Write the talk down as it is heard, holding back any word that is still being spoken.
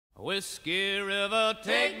Whiskey River,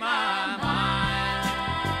 take my mind.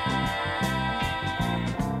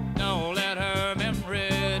 Don't let her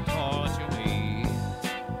memory torture me.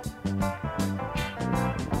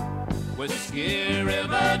 Whiskey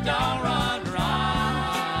River, don't run dry.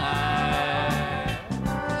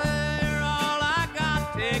 You're all I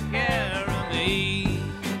got, take care of me.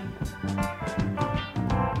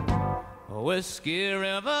 Whiskey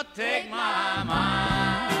River, take my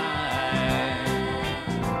mind.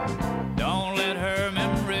 Don't let her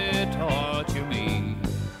memory torture me.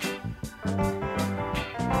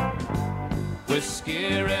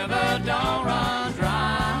 Whiskey River, don't run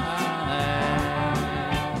dry.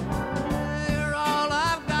 You're all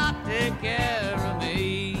I've got, take care of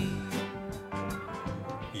me.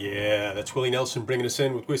 Yeah, that's Willie Nelson bringing us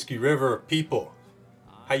in with Whiskey River. People,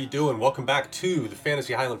 how you doing? Welcome back to the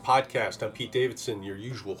Fantasy Highland podcast. I'm Pete Davidson, your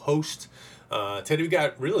usual host. Today we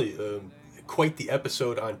got really quite the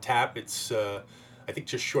episode on tap. It's, I think,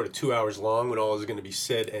 just short of 2 hours long when all is going to be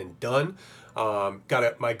said and done.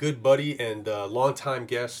 Got my good buddy and longtime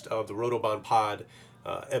guest of the Rotobahn pod,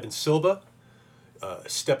 Evan Silva,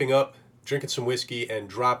 stepping up, drinking some whiskey, and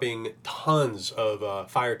dropping tons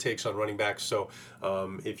of fire takes on running backs. So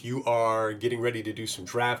if you are getting ready to do some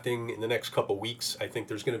drafting in the next couple weeks, I think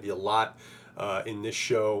there's going to be a lot in this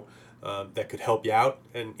show that could help you out.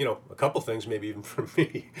 And, you know, a couple things, maybe even for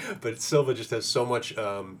me. But Silva just has so much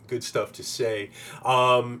good stuff to say.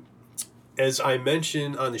 As I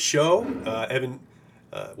mentioned on the show, Evan,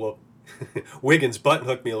 Wiggins button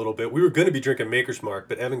hooked me a little bit. We were going to be drinking Maker's Mark,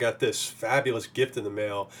 but Evan got this fabulous gift in the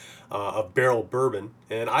mail of Barrell Bourbon,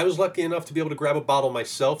 and I was lucky enough to be able to grab a bottle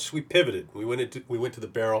myself. So we pivoted. We went to the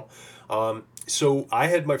Barrel. So I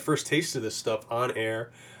had my first taste of this stuff on air.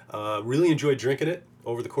 Really enjoyed drinking it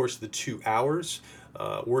over the course of the 2 hours.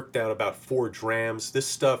 Worked down about 4 drams. This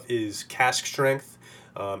stuff is cask strength.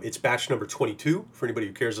 It's batch number 22 for anybody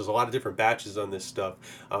who cares. There's a lot of different batches on this stuff.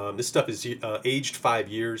 This stuff is aged 5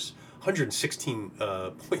 years,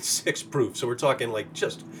 116.6 proof. So we're talking like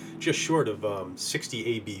just short of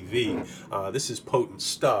 60 ABV. This is potent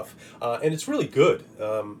stuff, and it's really good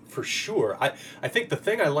for sure. I think the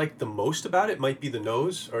thing I like the most about it might be the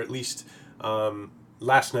nose, or at least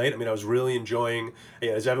last night. I mean, I was really enjoying.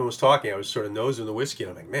 As Evan was talking, I was sort of nosing the whiskey, and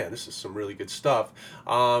I'm like, man, this is some really good stuff.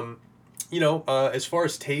 As far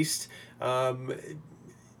as taste,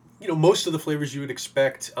 most of the flavors you would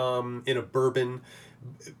expect in a bourbon,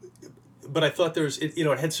 but I thought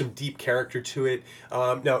it had some deep character to it.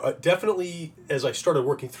 Definitely, as I started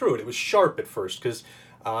working through it, it was sharp at first, because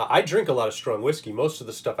I drink a lot of strong whiskey. Most of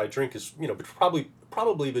the stuff I drink is,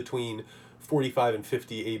 probably between 45 and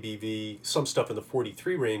 50 ABV, some stuff in the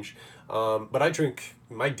 43 range. But I drink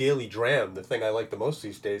my daily dram. The thing I like the most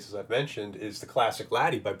these days, as I've mentioned, is the Classic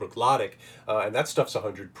Laddie by Brooklotic, and that stuff's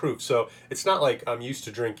 100 proof. So it's not like I'm used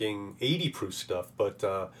to drinking 80 proof stuff, but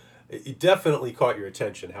it definitely caught your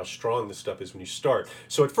attention how strong this stuff is when you start.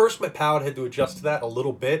 So at first my palate had to adjust to that a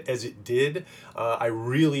little bit. As it did, I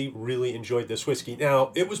really, really enjoyed this whiskey.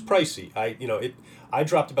 Now, it was pricey. I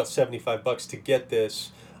dropped about $75 to get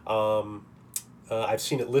this. I've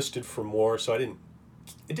seen it listed for more, so I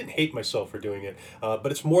didn't hate myself for doing it. But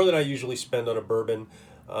it's more than I usually spend on a bourbon.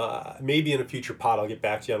 Maybe in a future pod I'll get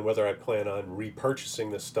back to you on whether I plan on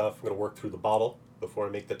repurchasing this stuff. I'm going to work through the bottle before I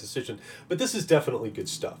make that decision. But this is definitely good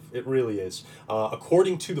stuff. It really is.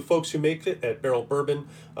 According to the folks who make it at Barrell Bourbon,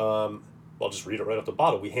 I'll just read it right off the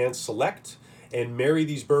bottle. We hand select and marry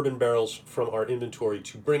these bourbon barrels from our inventory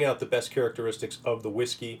to bring out the best characteristics of the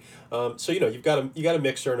whiskey. So you've got a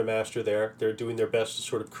mixer and a master there. They're doing their best to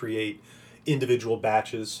sort of create individual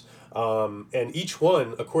batches. And each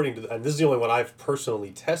one, and this is the only one I've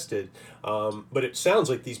personally tested, but it sounds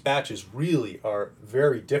like these batches really are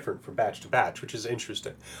very different from batch to batch, which is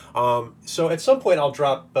interesting. So at some point I'll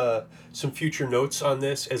drop some future notes on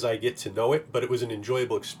this as I get to know it, but it was an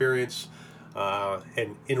enjoyable experience.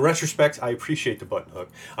 And in retrospect, I appreciate the button hook.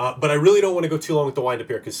 But I really don't want to go too long with the wind up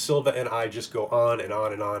here, because Silva and I just go on and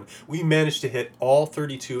on and on. We managed to hit all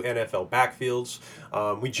 32 NFL backfields.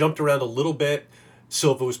 We jumped around a little bit.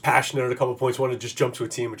 Silva was passionate at a couple of points, wanted to just jump to a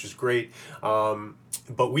team, which is great.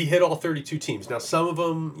 But we hit all 32 teams. Now, some of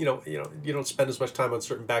them, you don't spend as much time on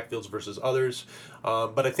certain backfields versus others.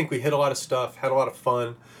 But I think we hit a lot of stuff, had a lot of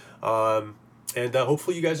fun. And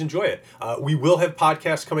hopefully you guys enjoy it. We will have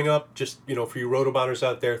podcasts coming up, just, for you Rotobahners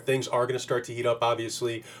out there. Things are going to start to heat up,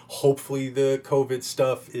 obviously. Hopefully the COVID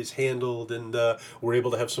stuff is handled and we're able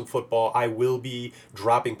to have some football. I will be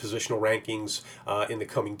dropping positional rankings in the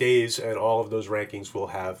coming days, and all of those rankings will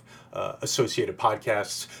have associated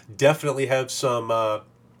podcasts. Definitely have some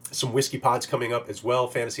some whiskey pods coming up as well.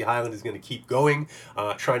 Fantasy Highland is going to keep going.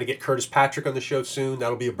 Trying to get Curtis Patrick on the show soon.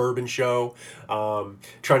 That'll be a bourbon show.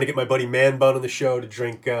 Trying to get my buddy Man Bun on the show to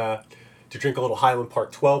drink a little Highland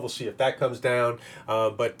Park 12. We'll see if that comes down.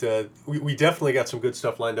 But we definitely got some good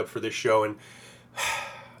stuff lined up for this show. And,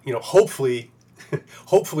 hopefully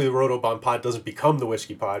hopefully the Roto-Bomb pod doesn't become the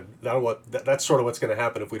whiskey pod. That's sort of what's going to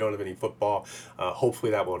happen if we don't have any football.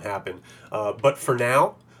 Hopefully that won't happen. But for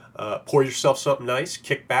now, pour yourself something nice,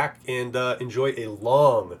 kick back, and enjoy a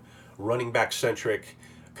long running back-centric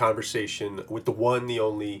conversation with the one, the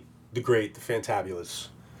only, the great, the fantabulous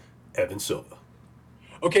Evan Silva.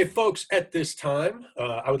 Okay, folks, at this time,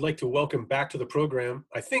 I would like to welcome back to the program,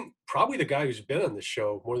 I think probably the guy who's been on this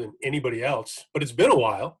show more than anybody else, but it's been a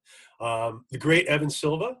while, the great Evan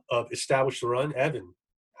Silva of Establish the Run. Evan,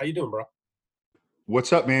 how you doing, bro?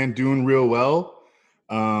 What's up, man? Doing real well.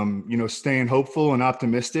 Staying hopeful and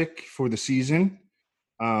optimistic for the season.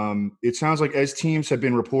 It sounds like as teams have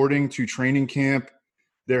been reporting to training camp,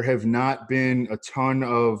 there have not been a ton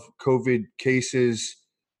of COVID cases,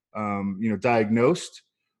 diagnosed.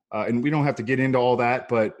 And we don't have to get into all that,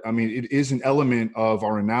 but I mean, it is an element of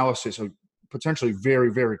our analysis, of potentially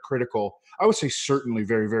very, very critical. I would say certainly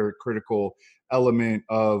very, very critical element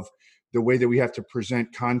of the way that we have to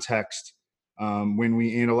present context when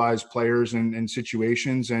we analyze players and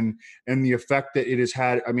situations and the effect that it has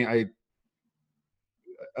had. I mean,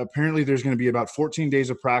 apparently there's going to be about 14 days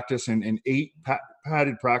of practice and 8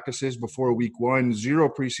 padded practices before week 1, 0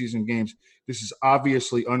 preseason games. This is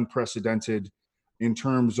obviously unprecedented in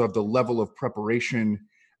terms of the level of preparation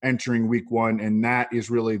entering week 1. And that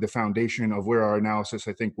is really the foundation of where our analysis,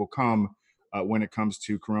 I think, will come when it comes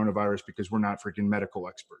to coronavirus, because we're not freaking medical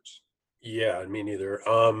experts. Yeah, me neither.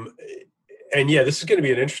 And yeah, this is going to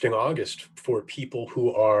be an interesting August for people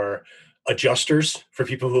who are adjusters, for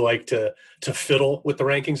people who like to fiddle with the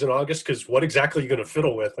rankings in August, because what exactly are you going to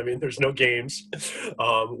fiddle with? I mean, there's no games.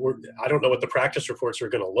 I don't know what the practice reports are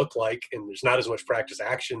going to look like, and there's not as much practice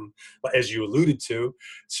action as you alluded to.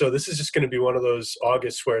 So this is just going to be one of those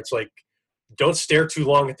Augusts where it's like, don't stare too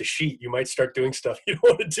long at the sheet. You might start doing stuff you don't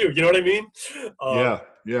want to do. You know what I mean?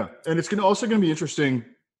 Yeah. And it's also going to be interesting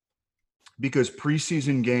because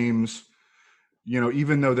preseason games,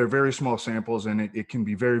 even though they're very small samples and it can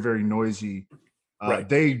be very, very noisy, right,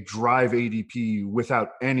 they drive ADP without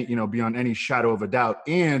any, beyond any shadow of a doubt.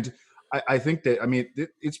 And I think that, I mean,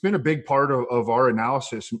 it's been a big part of our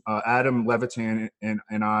analysis, Adam Levitan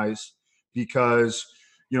and I's, because,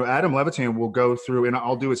 Adam Levitan will go through, and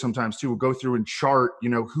I'll do it sometimes too, we'll go through and chart,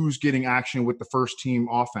 who's getting action with the first team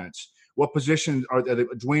offense. What positions are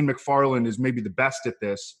Dwayne McFarland is maybe the best at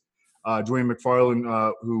this. Dwayne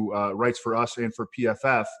McFarland, who writes for us and for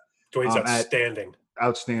PFF. Dwayne's outstanding.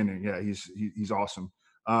 Outstanding. Yeah, he's awesome.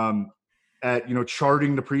 At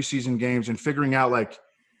charting the preseason games and figuring out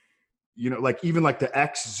even like the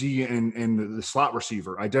X, Z, and the slot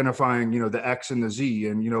receiver, identifying the X and the Z,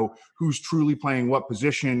 and who's truly playing what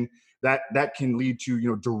position. That can lead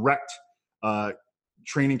to direct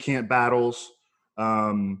training camp battles.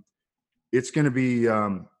 It's going to be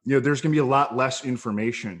there's going to be a lot less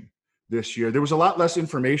information this year. There was a lot less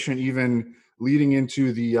information even leading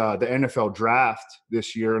into the NFL draft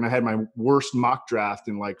this year, and I had my worst mock draft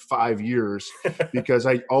in like 5 years because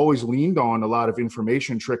I always leaned on a lot of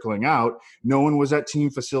information trickling out. No one was at team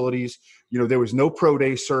facilities. There was no pro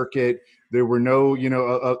day circuit. There were no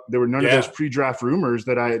there were none of those pre-draft rumors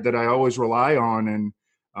that I always rely on, and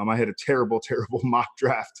I had a terrible mock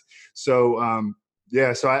draft. So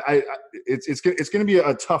so it's going to be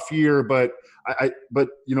a tough year, but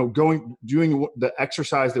doing the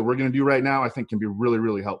exercise that we're going to do right now, I think can be really,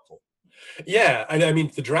 really helpful. Yeah. And I mean,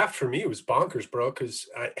 the draft for me was bonkers, bro. Cause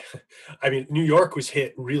I mean, New York was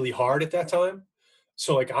hit really hard at that time.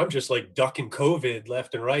 So like, I'm just like ducking COVID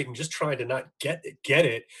left and right and just trying to not get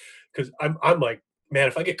it. Cause I'm like, man,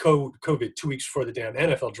 if I get COVID 2 weeks before the damn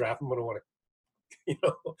NFL draft, I'm going to want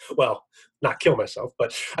to, well, not kill myself,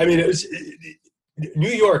 but I mean, New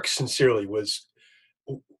York sincerely was,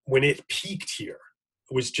 when it peaked here,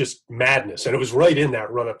 it was just madness. And it was right in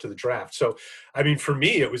that run up to the draft. So, I mean, for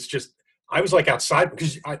me, it was just, I was like outside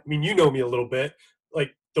because me a little bit,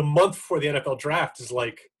 like the month before the NFL draft is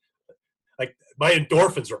like my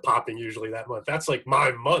endorphins are popping usually that month. That's like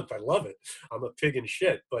my month. I love it. I'm a pig in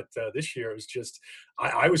shit. But this year it was just,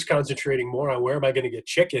 I was concentrating more on where am I going to get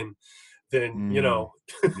chicken than,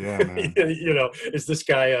 is this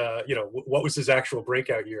guy, what was his actual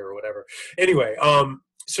breakout year or whatever. Anyway,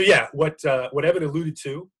 so yeah, what Evan alluded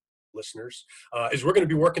to, listeners, is we're going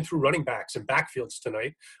to be working through running backs and backfields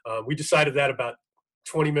tonight. We decided that about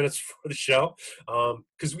 20 minutes before the show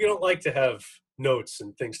because we don't like to have notes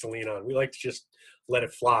and things to lean on. We like to just let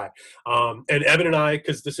it fly. And Evan and I,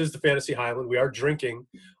 because this is the Fantasy Highland, we are drinking.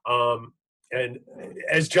 And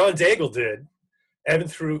as John Daigle did, Evan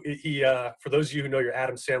for those of you who know your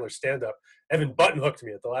Adam Sandler stand-up, Evan button-hooked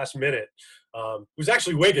me at the last minute. It was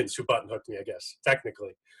actually Wiggins who button-hooked me, I guess,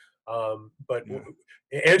 technically. But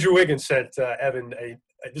Andrew Wiggins sent Evan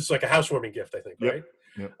this is like a housewarming gift, I think, right?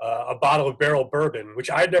 Yep. A bottle of Barrell Bourbon,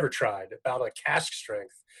 which I'd never tried, about a cask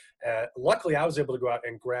strength. Luckily, I was able to go out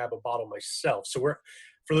and grab a bottle myself. So for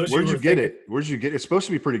those Where'd you get it? It's supposed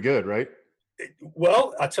to be pretty good, right?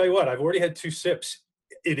 Well, I'll tell you what, I've already had 2 sips.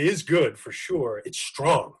 It is good for sure. It's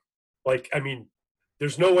strong. Like, I mean,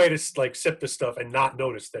 there's no way to like sip this stuff and not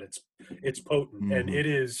notice that it's potent. Mm-hmm. And it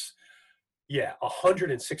is,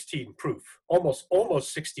 116 proof, almost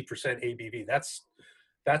 60% ABV.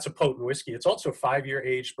 That's a potent whiskey. It's also 5-year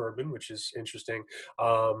aged bourbon, which is interesting.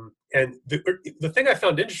 And the thing I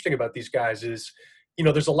found interesting about these guys is,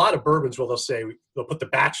 there's a lot of bourbons where they'll put the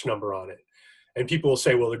batch number on it. And people will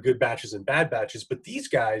say, well, they're good batches and bad batches. But these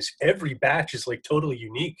guys, every batch is like totally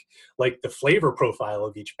unique. Like the flavor profile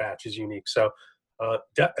of each batch is unique. So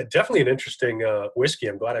definitely an interesting whiskey.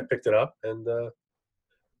 I'm glad I picked it up. And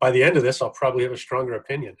by the end of this, I'll probably have a stronger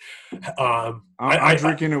opinion. I'm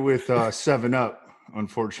drinking it with 7-Up,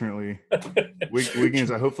 unfortunately.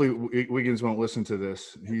 Wiggins, hopefully Wiggins won't listen to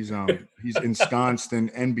this. He's ensconced in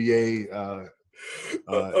NBA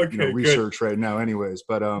research right now anyways,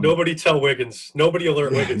 but nobody tell Wiggins, nobody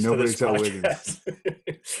alert Wiggins to this podcast.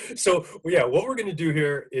 So what we're going to do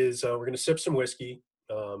here is we're going to sip some whiskey.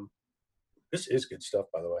 This is good stuff,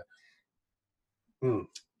 by the way.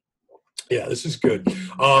 Yeah, this is good.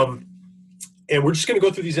 And we're just going to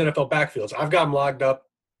go through these NFL backfields. I've got them logged up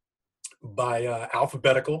by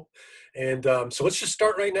alphabetical. And so let's just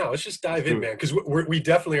start right now. Let's just dive in, man, because we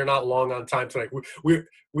definitely are not long on time tonight.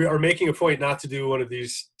 We are making a point not to do one of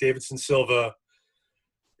these Davidson Silva,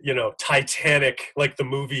 Titanic, like the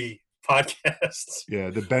movie podcasts. Yeah,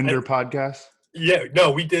 the Bender podcast. Yeah,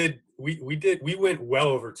 no, we did. We went well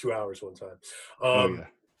over 2 hours one time.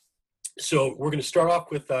 So we're going to start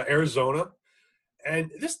off with Arizona.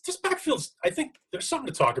 And this backfield's, I think there's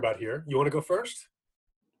something to talk about here. You want to go first?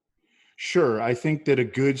 Sure. I think that a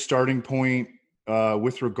good starting point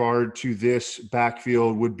with regard to this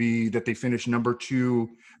backfield would be that they finished number 2,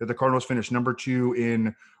 that the Cardinals finished number 2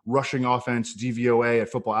 in rushing offense DVOA at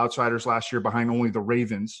Football Outsiders last year, behind only the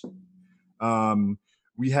Ravens.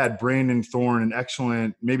 We had Brandon Thorne, an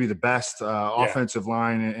excellent, maybe the best offensive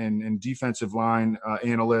line and defensive line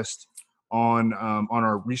analyst on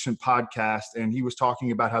our recent podcast. And he was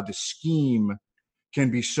talking about how the scheme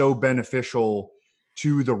can be so beneficial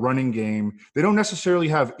to the running game. They don't necessarily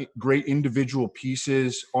have great individual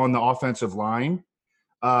pieces on the offensive line,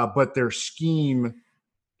 but their scheme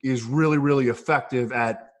is really, really effective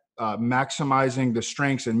at maximizing the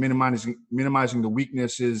strengths and minimizing the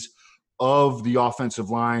weaknesses of the offensive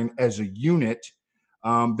line as a unit.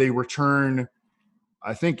 They return,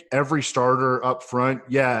 I think, every starter up front.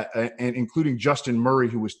 Yeah, and including Justin Murray,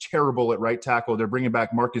 who was terrible at right tackle. They're bringing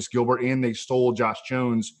back Marcus Gilbert, and they stole Josh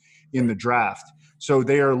Jones in the draft. So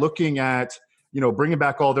they are looking at, bringing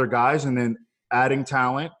back all their guys and then adding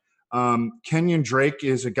talent. Kenyon Drake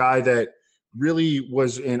is a guy that really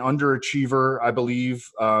was an underachiever, I believe.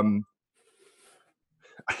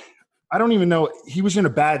 I don't even know. He was in a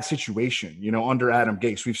bad situation, under Adam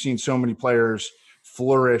Gase. We've seen so many players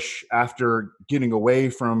flourish after getting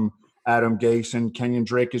away from Adam Gase, and Kenyon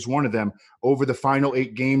Drake is one of them. Over the final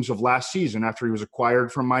 8 games of last season, after he was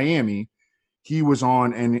acquired from Miami, he was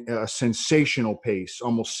on a sensational pace,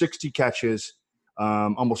 almost 60 catches,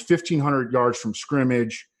 almost 1,500 yards from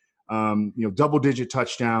scrimmage, double-digit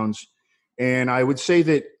touchdowns. And I would say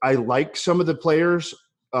that I like some of the players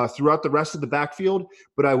throughout the rest of the backfield,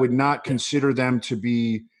 but I would not consider them to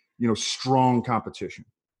be, strong competition.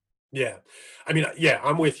 Yeah. I mean,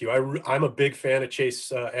 I'm with you. I'm a big fan of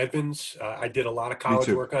Chase Edmonds. I did a lot of college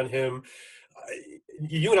work on him.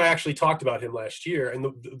 You and I actually talked about him last year, and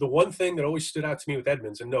the one thing that always stood out to me with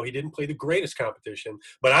Edmonds, and no, he didn't play the greatest competition,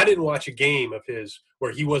 but I didn't watch a game of his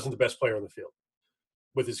where he wasn't the best player on the field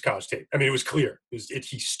with his college tape. I mean, it was clear. He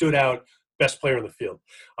stood out, best player on the field.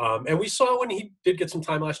 And we saw when he did get some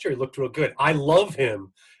time last year, he looked real good. I love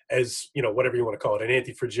him as, whatever you want to call it, an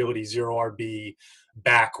anti-fragility, 0 RB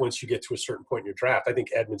back once you get to a certain point in your draft. I think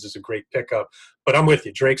Edmonds is a great pickup, but I'm with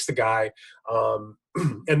you. Drake's the guy.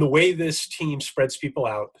 And the way this team spreads people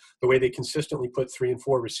out, the way they consistently put 3 and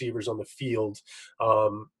 4 receivers on the field,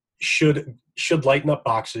 should lighten up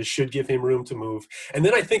boxes, should give him room to move. And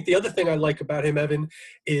then I think the other thing I like about him, Evan,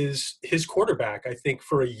 is his quarterback. I think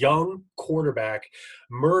for a young quarterback,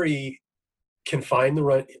 Murray can find the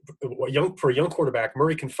run. For a young quarterback,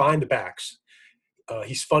 Murray can find the backs.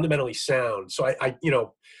 He's fundamentally sound. So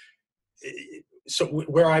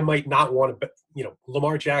where I might not want to,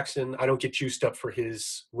 Lamar Jackson, I don't get juiced up for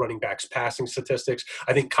his running backs passing statistics.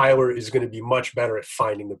 I think Kyler is going to be much better at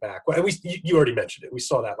finding the back. And you already mentioned it. We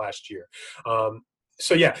saw that last year.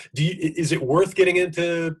 So yeah, is it worth getting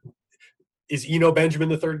into? Is Eno Benjamin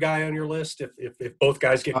the third guy on your list if both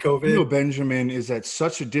guys get COVID? Eno Benjamin is at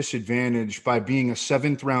such a disadvantage by being a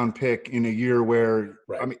 7th-round pick in a year where,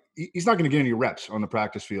 right. I mean, he's not going to get any reps on the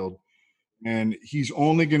practice field, and he's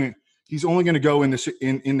only going to go in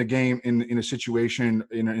the game in a situation,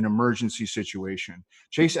 in an emergency situation.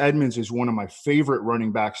 Chase Edmonds is one of my favorite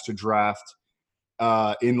running backs to draft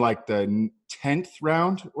in like the 10th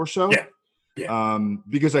round or so. Yeah.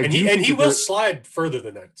 Because he will slide further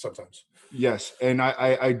than that sometimes. Yes, and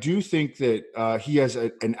I do think that he has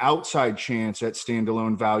an outside chance at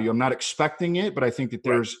standalone value. I'm not expecting it, but I think that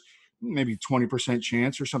there's maybe 20%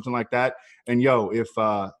 chance or something like that. And if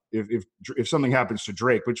something happens to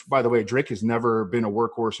Drake, which by the way, Drake has never been a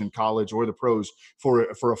workhorse in college or the pros for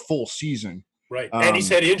a full season. Right, and he's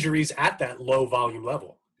had injuries at that low volume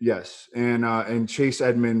level. Yes, and Chase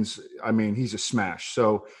Edmonds, I mean, he's a smash.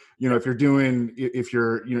 So, if you're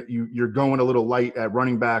going a little light at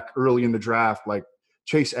running back early in the draft, like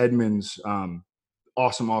Chase Edmonds,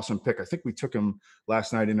 awesome pick. I think we took him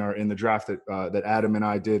last night in the draft that Adam and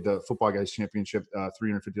I did, the Football Guys Championship,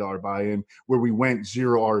 $350 buy-in, where we went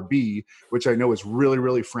 0 RB, which I know is really,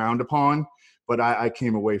 really frowned upon, but I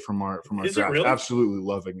came away from our draft really? absolutely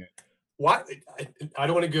loving it. Why? I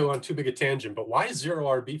don't want to go on too big a tangent, but why is 0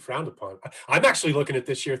 RB frowned upon? I'm actually looking at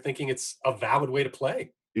this year thinking it's a valid way to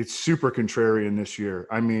play. It's super contrarian this year.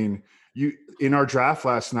 I mean, in our draft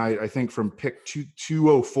last night, I think from pick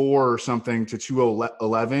 204 or something to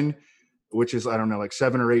 211, which is, I don't know, like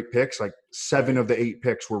 7 or 8 picks, like 7 of the 8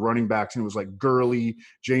 picks were running backs. And it was like Gurley,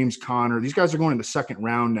 James Conner. These guys are going in the second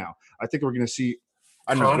round now. I think we're going to see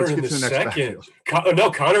Connor in the second.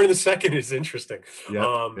 Connor in the second is interesting.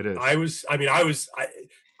 Yeah, it is.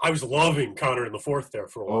 I was loving Connor in the fourth there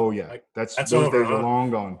for a while. Oh yeah, that's those over, days are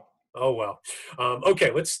long gone. Oh well.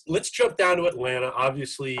 Okay, let's jump down to Atlanta.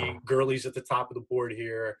 Obviously, Gurley's at the top of the board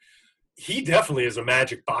here. He definitely is a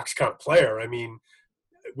magic box comp player. I mean,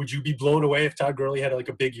 would you be blown away if Todd Gurley had like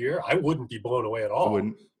a big year? I wouldn't be blown away at all. I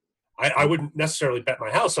wouldn't. I wouldn't necessarily bet my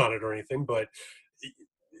house on it or anything, but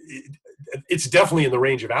it's definitely in the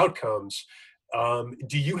range of outcomes.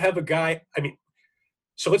 Do you have a guy? I mean,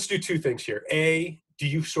 so let's do 2 things here. A, do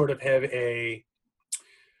you sort of have a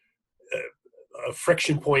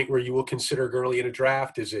friction point where you will consider Gurley in a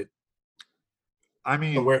draft? Is it? I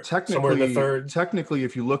mean, somewhere in the third. Technically,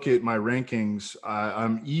 if you look at my rankings,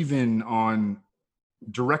 I'm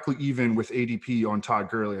directly even with ADP on Todd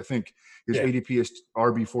Gurley. I think his ADP is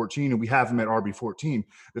RB14, and we have him at RB14.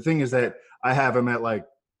 The thing is that I have him at like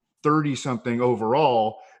 30-something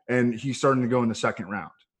overall, and he's starting to go in the second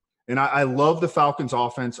round. And I love the Falcons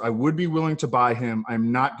offense. I would be willing to buy him.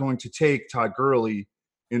 I'm not going to take Todd Gurley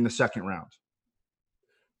in the second round.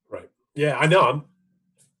 Right. Yeah, I know.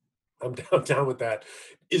 I'm down with that.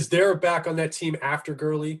 Is there a back on that team after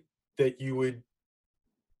Gurley that you would?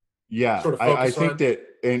 Yeah, sort of I think that,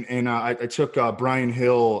 and I took Brian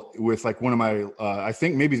Hill with like one of my, I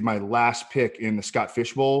think maybe my last pick in the Scott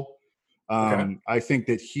Fish Bowl. Okay. I think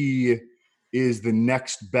that he is the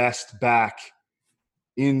next best back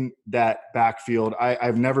in that backfield.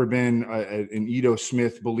 I've never been an Ito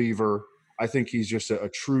Smith believer. I think he's just a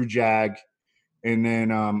true jag. And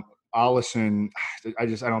then Allison, I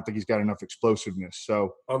don't think he's got enough explosiveness.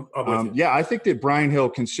 So, I'm with you. yeah, I think that Brian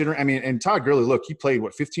Hill, and Todd Gurley, look, he played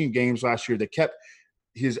 15 games last year. They kept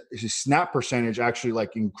his snap percentage actually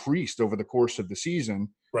like increased over the course of the season.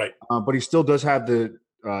 Right. But he still does have the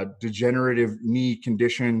degenerative knee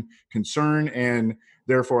condition concern, and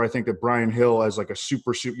therefore I think that Brian Hill as like a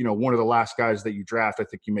super, one of the last guys that you draft, I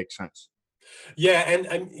think he makes sense. Yeah, and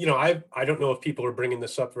I don't know if people are bringing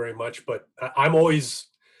this up very much, but I always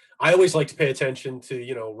like to pay attention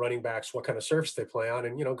to running backs, what kind of surface they play on,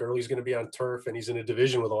 and Gurley's going to be on turf, and he's in a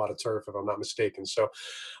division with a lot of turf, if I'm not mistaken. So,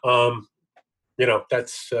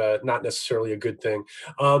 that's not necessarily a good thing.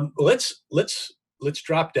 Let's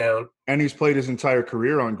drop down. And he's played his entire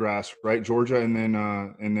career on grass, right? Georgia, and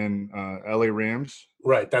then LA Rams.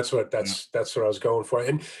 Right. That's what I was going for.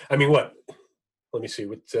 And I mean, let me see.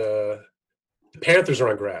 With the Panthers are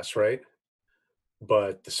on grass, right?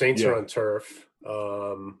 But the Saints are on turf.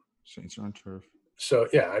 Saints are on turf. So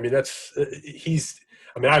yeah, I mean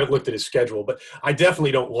I mean, I haven't looked at his schedule, but I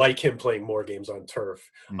definitely don't like him playing more games on turf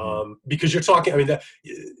because you're talking. I mean,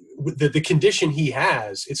 the condition he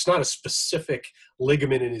has, it's not a specific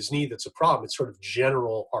ligament in his knee that's a problem. It's sort of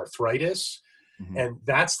general arthritis, and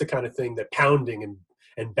that's the kind of thing that pounding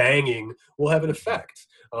and banging will have an effect.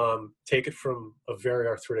 Take it from a very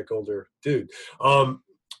arthritic older dude.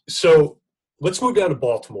 So let's move down to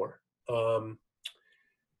Baltimore.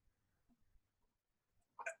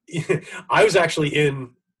 I was actually in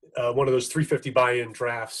one of those 350 buy-in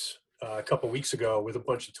drafts a couple weeks ago with a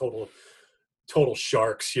bunch of total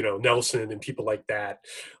sharks, Nelson and people like that.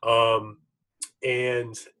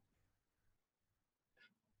 And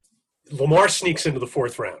Lamar sneaks into the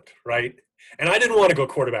 4th round, right? And I didn't want to go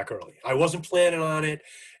quarterback early. I wasn't planning on it.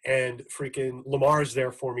 And freaking Lamar's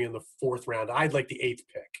there for me in the 4th round. I'd like the 8th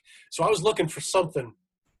pick. So I was looking for something,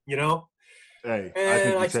 Hey, and I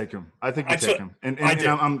think you take him. I think you take him. And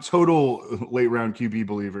I'm total late round QB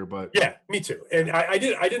believer, but yeah, me too. And I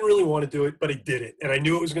didn't really want to do it, but I did it. And I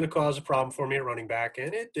knew it was going to cause a problem for me at running back,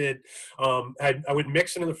 and it did. I would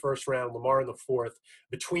mix it in the 1st round, Lamar in the 4th.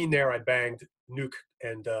 Between there, I banged Nuke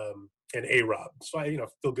and A-Rob. So I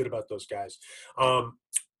feel good about those guys.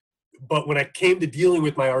 But when I came to dealing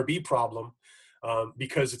with my RB problem,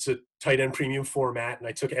 because it's a tight end premium format, and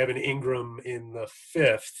I took Evan Ingram in the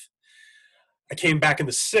 5th, I came back in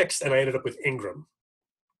the 6th, and I ended up with Ingram.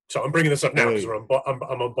 So I'm bringing this up now because I'm on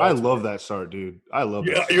Baltimore. I love that start, dude. I love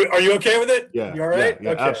that. Are you okay with it? Yeah. You all right?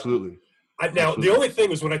 Yeah, okay. Absolutely. The only thing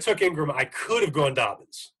was when I took Ingram, I could have gone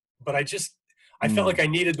Dobbins, but I felt like I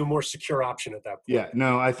needed the more secure option at that point. Yeah.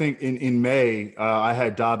 No, I think in May, I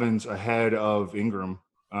had Dobbins ahead of Ingram.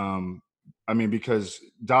 I mean, because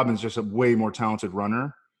Dobbins is just a way more talented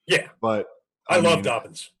runner. Yeah. But I love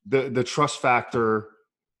Dobbins. The trust factor.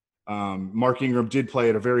 Mark Ingram did play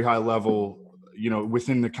at a very high level,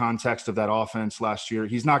 within the context of that offense last year.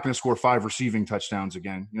 He's not going to score 5 receiving touchdowns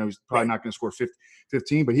again. He's probably not going to score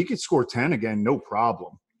 15, but he could score 10 again, no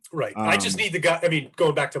problem. Right. I just need the guy. I mean,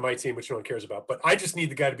 going back to my team, which no one cares about, but I just need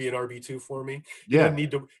the guy to be an RB2 for me. He doesn't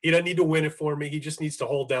need to win it for me. He just needs to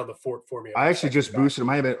hold down the fort for me. I actually just boosted him.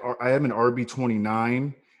 I have an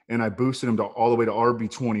RB29, and I boosted him all the way to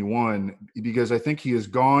RB21 because I think he has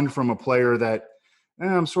gone from a player that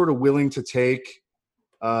I'm sort of willing to take,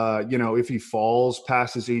 if he falls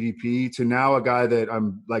past his ADP, to now a guy that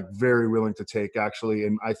I'm like very willing to take actually,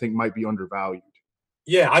 and I think might be undervalued.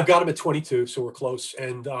 Yeah, I've got him at 22, so we're close.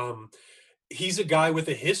 And he's a guy with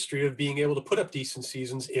a history of being able to put up decent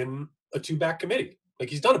seasons in a 2-back committee. Like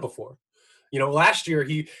he's done it before. Last year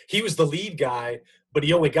he was the lead guy, but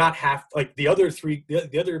he only got half. Like the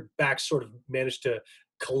other backs sort of managed to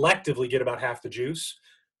collectively get about half the juice.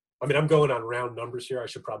 I mean, I'm going on round numbers here. I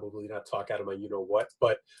should probably not talk out of my what,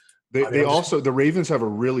 but the Ravens have a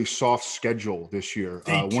really soft schedule this year.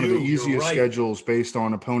 One of the easiest schedules based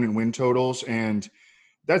on opponent win totals, and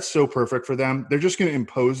that's so perfect for them. They're just going to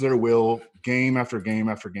impose their will game after game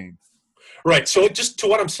after game. Right. So just to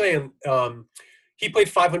what I'm saying, he played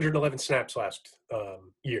 511 snaps last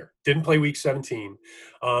year. Didn't play week 17.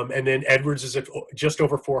 And then Edwards is at just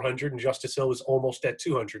over 400, and Justice Hill is almost at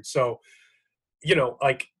 200. So,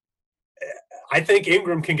 I think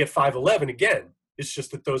Ingram can get 511 again. It's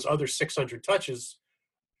just that those other 600 touches,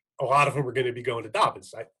 a lot of them are going to be going to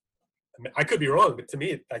Dobbins. I could be wrong, but to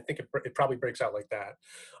me, I think it probably breaks out like that.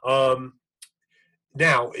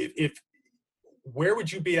 Now, if where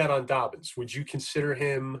would you be at on Dobbins? Would you consider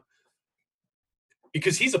him,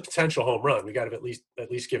 because he's a potential home run? We got to at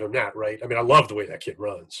least give him that, right? I mean, I love the way that kid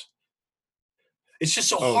runs. It's just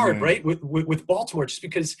so hard, man. Right? With Baltimore, just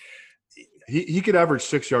because he could average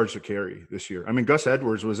 6 yards a carry this year. I mean, Gus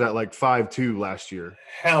Edwards was at like 5.2 last year.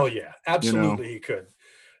 Hell yeah, absolutely, he could.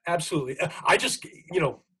 Absolutely. I just,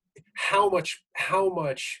 how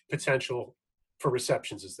much potential for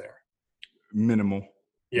receptions is there? Minimal.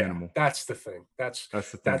 Yeah, minimal. That's the thing. That's the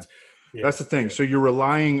thing. That's the thing. So you're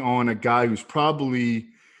relying on a guy who's probably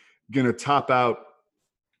going to top out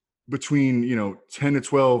between 10 to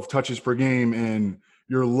 12 touches per game, and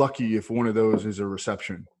you're lucky if one of those is a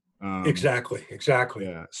reception. Exactly.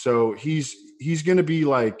 Yeah. So he's going to be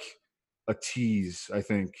like a tease, I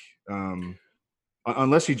think.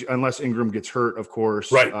 Unless Ingram gets hurt, of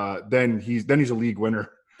course. Right. Then he's a league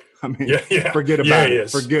winner. I mean, yeah. Forget about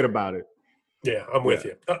it. Forget about it. Yeah, I'm with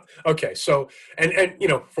you. Okay, so and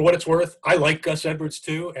for what it's worth, I like Gus Edwards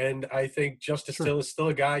too, and I think Justice Hill is still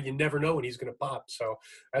a guy you never know when he's going to pop. So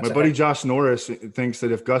that's my buddy Josh Norris thinks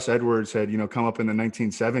that if Gus Edwards had come up in the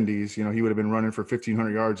 1970s, he would have been running for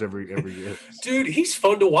 1,500 yards every year. Dude, he's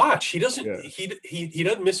fun to watch. He doesn't he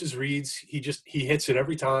doesn't miss his reads. He hits it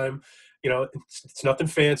every time. It's nothing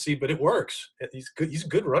fancy, but it works. He's good. He's a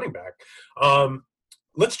good running back.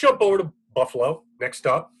 Let's jump over to Buffalo next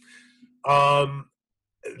up.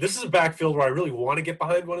 This is a backfield where I really want to get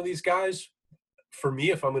behind one of these guys. For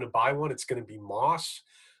me, if I'm going to buy one, it's going to be Moss,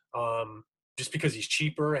 just because he's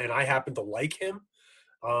cheaper and I happen to like him.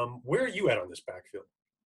 Where are you at on this backfield?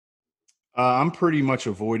 I'm pretty much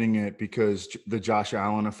avoiding it because the Josh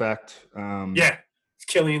Allen effect. It's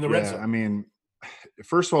killing in the red zone. I mean,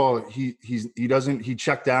 first of all, he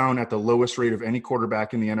checked down at the lowest rate of any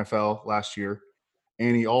quarterback in the NFL last year,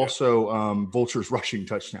 and he also vultures rushing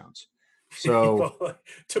touchdowns. So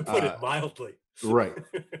to put it mildly, right.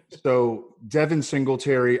 So Devin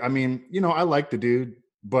Singletary, I mean, I like the dude,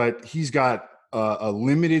 but he's got a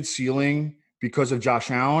limited ceiling because of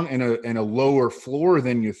Josh Allen and a lower floor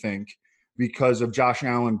than you think because of Josh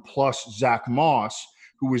Allen plus Zach Moss,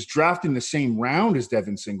 who was drafted in the same round as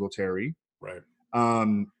Devin Singletary. Right.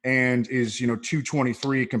 And is,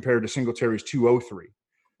 223 compared to Singletary's 203.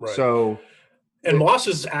 Right. So, and Moss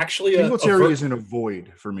is actually Singletary is in a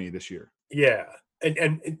void for me this year. Yeah.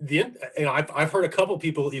 And I've heard a couple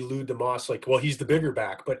people allude to Moss like, well, he's the bigger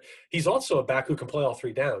back, but he's also a back who can play all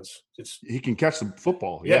three downs. He can catch the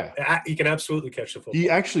football. Yeah, he can absolutely catch the football. He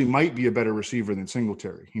actually might be a better receiver than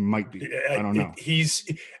Singletary. He might be. I don't know.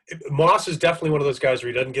 Moss is definitely one of those guys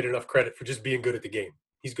where he doesn't get enough credit for just being good at the game.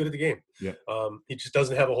 He's good at the game. Yeah. He just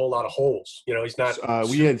doesn't have a whole lot of holes. He's not.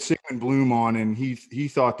 We had Sigmund Bloom on, and he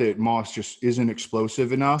thought that Moss just isn't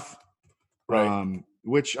explosive enough. Right.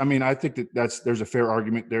 Which, I mean, I think there's a fair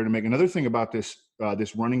argument there to make. Another thing about this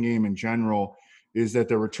running game in general is that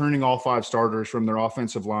they're returning all 5 starters from their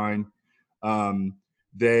offensive line.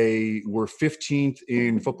 They were 15th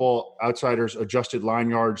in Football Outsiders adjusted line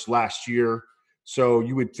yards last year. So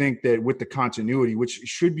you would think that with the continuity, which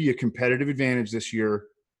should be a competitive advantage this year,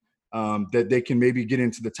 that they can maybe get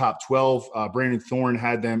into the top 12. Brandon Thorne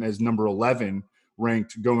had them as number 11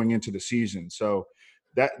 ranked going into the season. So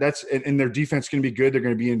that's and their defense is going to be good. They're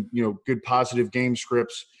going to be in good positive game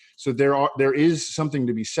scripts. So there is something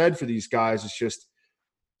to be said for these guys. It's just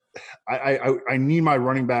I need my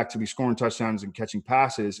running back to be scoring touchdowns and catching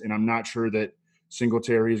passes, and I'm not sure that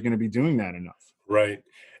Singletary is going to be doing that enough. Right.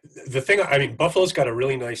 The thing, I mean, Buffalo's got a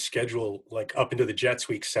really nice schedule, like up into the Jets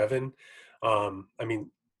week 7. I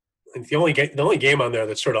mean, the only game on there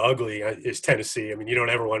that's sort of ugly is Tennessee. I mean, you don't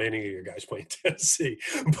ever want any of your guys playing Tennessee.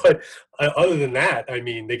 But other than that, I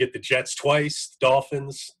mean, they get the Jets twice,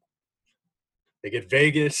 Dolphins. They get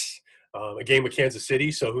Vegas, a game with Kansas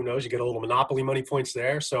City. So who knows? You get a little monopoly money points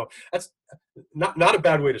there. So that's not a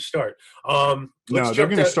bad way to start. No, they're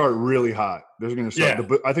going to start really hot. They're going to start.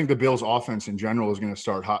 Yeah. I think the Bills' offense in general is going to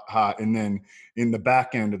start hot, and then in the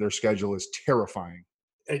back end of their schedule is terrifying.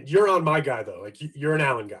 And you're on my guy though. Like you're an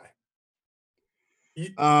Allen guy.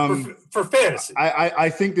 For fantasy, I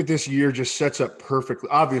think that this year just sets up perfectly,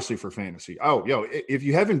 obviously for fantasy. If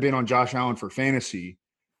you haven't been on Josh Allen for fantasy,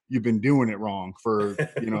 you've been doing it wrong for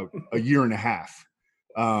a year and a half.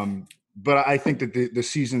 But I think that the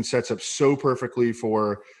season sets up so perfectly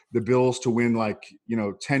for the Bills to win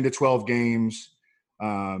 10 to 12 games,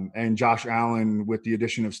 and Josh Allen with the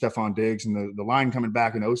addition of Stephon Diggs and the line coming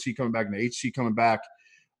back and OC coming back and the HC coming back.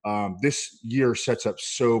 This year sets up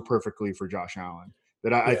so perfectly for Josh Allen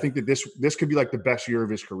that I think that this could be like the best year of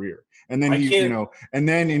his career. And then and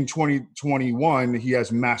then in 2021 he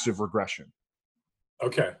has massive regression.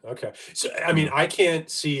 Okay. So I mean, I can't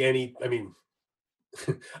see any. I mean,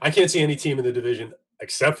 I can't see any team in the division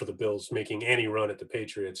except for the Bills making any run at the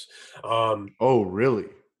Patriots. Oh, really?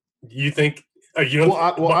 You think?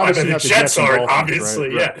 Obviously the Jets aren't,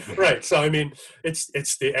 obviously, right? Right. So I mean, it's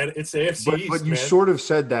the AFC East. But you sort of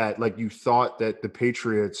said that like you thought that the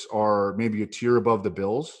Patriots are maybe a tier above the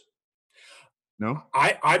Bills. No,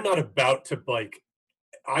 I'm not about to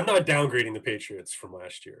I'm not downgrading the Patriots from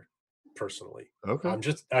last year, personally. Okay.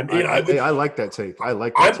 I like that take. I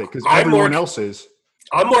like that take because everyone else is.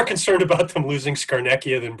 I'm more concerned about them losing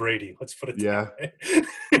Scarnecchia than Brady. Let's put it that way.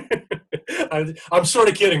 I'm sort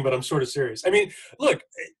of kidding, but I'm sort of serious. I mean, look,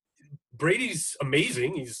 Brady's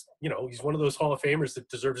amazing. He's one of those Hall of Famers that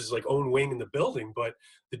deserves his own wing in the building, but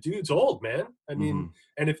the dude's old, man. I mean,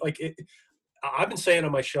 and if I've been saying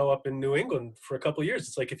on my show up in New England for a couple of years,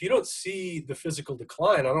 it's like if you don't see the physical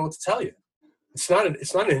decline, I don't know what to tell you. It's not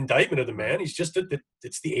an indictment of the man. He's just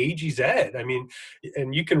it's the age he's at. I mean,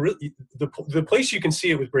 and you can really the place you can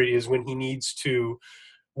see it with Brady is when he needs to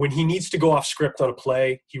go off script on a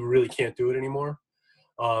play. He really can't do it anymore,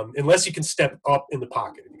 unless he can step up in the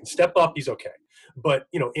pocket. If he can step up, he's okay. But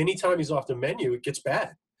anytime he's off the menu, it gets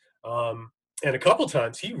bad. And a couple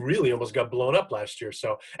times he really almost got blown up last year.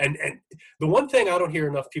 So, and the one thing I don't hear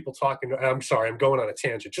enough people talking, I'm sorry, I'm going on a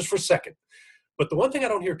tangent just for a second. But the one thing I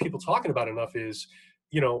don't hear people talking about enough is,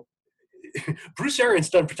 you know, Bruce Arians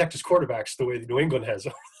doesn't protect his quarterbacks the way New England has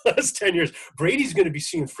over the last 10 years. Brady's going to be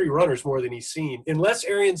seeing free runners more than he's seen, unless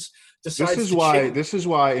Arians decides This is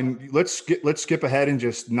why, and let's skip ahead and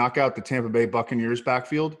just knock out the Tampa Bay Buccaneers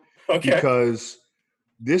backfield. Okay. Because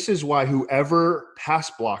this is why whoever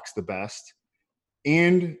pass blocks the best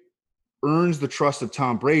and earns the trust of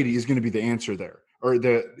Tom Brady is going to be the answer there, or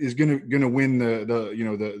is going to win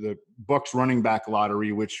the Bucs running back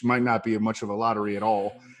lottery, which might not be much of a lottery at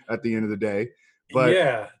all at the end of the day. But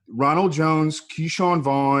yeah, Ronald Jones, Keyshawn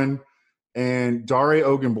Vaughn, and Dare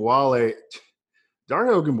Ogunbowale. Dare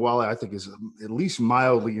Ogunbowale, I think, is at least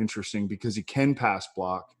mildly interesting because he can pass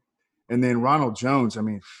block. And then Ronald Jones, I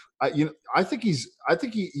mean, I think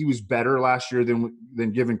he was better last year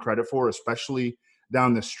than given credit for, especially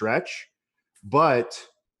down the stretch. But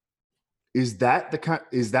is that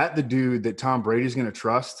the dude that Tom Brady's going to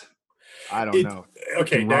trust? I don't know.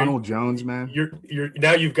 Okay, Ronald Jones, man.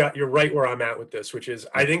 You're right where I'm at with this, which is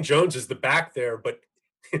I think Jones is the back there, but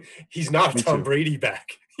he's not a Tom Brady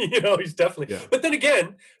back. He's definitely. Yeah. But then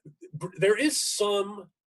again, there is some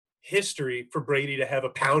history for Brady to have a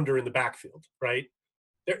pounder in the backfield, right?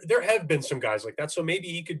 There have been some guys like that, so maybe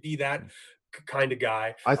he could be that kind of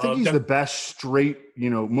guy. I think he's the best straight,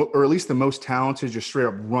 or at least the most talented, just straight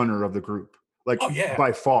up runner of the group.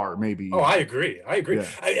 By far, maybe. Oh, I agree. Yeah.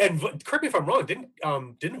 And correct me if I'm wrong.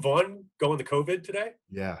 Didn't Vaughn go into COVID today?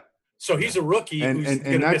 Yeah. So he's a rookie, and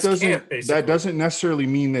that doesn't necessarily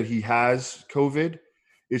mean that he has COVID.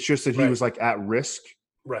 It's just that he was at risk.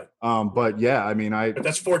 Right. But yeah, I mean, But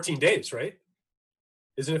that's 14 days, right?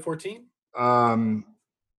 Isn't it 14?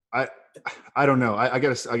 I don't know. I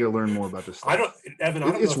gotta learn more about this stuff.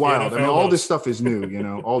 It's wild. I mean, all this stuff is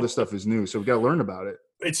new. All this stuff is new, so we gotta learn about it.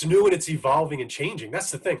 It's new and it's evolving and changing.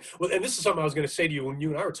 That's the thing. Well, and this is something I was going to say to you when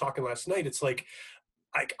you and I were talking last night. It's like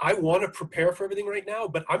I want to prepare for everything right now,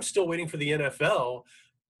 but I'm still waiting for the NFL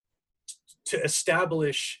to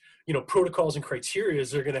establish, protocols and criteria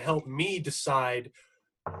that are going to help me decide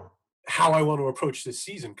how I want to approach this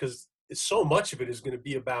season, because so much of it is going to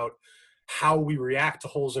be about how we react to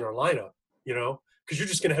holes in our lineup, because you're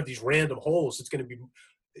just going to have these random holes. It's going to be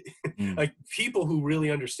like people who really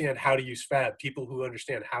understand how to use FAB, people who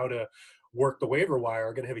understand how to work the waiver wire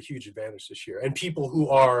are going to have a huge advantage this year. And people who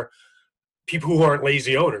aren't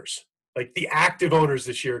lazy owners, like the active owners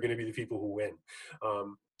this year, are going to be the people who win,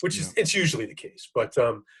 which is it's usually the case. But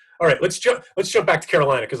all right, let's jump back to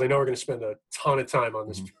Carolina, because I know we're going to spend a ton of time on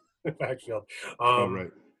this backfield. Right.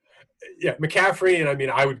 Yeah, McCaffrey, and I mean,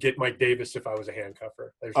 I would get Mike Davis if I was a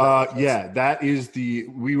handcuffer. That is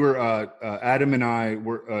we were Adam and I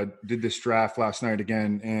did this draft last night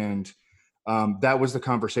again, and that was the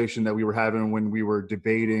conversation that we were having when we were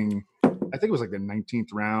debating. I think it was like the 19th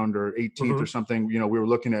round or 18th or something. We were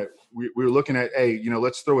looking at hey,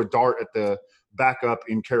 let's throw a dart at the backup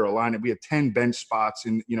in Carolina. We have 10 bench spots,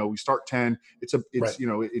 and we start 10.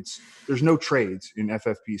 There's no trades in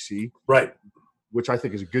FFPC, right? Which I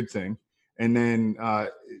think is a good thing. And then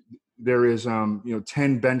there is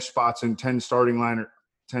 10 bench spots and 10 starting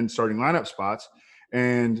lineup spots.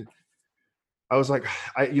 And I was like,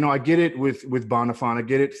 I get it with Bonifant, I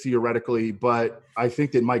get it theoretically, but I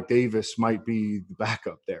think that Mike Davis might be the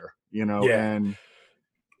backup there, and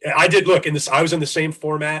I did look in this. I was in the same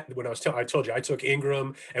format when I told you I took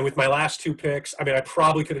Ingram, and with my last two picks, I mean, I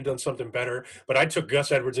probably could have done something better, but I took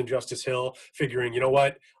Gus Edwards and Justice Hill, figuring,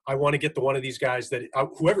 what, I want to get the one of these guys that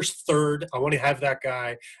whoever's third, I want to have that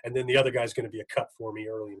guy, and then the other guy's going to be a cut for me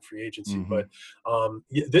early in free agency. But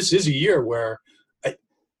this is a year where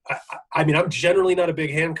I mean, I'm generally not a big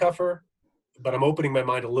handcuffer, but I'm opening my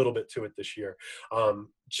mind a little bit to it this year,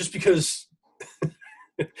 just because.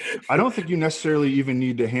 I don't think you necessarily even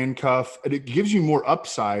need to handcuff. It gives you more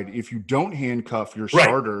upside if you don't handcuff your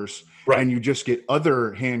starters and you just get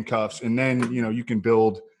other handcuffs, and then you can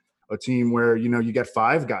build a team where you get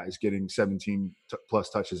 5 guys getting 17 plus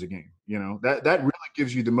touches a game. That really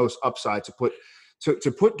gives you the most upside to put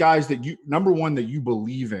guys that number one that you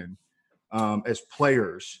believe in as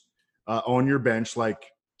players on your bench,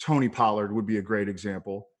 like Tony Pollard would be a great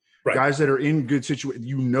example. Right. Guys that are in good situations,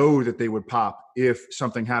 that they would pop if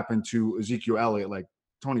something happened to Ezekiel Elliott, like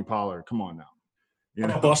Tony Pollard. Come on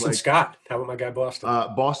now. Boston Scott. How about my guy Boston?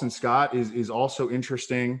 Boston Scott is also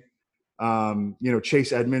interesting.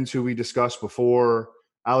 Chase Edmonds, who we discussed before,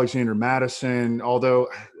 Alexander Madison, although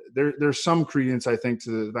there's some credence, I think,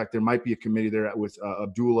 to the fact there might be a committee there with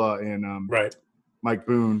Abdullah and Mike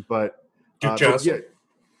Boone. But Duke Johnson.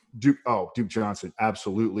 Duke Johnson,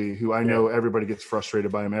 absolutely. Who I know everybody gets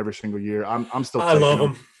frustrated by him every single year. I'm still I taking love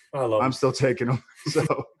him. him. I love I'm him. still taking him. So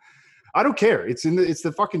I don't care. It's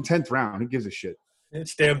the fucking 10th round. Who gives a shit?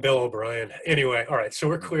 It's damn Bill O'Brien. Anyway, all right, so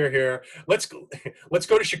we're clear here. Let's go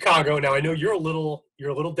to Chicago. Now I know you're a little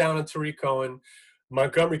down on Tariq Cohen.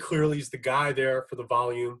 Montgomery clearly is the guy there for the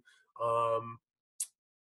volume.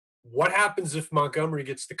 What happens if Montgomery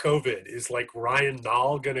gets the COVID? Is like Ryan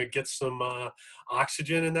Nall gonna get some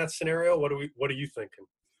oxygen in that scenario? What are you thinking?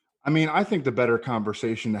 I mean, I think the better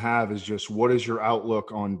conversation to have is just what is your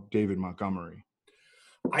outlook on David Montgomery?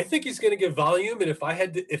 I think he's going to get volume, and if I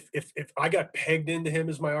had to, if I got pegged into him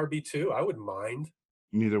as my RB2, I wouldn't mind.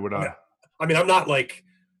 Neither would I. I mean, I'm not like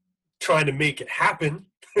trying to make it happen,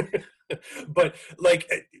 but like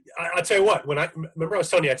I'll tell you what. When I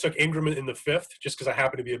was telling you, I took Ingram in the 5th just because I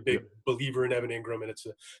happen to be a big believer in Evan Ingram, and it's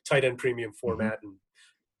a tight end premium format, and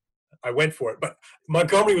I went for it. But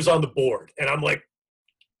Montgomery was on the board, and I'm like,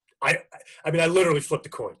 I mean, I literally flipped a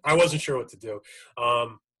coin. I wasn't sure what to do.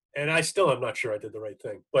 And I still am not sure I did the right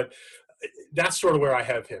thing. But that's sort of where I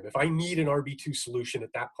have him. If I need an RB2 solution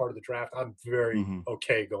at that part of the draft, I'm very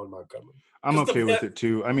okay going Montgomery. I'm okay with it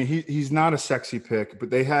too. I mean, he's not a sexy pick, but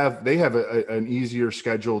they have an easier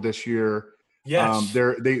schedule this year. Yes.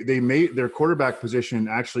 They made their quarterback position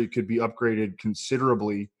actually could be upgraded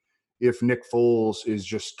considerably if Nick Foles is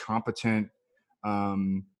just competent.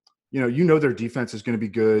 Their defense is going to be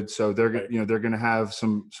good, so they're going to have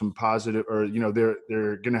some positive, or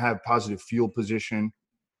they're going to have positive field position.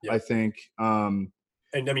 Yep. I think. And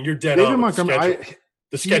I mean, you're dead David on. Montgomery.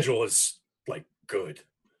 The schedule is like good.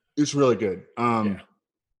 It's really good. I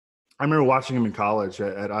remember watching him in college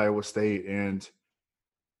at Iowa State, and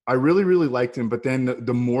I really, really liked him. But then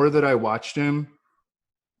the more that I watched him,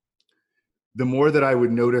 the more that I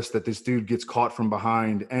would notice that this dude gets caught from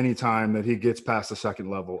behind anytime that he gets past the second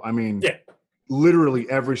level. I mean, literally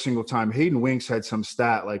every single time. Hayden Winks had some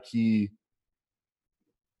stat like he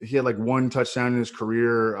had like 1 touchdown in his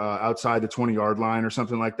career outside the 20-yard line or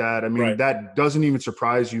something like that. I mean, that doesn't even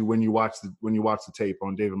surprise you when you watch the tape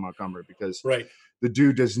on David Montgomery, because the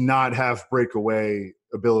dude does not have breakaway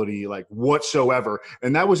ability like whatsoever.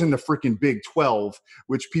 And that was in the freaking Big 12,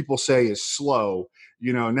 which people say is slow.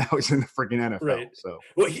 Now he's in the freaking NFL. Right. So,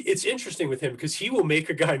 well, it's interesting with him because he will make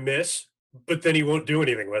a guy miss, but then he won't do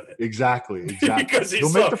anything with it. Exactly. Because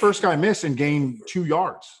he'll make the first guy miss and gain 2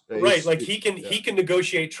 yards. Right. He can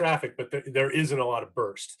negotiate traffic, but there isn't a lot of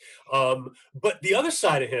burst. But the other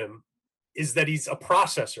side of him is that he's a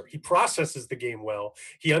processor. He processes the game well.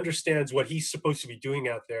 He understands what he's supposed to be doing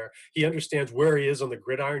out there. He understands where he is on the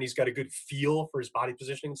gridiron. He's got a good feel for his body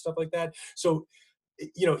positioning and stuff like that. So,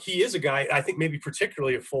 he is a guy, I think maybe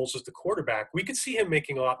particularly if Foles is the quarterback, we could see him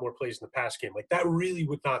making a lot more plays in the pass game. Like that really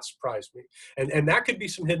would not surprise me. And that could be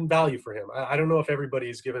some hidden value for him. I don't know if everybody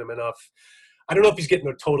is giving him enough. I don't know if he's getting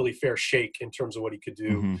a totally fair shake in terms of what he could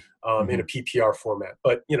do in a PPR format.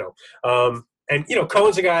 But,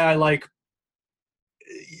 Cohen's a guy I like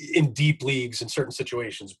in deep leagues in certain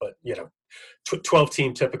situations, but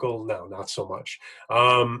 12-team typical, no, not so much.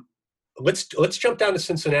 Let's jump down to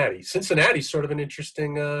Cincinnati. Cincinnati's sort of an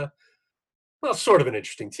interesting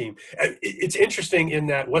team. It's interesting in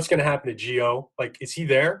that what's going to happen to Gio? Like, is he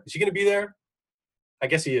there? Is he going to be there? I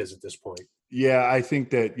guess he is at this point. Yeah, I think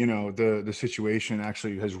that, the situation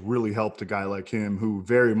actually has really helped a guy like him who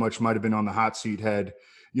very much might have been on the hot seat had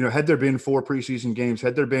there been 4 preseason games,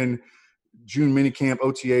 had there been June minicamp,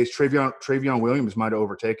 OTAs, Travion Williams might have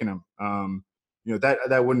overtaken him.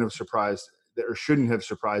 That wouldn't have surprised or shouldn't have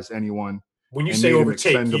surprised anyone. When you say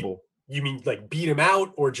overtake, you mean like beat him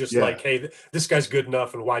out, or just like, hey, this guy's good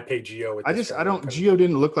enough, and why pay Gio? Gio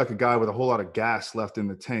didn't look like a guy with a whole lot of gas left in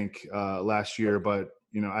the tank last year, but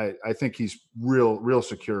I think he's real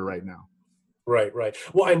secure right now. Right.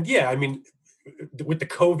 Well, and I mean, with the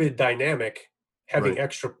COVID dynamic, having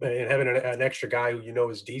extra and having an extra guy who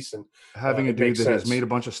is decent, having a dude that has made a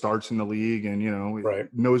bunch of starts in the league and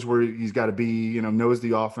knows where he's got to be, knows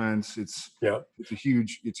the offense. It's a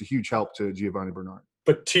huge help to Giovanni Bernard.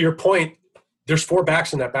 But to your point, there's 4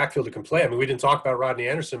 backs in that backfield that can play. I mean, we didn't talk about Rodney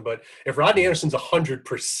Anderson, but if Rodney Anderson's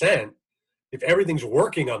 100%, if everything's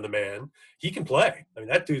working on the man, he can play. I mean,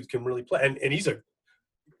 that dude can really play, and he's a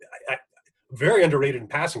very underrated in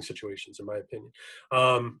passing situations, in my opinion.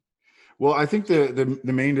 Well, I think the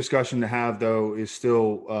main discussion to have though is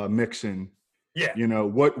still Mixon. Yeah.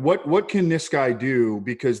 What can this guy do?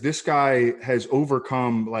 Because this guy has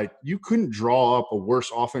overcome, like, you couldn't draw up a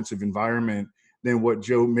worse offensive environment than what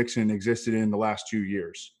Joe Mixon existed in the last 2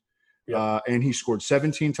 years. Yeah. And he scored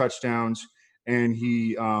 17 touchdowns, and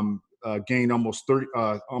he gained almost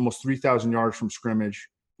 3,000 yards from scrimmage.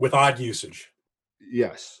 with odd usage.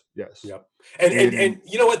 Yes. Yep. And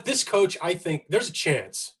you know what? This coach, I think there's a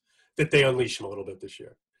chance that they unleash him a little bit this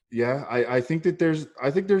year. Yeah, I think that there's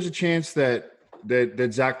a chance that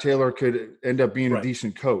Zach Taylor could end up being a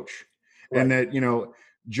decent coach, and that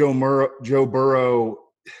Joe Burrow,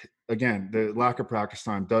 again, the lack of practice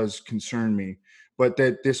time does concern me, but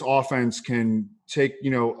that this offense can take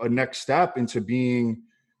a next step into being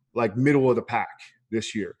like middle of the pack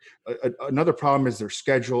this year. Another problem is their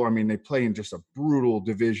schedule. I mean, they play in just a brutal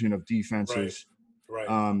division of defenses.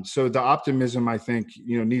 Right. So the optimism, I think,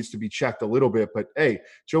 needs to be checked a little bit. But hey,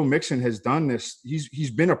 Joe Mixon has done this.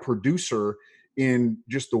 He's been a producer in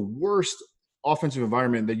just the worst offensive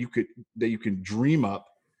environment that you can dream up.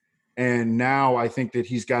 And now I think that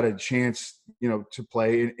he's got a chance, to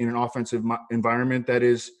play in an offensive environment that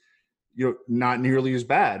is, not nearly as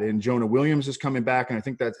bad. And Jonah Williams is coming back, and I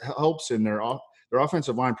think that helps. And their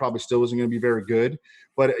offensive line probably still isn't going to be very good,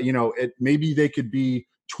 but maybe they could be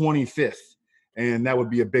 25th. And that would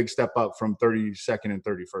be a big step up from 32nd and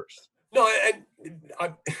 31st. No,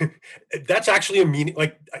 I that's actually a meaning.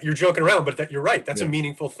 Like, you're joking around, but you're right. That's a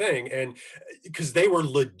meaningful thing, and because they were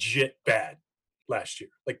legit bad last year,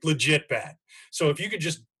 like legit bad. So if you could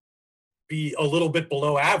just be a little bit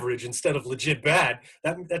below average instead of legit bad,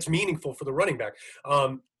 that's meaningful for the running back.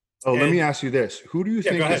 Let me ask you this: who do you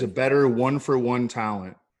think is a better one-for-one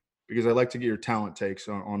talent? Because I like to get your talent takes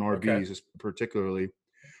on RBs, particularly.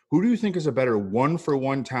 Who do you think is a better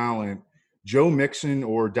one-for-one talent, Joe Mixon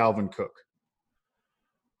or Dalvin Cook?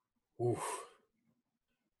 Ooh.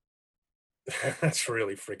 That's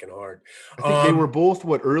really freaking hard. I think they were both,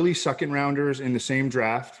 early second rounders in the same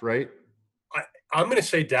draft, right? I'm going to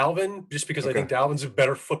say Dalvin just because I think Dalvin's a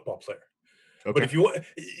better football player. Okay. But if you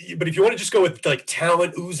want to just go with like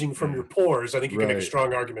talent oozing from your pores, I think you can make a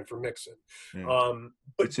strong argument for Mixon. Yeah.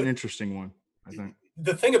 But it's an interesting one, I think.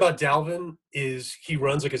 The thing about Dalvin is he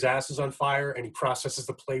runs like his ass is on fire, and he processes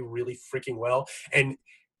the play really freaking well, and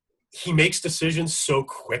he makes decisions so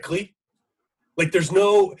quickly. Like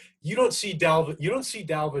you don't see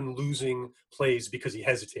Dalvin losing plays because he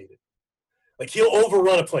hesitated. Like, he'll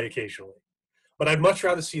overrun a play occasionally, but I'd much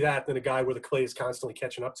rather see that than a guy where the play is constantly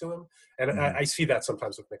catching up to him, and I see that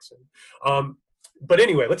sometimes with Mixon. But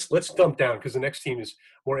anyway, let's dump down because the next team is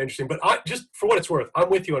more interesting. But just for what it's worth,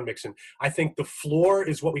 I'm with you on Mixon. I think the floor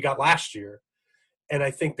is what we got last year, and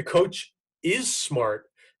I think the coach is smart.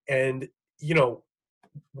 And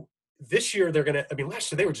this year they're gonna. I mean,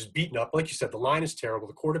 last year they were just beaten up. Like you said, the line is terrible.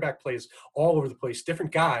 The quarterback plays all over the place.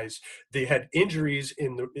 Different guys. They had injuries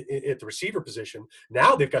at the receiver position.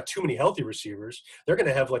 Now they've got too many healthy receivers. They're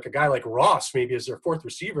gonna have like a guy like Ross maybe as their fourth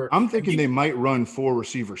receiver. I'm thinking they might run 4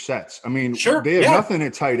 receiver sets. I mean, sure, they have nothing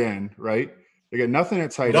at tight end, right? They got nothing at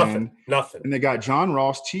tight end. Nothing. And they got John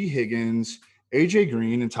Ross, T. Higgins, AJ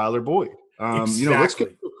Green, and Tyler Boyd. Exactly. Let's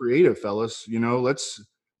get creative, fellas.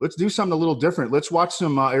 Let's do something a little different. Let's watch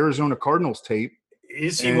some Arizona Cardinals tape.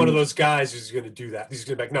 Is he one of those guys who's going to do that? He's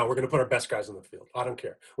going to be like, no, we're going to put our best guys on the field. I don't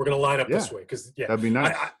care. We're going to line up this way because that'd be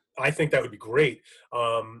nice. I think that would be great.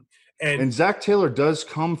 And Zach Taylor does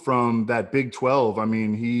come from that Big 12. I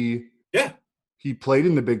mean, he played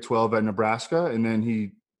in the Big 12 at Nebraska, and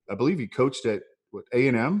then I believe he coached at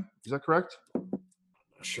A&M. Is that correct?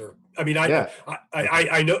 Sure. I mean, I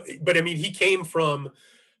know, but I mean, he came from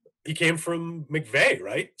McVay,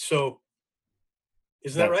 right? So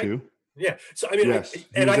isn't that right? Too? Yeah. So I mean, yes, he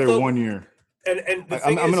was there 1 year. And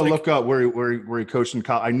I'm going to look up where he coached in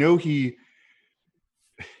college. I know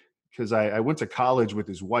because I went to college with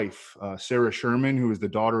his wife, Sarah Sherman, who is the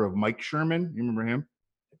daughter of Mike Sherman. You remember him?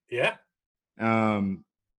 Yeah. I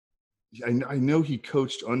know he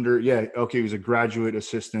coached under. Yeah. Okay. He was a graduate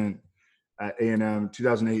assistant at A&M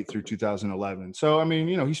 2008 through 2011. So I mean,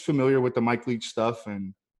 he's familiar with the Mike Leach stuff.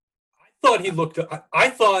 And I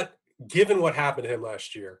thought, given what happened to him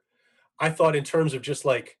last year, I thought in terms of just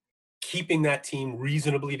like keeping that team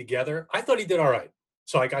reasonably together, I thought he did all right.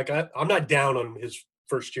 So I'm not down on his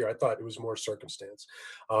first year. I thought it was more circumstance.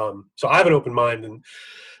 So I have an open mind. And,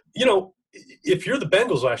 if you're the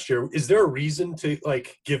Bengals last year, is there a reason to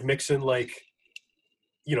like give Mixon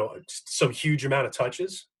some huge amount of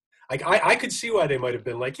touches? Like I could see why they might have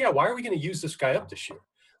been like, yeah, why are we going to use this guy up this year?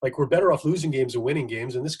 Like, we're better off losing games than winning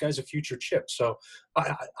games, and this guy's a future chip. So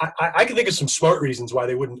I can think of some smart reasons why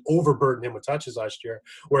they wouldn't overburden him with touches last year.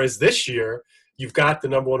 Whereas this year, you've got the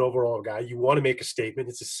number 1 overall guy. You want to make a statement.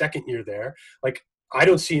 It's his second year there. Like, I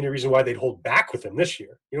don't see any reason why they'd hold back with him this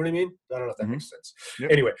year. You know what I mean? I don't know if that makes sense. Yep.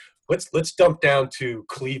 Anyway, let's dump down to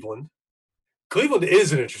Cleveland. Cleveland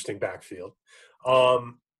is an interesting backfield.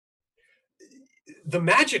 the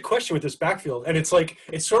magic question with this backfield, and it's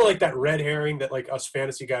sort of like that red herring that like us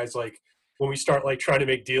fantasy guys like when we start like trying to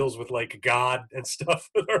make deals with like God and stuff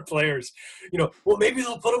with our players, well maybe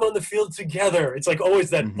they'll put them on the field together. It's like always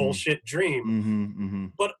that bullshit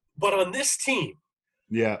dream. But on this team,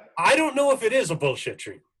 yeah, I don't know if it is a bullshit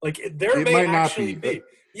dream. Like there may actually be.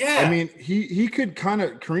 Yeah. I mean, he could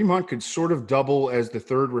Kareem Hunt could sort of double as the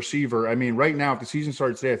third receiver. I mean, right now, if the season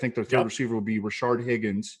starts today, I think their third receiver will be Rashard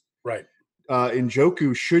Higgins. Right.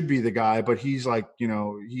 Njoku should be the guy, but he's like,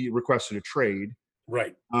 he requested a trade.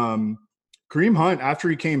 Right. Kareem Hunt, after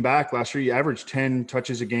he came back last year, he averaged 10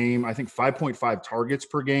 touches a game, I think 5.5 targets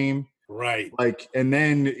per game. Right. Like, and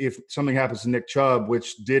then if something happens to Nick Chubb,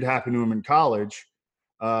 which did happen to him in college,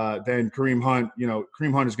 then Kareem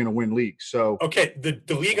Hunt is going to win leagues. So okay,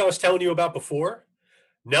 the league I was telling you about before,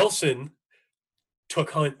 Nelson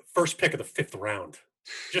took Hunt first pick of the 5th round.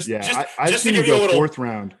 I've seen him go fourth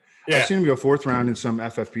round. Yeah. I've seen him go fourth round in some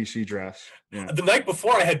FFPC drafts. Yeah. The night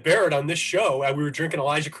before, I had Barrett on this show. We were drinking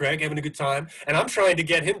Elijah Craig, having a good time, and I'm trying to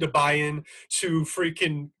get him to buy in to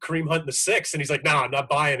freaking Kareem Hunt in the 6th, and he's like, "Nah, I'm not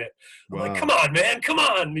buying it." I'm like, "Come on, man, come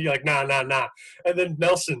on!" And he's like, "Nah." And then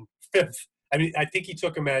Nelson 5th. I mean, I think he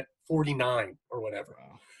took him at 49 or whatever.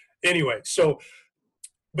 Wow. Anyway,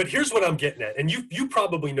 but here's what I'm getting at, and you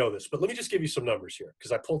probably know this, but let me just give you some numbers here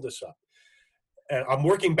because I pulled this up. And I'm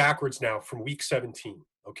working backwards now from week 17.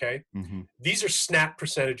 Okay. These are snap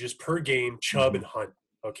percentages per game, Chubb and Hunt.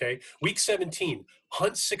 Okay. Week 17,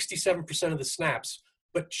 Hunt 67% of the snaps,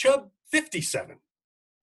 but Chubb 57.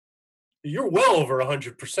 You're well over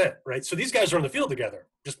 100%, right? So these guys are on the field together,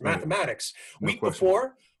 just mathematics. No Week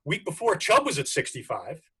before, Chubb was at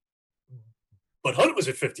 65, but Hunt was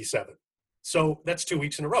at 57. So that's 2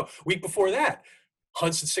 weeks in a row. Week before that,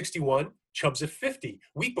 Hunt's at 61, Chubb's at 50.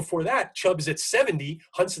 Week before that, Chubb's at 70,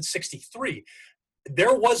 Hunt's at 63.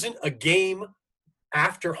 There wasn't a game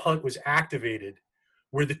after Hunt was activated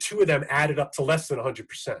where the two of them added up to less than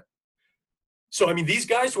 100%. So, I mean, these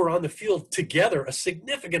guys were on the field together a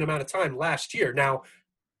significant amount of time last year. Now,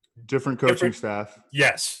 different coaching staff.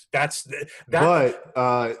 Yes, that's that.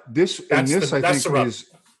 But this I think is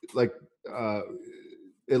like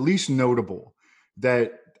at least notable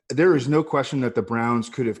that there is no question that the Browns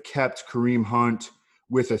could have kept Kareem Hunt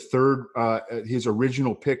with a third, his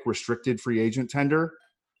original pick restricted free agent tender,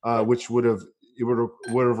 which would have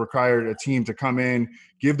required a team to come in,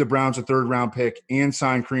 give the Browns a 3rd round pick, and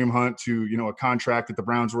sign Kareem Hunt to a contract that the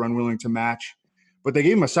Browns were unwilling to match. But they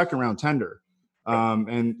gave him a 2nd round tender,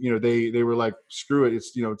 and they were like, screw it,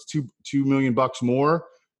 it's it's $2 million more,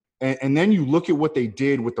 and then you look at what they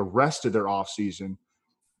did with the rest of their offseason.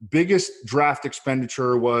 Biggest draft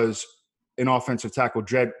expenditure was an offensive tackle,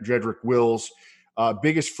 Jedrick Wills.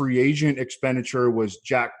 Biggest free agent expenditure was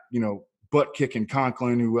Jack, butt kicking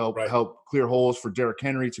Conklin, who helped clear holes for Derrick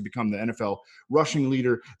Henry to become the NFL rushing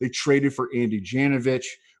leader. They traded for Andy Janovich,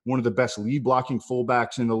 one of the best lead blocking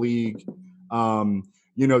fullbacks in the league.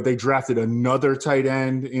 They drafted another tight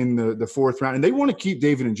end in the 4th round, and they want to keep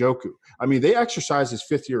David Njoku. I mean, they exercised his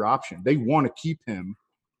 5th-year option. They want to keep him.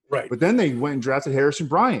 Right. But then they went and drafted Harrison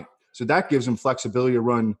Bryant. So that gives them flexibility to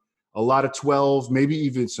run a lot of 12, maybe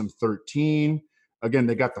even some 13. Again,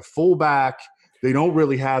 they got the fullback. They don't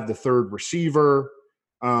really have the 3rd receiver.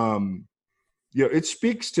 It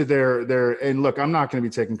speaks to their and look, I'm not going to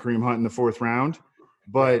be taking Kareem Hunt in the 4th round,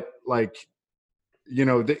 but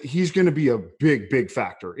he's going to be a big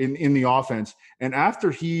factor in the offense. And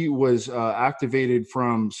after he was activated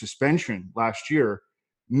from suspension last year,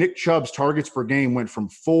 Nick Chubb's targets per game went from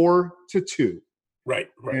 4 to 2. Right.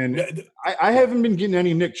 And I haven't been getting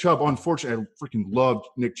any Nick Chubb. Unfortunately, I freaking loved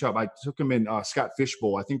Nick Chubb. I took him in Scott Fish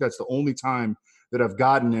Bowl. I think that's the only time that I've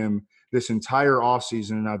gotten him this entire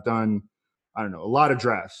offseason. And I've done, a lot of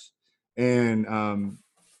drafts. And, I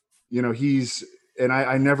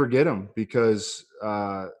never get him because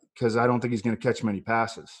I don't think he's going to catch many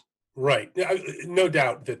passes. Right. No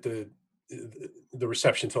doubt that the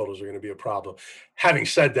reception totals are going to be a problem. Having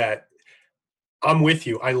said that, I'm with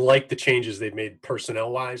you. I like the changes they've made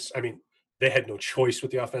personnel-wise. I mean, they had no choice with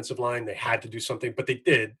the offensive line. They had to do something, but they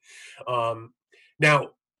did. Now,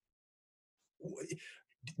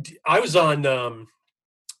 I was on the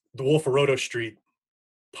Wolf of Roto Street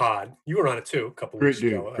pod. You were on it too a couple weeks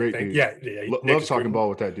ago. Great dude. Yeah. Love talking ball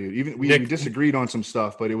with that dude. Even we disagreed on some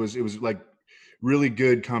stuff, but it was like really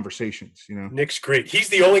good conversations. Nick's great. He's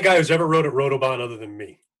the only guy who's ever wrote at Rotobahn other than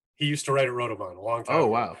me. He used to write at Rotobahn a long time ago.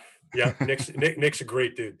 Wow. Yeah, Nick's a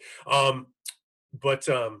great dude. But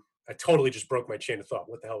I totally just broke my chain of thought.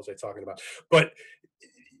 What the hell was I talking about? But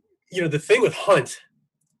the thing with Hunt,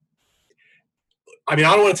 I mean,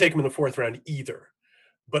 I don't want to take him in the 4th round either.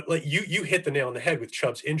 But like you hit the nail on the head with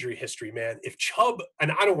Chubb's injury history, man. If Chubb,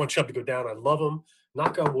 and I don't want Chubb to go down, I love him.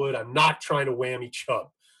 Knock on wood, I'm not trying to whammy Chubb.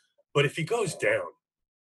 But if he goes down,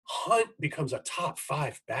 Hunt becomes a top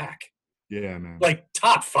 5 back. Yeah, man. Like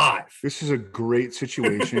top 5. This is a great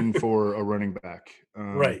situation for a running back.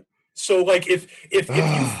 Right. So like if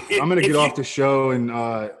I'm gonna get off the show and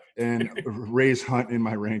raise Hunt in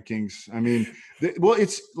my rankings. I mean, well,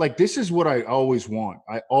 it's like this is what I always want.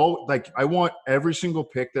 I want every single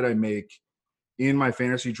pick that I make in my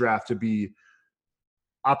fantasy draft to be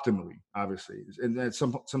optimally, obviously, and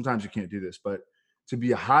sometimes you can't do this, but to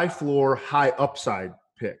be a high floor, high upside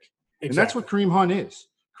pick. Exactly. And that's what Kareem Hunt is.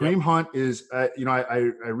 Kareem Hunt is, I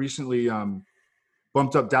recently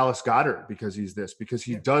bumped up Dallas Goedert because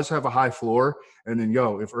he does have a high floor. And then,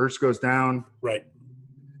 if Ertz goes down, right,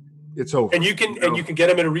 it's over. And you can get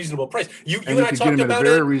him at a reasonable price. You and I talked get him about at a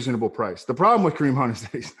very reasonable price. The problem with Kareem Hunt is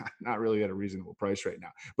that he's not really at a reasonable price right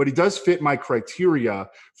now, but he does fit my criteria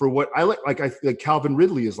for what I like. Like Calvin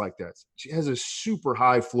Ridley is like that. She has a super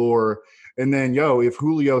high floor. And then, if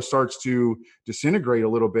Julio starts to disintegrate a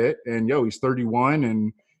little bit, and he's 31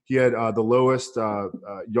 and he had the lowest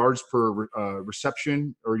yards per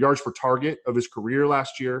reception or yards per target of his career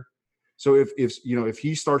last year. So if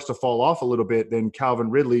he starts to fall off a little bit, then Calvin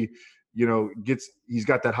Ridley, he's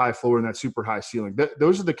got that high floor and that super high ceiling.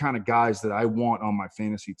 Those are the kind of guys that I want on my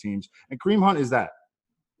fantasy teams, and Kareem Hunt is that.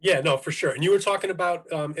 Yeah, no, for sure. And you were talking about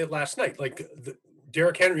it last night, like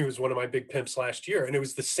Derrick Henry was one of my big pimps last year, and it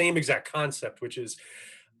was the same exact concept, which is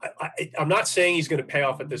I'm not saying he's going to pay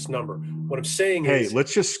off at this number. What I'm saying is,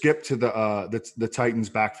 let's just skip to the Titans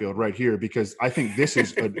backfield right here, because I think this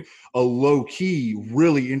is a low key,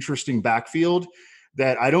 really interesting backfield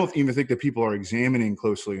that I don't even think that people are examining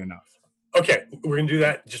closely enough. Okay, we're going to do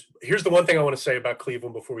that. Just here's the one thing I want to say about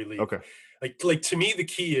Cleveland before we leave. Okay, like to me, the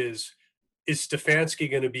key is Stefanski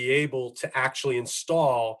going to be able to actually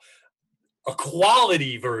install a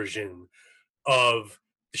quality version of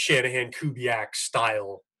the Shanahan-Kubiak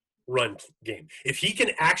style run game? If he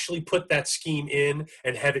can actually put that scheme in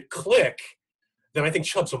and have it click, then I think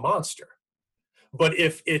Chubb's a monster. But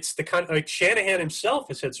if it's the kind of, like Shanahan himself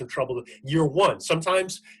has had some trouble year one,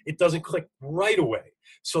 sometimes it doesn't click right away.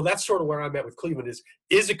 So that's sort of where I'm at with Cleveland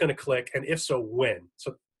is it going to click? And if so, when?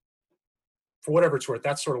 So for whatever it's worth,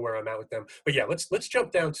 that's sort of where I'm at with them. But yeah, let's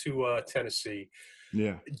jump down to Tennessee.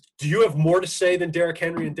 Yeah. Do you have more to say than Derrick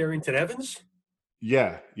Henry and Darrington Evans?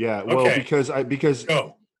 Yeah. Well, okay. because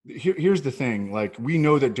here's the thing. Like, we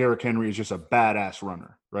know that Derrick Henry is just a badass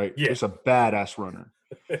runner, right? Yeah. Just a badass runner.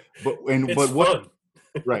 But what?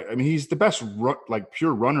 Right. I mean, he's the best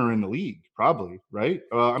pure runner in the league, probably. Right.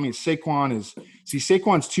 I mean, Saquon's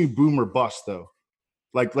too boom or bust though.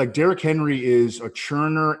 Like Derrick Henry is a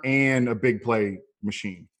churner and a big play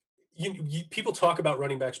machine. People talk about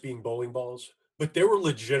running backs being bowling balls, but there were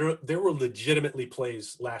legitimately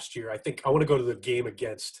plays last year. I think I want to go to the game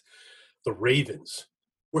against the Ravens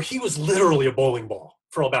where he was literally a bowling ball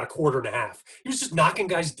for about a quarter and a half. He was just knocking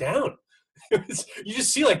guys down. You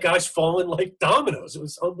just see like guys falling like dominoes. It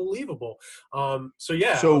was unbelievable.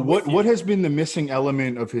 So what has been the missing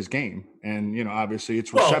element of his game? And obviously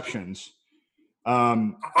it's receptions.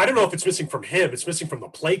 I don't know if it's missing from him. It's missing from the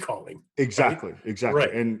play calling. Exactly.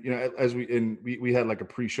 Right. And as we had like a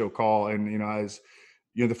pre-show call, and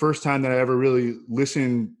the first time that I ever really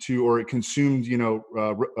listened to or consumed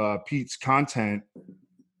Pete's content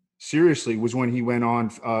seriously was when he went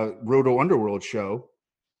on Roto Underworld show.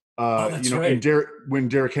 Right. When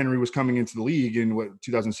Derrick Henry was coming into the league in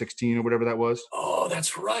 2016 or whatever that was. Oh,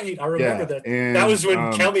 that's right. I remember that. And that was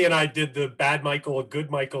when Kelly and I did the bad Michael,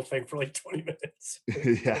 good Michael thing for like 20 minutes.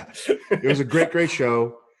 Yeah. It was a great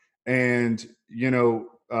show. And,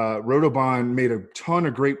 Rotobahn made a ton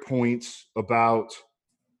of great points about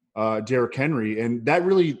Derrick Henry. And that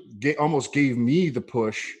really almost gave me the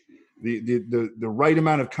push, the right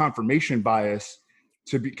amount of confirmation bias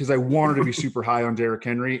because I wanted to be super high on Derrick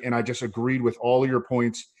Henry, and I just agreed with all of your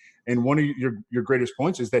points. And one of your greatest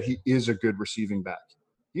points is that he is a good receiving back.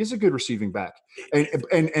 He is a good receiving back,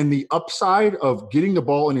 and the upside of getting the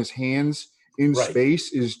ball in his hands in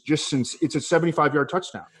space is just since it's a 75-yard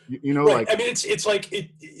touchdown. Right. I mean, it's like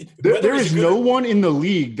there is no one in the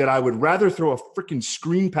league that I would rather throw a freaking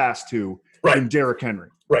screen pass to than Derrick Henry.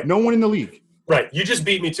 Right. No one in the league. Right. You just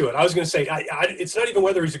beat me to it. I was going to say, it's not even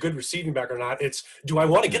whether he's a good receiving back or not. It's, do I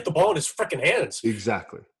want to get the ball in his freaking hands?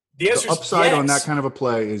 Exactly. The answer is upside yes. on that kind of a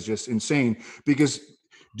play is just insane because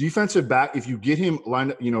defensive back, if you get him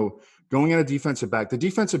lined up, going at a defensive back, the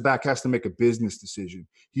defensive back has to make a business decision.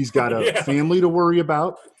 He's got a family to worry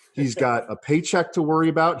about. He's got a paycheck to worry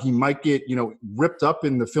about. He might get, ripped up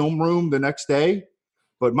in the film room the next day.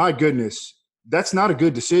 But my goodness, that's not a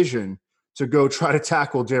good decision to go try to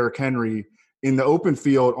tackle Derrick Henry in the open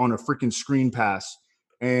field on a freaking screen pass.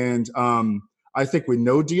 And I think with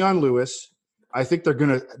no Dion Lewis, I think they're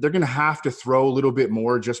gonna have to throw a little bit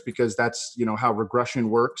more just because that's how regression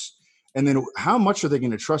works. And then how much are they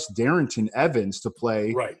going to trust Darrington Evans to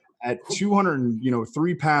play at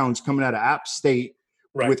 203 pounds coming out of App State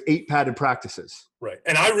with 8 padded practices? Right.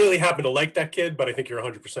 And I really happen to like that kid, but I think you're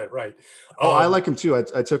 100% right. I like him too.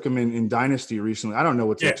 I took him in Dynasty recently. I don't know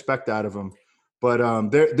what to expect out of him. But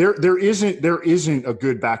there isn't a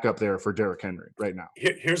good backup there for Derrick Henry right now.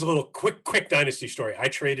 Here's a little quick dynasty story. I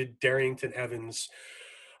traded Darrington Evans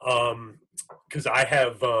because I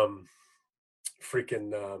have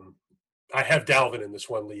I have Dalvin in this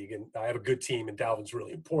one league, and I have a good team, and Dalvin's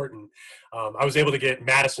really important. I was able to get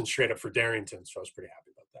Madison straight up for Darrington, so I was pretty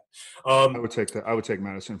happy about that. I would take that. I would take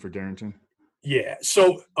Madison for Darrington. Yeah.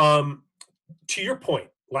 So to your point,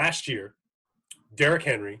 last year, Derrick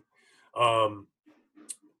Henry. I'm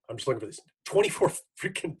just looking for this. 24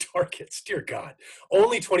 freaking targets. Dear God.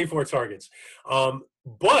 Only 24 targets.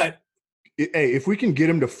 But hey, if we can get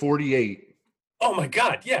him to 48. Oh my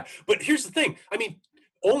God. Yeah. But here's the thing. I mean,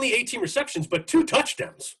 only 18 receptions, but 2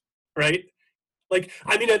 touchdowns, right? Like,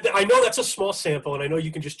 I mean, I know that's a small sample, and I know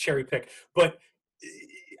you can just cherry pick, but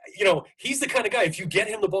he's the kind of guy, if you get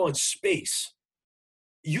him the ball in space,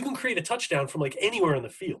 you can create a touchdown from like anywhere on the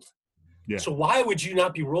field. Yeah. So why would you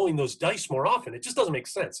not be rolling those dice more often? It just doesn't make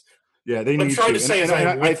sense. Yeah, they need to.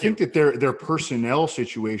 I think that their personnel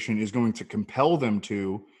situation is going to compel them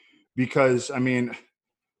to, because I mean,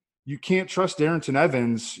 you can't trust Darrington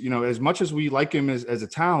Evans. As much as we like him as a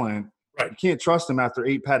talent, you can't trust him after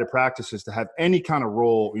 8 padded practices to have any kind of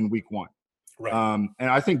role in week 1. Right. And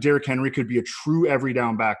I think Derrick Henry could be a true every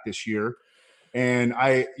down back this year. And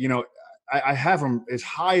I have him as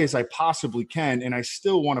high as I possibly can, and I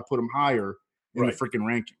still want to put him higher in the freaking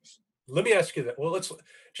rankings. Let me ask you that. Well, let's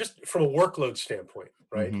just from a workload standpoint,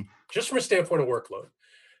 right? Mm-hmm. Just from a standpoint of workload,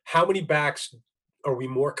 how many backs are we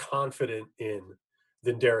more confident in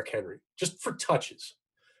than Derrick Henry? Just for touches.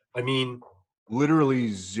 I mean,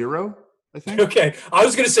 literally 0, I think. Okay. I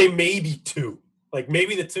was going to say maybe 2. Like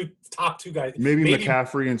maybe the top 2 guys. Maybe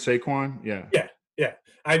McCaffrey and Saquon. Yeah. Yeah. Yeah.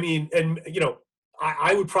 I mean, and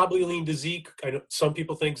I would probably lean to Zeke. I know some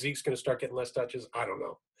people think Zeke's going to start getting less touches. I don't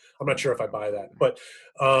know. I'm not sure if I buy that. But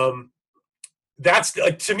that's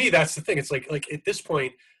to me, that's the thing. It's like at this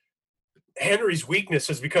point, Henry's weakness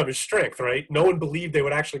has become his strength, right? No one believed they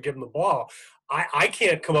would actually give him the ball. I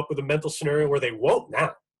can't come up with a mental scenario where they won't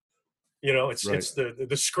now. It's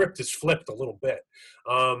the script is flipped a little bit.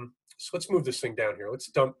 So let's move this thing down here. Let's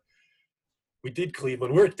dump. We did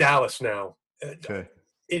Cleveland. We're at Dallas now. Okay.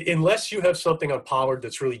 Unless you have something on Pollard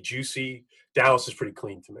that's really juicy, Dallas is pretty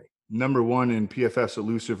clean to me. Number 1 in PFF's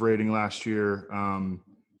elusive rating last year.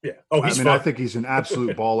 Yeah. Oh, he's fun. I think he's an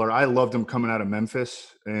absolute baller. I loved him coming out of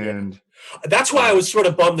Memphis, and that's why I was sort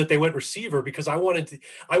of bummed that they went receiver, because I wanted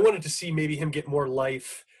to see maybe him get more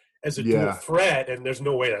life as a dual threat, and there's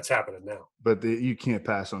no way that's happening now. But you can't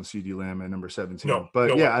pass on CeeDee Lamb at number 17. No,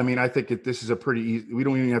 but I mean, I think this is a pretty easy. We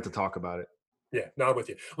don't even have to talk about it. Yeah, no, I'm with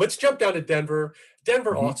you. Let's jump down to Denver.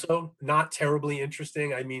 Denver also not terribly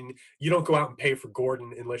interesting. I mean, you don't go out and pay for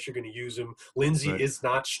Gordon unless you're going to use him. Lindsey is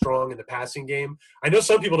not strong in the passing game. I know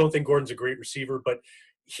some people don't think Gordon's a great receiver, but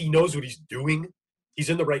he knows what he's doing. He's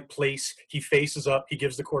in the right place. He faces up. He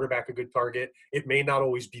gives the quarterback a good target. It may not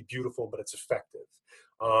always be beautiful, but it's effective.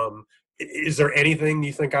 Is there anything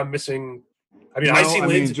you think I'm missing? I mean, I see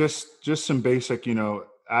Lindsey. Just some basic,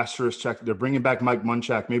 asterisk check. They're bringing back Mike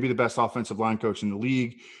Munchak, maybe the best offensive line coach in the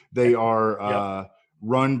league. They are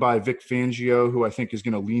run by Vic Fangio, who I think is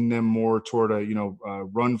going to lean them more toward a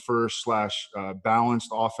run first /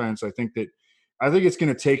 balanced offense. I think it's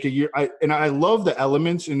going to take a year. I love the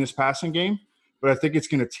elements in this passing game, but I think it's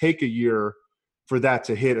going to take a year for that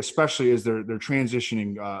to hit, especially as they're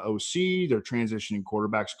transitioning OC, they're transitioning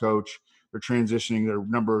quarterbacks coach, they're transitioning their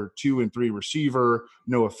number 2 and 3 receiver.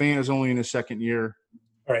 Noah Fant is only in his second year.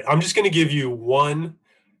 All right, I'm just going to give you one.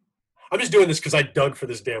 I'm just doing this because I dug for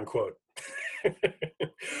this damn quote.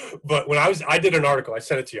 But when I did an article, I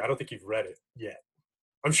sent it to you. I don't think you've read it yet.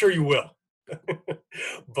 I'm sure you will.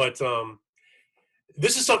 But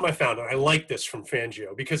this is something I found, and I like this from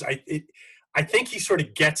Fangio because I think he sort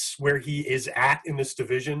of gets where he is at in this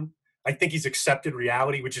division. I think he's accepted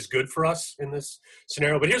reality, which is good for us in this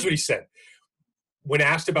scenario. But here's what he said. When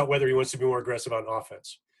asked about whether he wants to be more aggressive on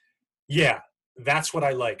offense. Yeah, that's what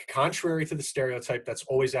I like. Contrary to the stereotype that's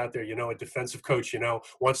always out there, a defensive coach,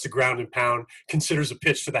 wants to ground and pound, considers a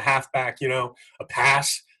pitch to the halfback, a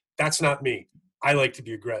pass. That's not me. I like to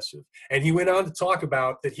be aggressive. And he went on to talk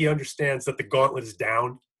about that he understands that the gauntlet is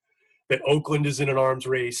down, that Oakland is in an arms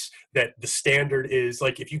race, that the standard is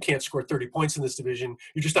like, if you can't score 30 points in this division,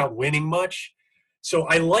 you're just not winning much. So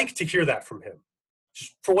I like to hear that from him,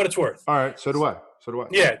 just for what it's worth. All right, so do I.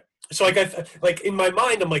 Yeah. So like in my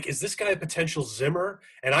mind, I'm like, is this guy a potential Zimmer?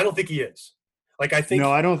 And I don't think he is. Like, I think.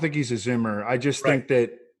 No, I don't think he's a Zimmer. I just think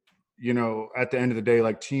that, at the end of the day,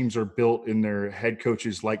 like, teams are built in their head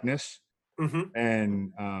coach's likeness. Mm-hmm.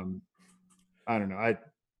 And I don't know.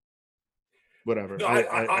 Whatever. No,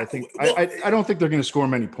 I think I don't think they're going to score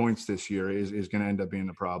many points this year. Is going to end up being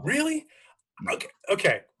the problem. Really? No.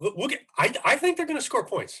 Okay. We'll get. I think they're going to score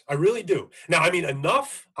points. I really do. Now, I mean,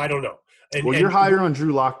 enough. I don't know. Well, you're higher on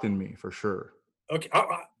Drew Lock than me, for sure. Okay.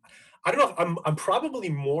 I don't know. I'm probably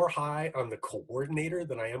more high on the coordinator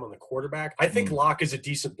than I am on the quarterback. I think Locke is a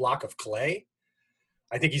decent block of clay.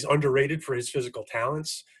 I think he's underrated for his physical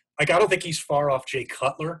talents. Like, I don't think he's far off Jay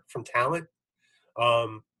Cutler from talent.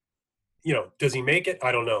 Does he make it?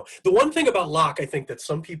 I don't know. The one thing about Locke, I think that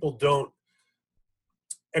some people don't,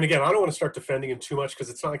 and again, I don't want to start defending him too much because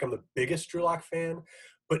it's not like I'm the biggest Drew Lock fan,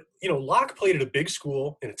 but, Locke played at a big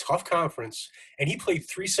school in a tough conference, and he played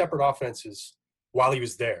 3 separate offenses while he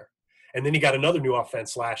was there. And then he got another new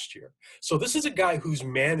offense last year. So this is a guy who's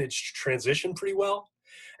managed transition pretty well.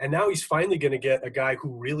 And now he's finally going to get a guy who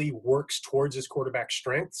really works towards his quarterback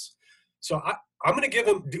strengths. So I'm going to give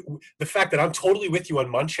him the fact that I'm totally with you on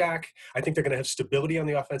Munchak. I think they're going to have stability on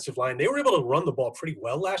the offensive line. They were able to run the ball pretty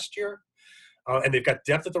well last year. And they've got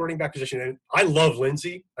depth at the running back position. And I love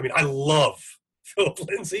Lindsey. I mean, I love Philip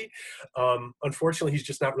Lindsay. Unfortunately, he's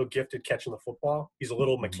just not real gifted catching the football. He's a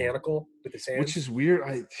little mechanical with his hands. Which is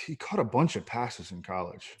weird. He caught a bunch of passes in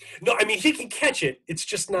college. No, I mean, he can catch it. It's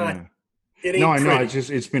just not it ain't No, I know. pretty.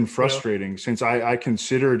 It's been frustrating since I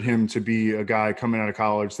considered him to be a guy coming out of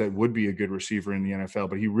college that would be a good receiver in the NFL,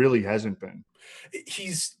 but he really hasn't been.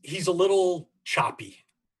 He's a little choppy.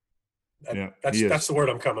 That's the word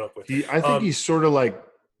I'm coming up with. I think he's sort of like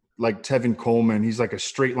Tevin Coleman. He's like a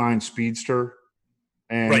straight line speedster.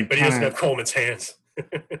 And but he doesn't have Coleman's hands.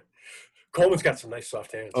 Coleman's got some nice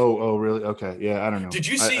soft hands. Oh, really? Okay. Yeah, I don't know. Did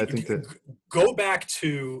you see? I think go back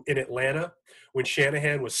to in Atlanta when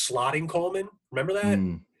Shanahan was slotting Coleman. Remember that?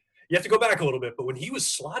 You have to go back a little bit, but when he was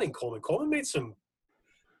slotting Coleman made some.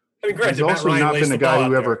 I mean, granted, he's also Matt Ryan not been a guy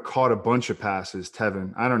who ever there. Caught a bunch of passes.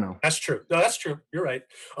 Tevin, I don't know. That's true. No, that's true. You're right.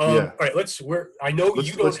 All right, let's do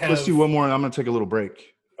one more, and I'm going to take a little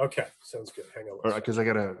break. Okay, sounds good. Hang on. Because I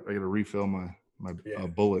gotta refill my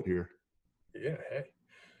bullet here. Yeah. Hey.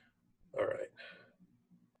 All right.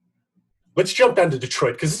 Let's jump down to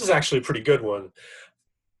Detroit because this is actually a pretty good one.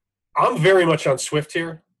 I'm very much on Swift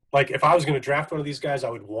here. Like, if I was going to draft one of these guys, I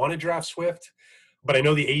would want to draft Swift, but I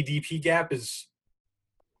know the ADP gap is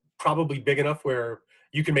probably big enough where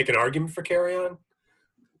you can make an argument for Kerryon.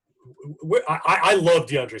 I love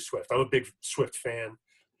DeAndre Swift. I'm a big Swift fan.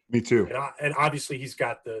 Me too. And obviously he's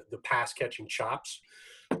got the pass catching chops.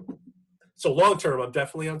 So long term, I'm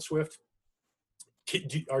definitely on Swift.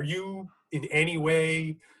 Are you in any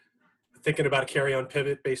way thinking about a Kerryon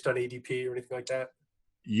pivot based on ADP or anything like that?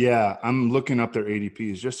 Yeah, I'm looking up their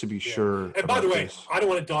ADPs just to be sure. And by the way, I don't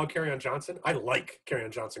want to dog Kerryon Johnson. I like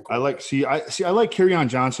Kerryon Johnson. I like Kerryon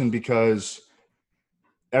Johnson because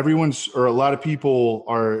a lot of people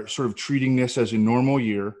are sort of treating this as a normal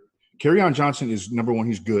year. Kerryon Johnson is, number one,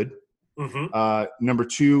 he's good. Mm-hmm. Number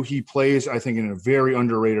two, he plays, I think, in a very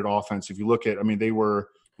underrated offense. If you look at,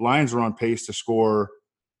 Lions were on pace to score.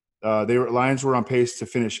 Lions were on pace to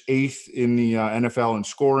finish 8th in the NFL in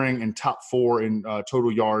scoring and top 4 in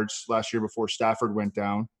total yards last year before Stafford went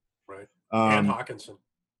down. Right. And Hawkinson.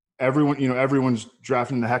 Everyone's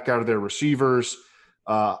drafting the heck out of their receivers.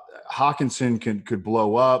 Hawkinson could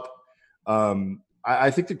blow up.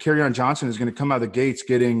 I think that Kerryon Johnson is going to come out of the gates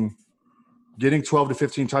getting 12 to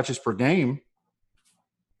 15 touches per game.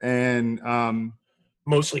 And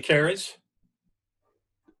mostly carries?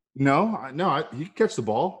 No, he can catch the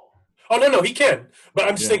ball. Oh, no, he can. But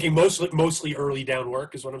I'm just thinking mostly early down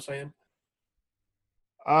work is what I'm saying.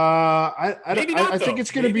 I think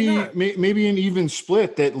it's going to be maybe an even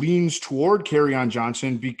split that leans toward Kerryon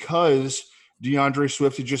Johnson because DeAndre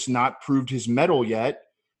Swift has just not proved his mettle yet.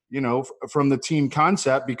 From the team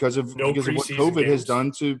concept because of what COVID has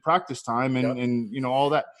done to practice time and all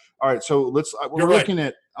that. All right, so I'm looking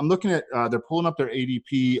at they're pulling up their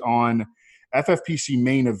ADP on FFPC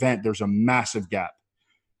main event. There's a massive gap.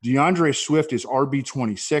 DeAndre Swift is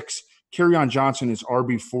RB26. Kerryon Johnson is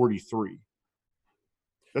RB43.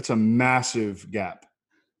 That's a massive gap.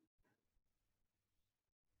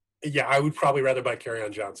 Yeah, I would probably rather buy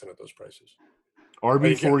Kerryon Johnson at those prices.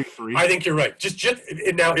 RB43. I think you're right. Just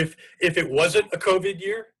now, if it wasn't a COVID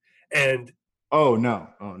year, and oh no,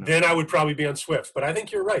 then I would probably be on Swift. But I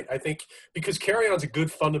think you're right. I think because Carrion's a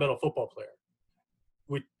good fundamental football player,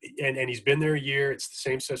 and he's been there a year. It's the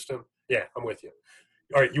same system. Yeah, I'm with you.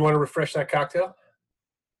 All right, you want to refresh that cocktail?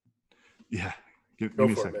 Yeah. Give Go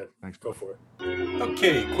me a for second. it, man. Thanks. Go for it.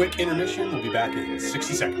 Okay, quick intermission. We'll be back in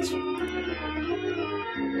 60 seconds.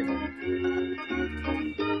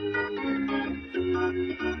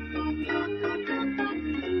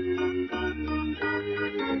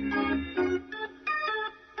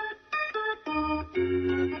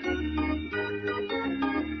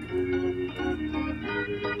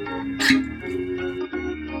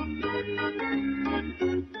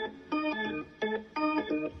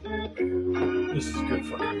 This is good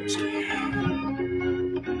fucking whiskey.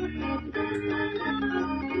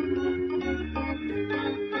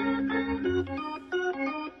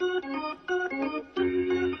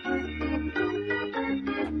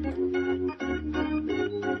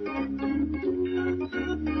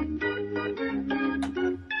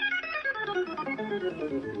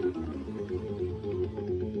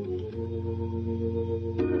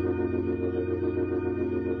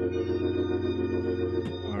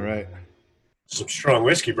 All right. Some strong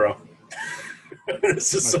whiskey, bro.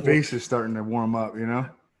 This is My some, face is starting to warm up, you know?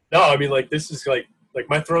 no, I mean, like, this is like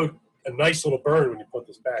my throat, a nice little burn when you put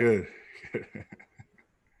this back. Good.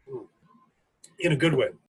 In a good way.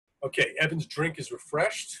 Okay, Evan's drink is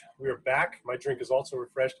refreshed. We are back. My drink is also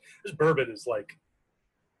refreshed. This bourbon is like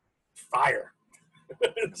fire.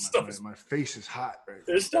 My face is hot right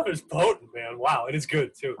now. This stuff is potent, man. Wow, and it's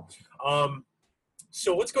good too.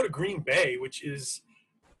 So let's go to Green Bay, which is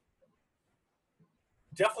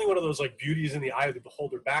definitely one of those like beauties in the eye of the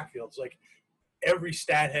beholder backfields. Like every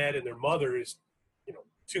stat head and their mother is,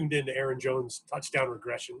 tuned into Aaron Jones' touchdown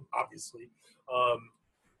regression, obviously.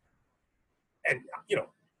 And,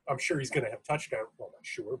 I'm sure he's going to have touchdown. Well, not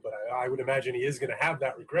sure, but I would imagine he is going to have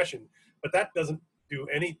that regression. But that doesn't do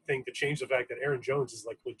anything to change the fact that Aaron Jones is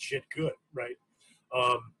like legit good, right?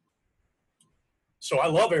 So I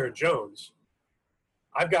love Aaron Jones.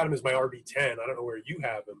 I've got him as my RB10. I don't know where you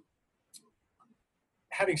have him.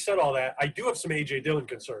 Having said all that, I do have some A.J. Dillon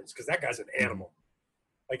concerns because that guy's an animal.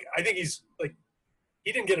 Like, I think he's like,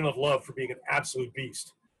 he didn't get enough love for being an absolute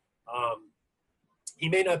beast. He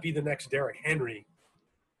may not be the next Derrick Henry,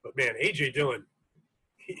 but man, A.J. Dillon,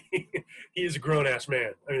 he is a grown-ass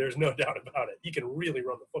man. I mean, there's no doubt about it. He can really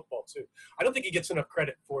run the football too. I don't think he gets enough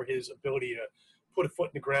credit for his ability to put a foot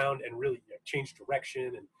in the ground and really change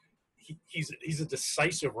direction. And he's a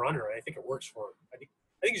decisive runner, and I think it works for him. I think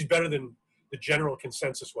he's better than the general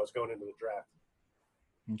consensus was going into the draft.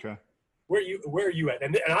 Okay. Where are you at?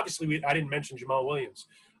 And obviously, I didn't mention Jamal Williams.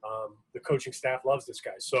 The coaching staff loves this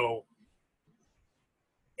guy. So,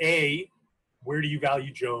 A, where do you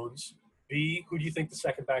value Jones? B, who do you think the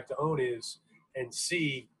second back to own is? And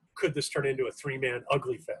C, could this turn into a three-man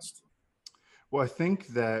ugly fest? Well, I think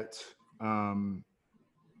that, in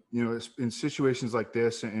situations like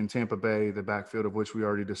this in Tampa Bay, the backfield of which we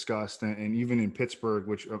already discussed, and even in Pittsburgh,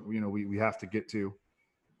 which, we have to get to,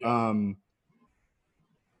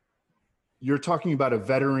 you're talking about a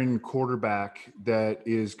veteran quarterback that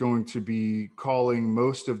is going to be calling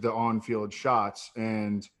most of the on-field shots.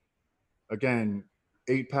 And again,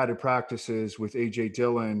 8 padded practices with A.J.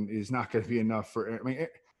 Dillon is not going to be enough for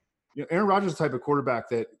 – Aaron Rodgers is the type of quarterback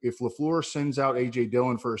that if LaFleur sends out A.J.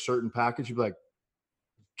 Dillon for a certain package, you'd be like,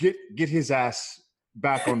 get his ass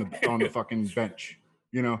back on the fucking bench,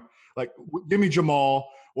 Like, give me Jamal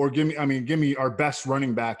or give me our best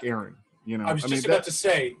running back, Aaron. I was just about to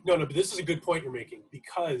say, no, but this is a good point you're making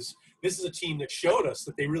because this is a team that showed us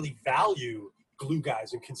that they really value glue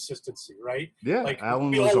guys and consistency, right? Yeah, like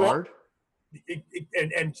Alan Lazard.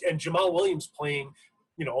 And Jamal Williams playing,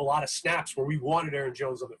 a lot of snaps where we wanted Aaron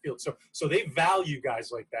Jones on the field. So they value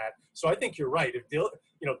guys like that. So I think you're right. If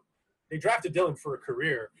they drafted Dillon for a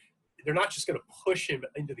career, they're not just going to push him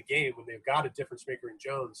into the game when they've got a difference maker in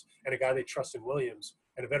Jones and a guy they trust in Williams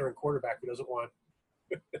and a veteran quarterback who doesn't want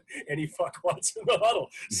any fuckwats in the huddle.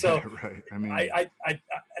 So yeah, right.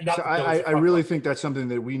 I really think that's something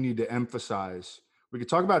that we need to emphasize. We could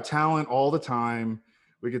talk about talent all the time.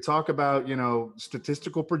 We could talk about,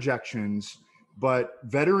 statistical projections, but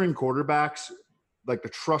veteran quarterbacks, like the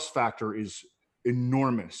trust factor is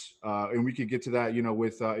enormous. And we could get to that,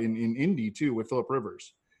 with in Indy too, with Phillip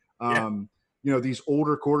Rivers. These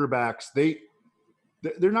older quarterbacks,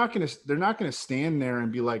 they're not going to stand there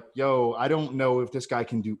and be like, yo, I don't know if this guy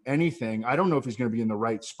can do anything. I don't know if he's going to be in the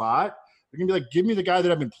right spot. They're going to be like, give me the guy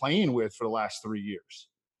that I've been playing with for the last 3 years.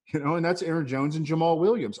 And that's Aaron Jones and Jamal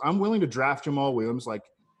Williams. I'm willing to draft Jamal Williams like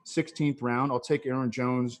 16th round. I'll take Aaron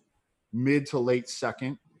Jones mid to late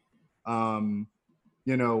second. And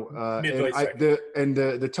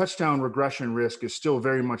the touchdown regression risk is still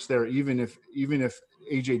very much there, even if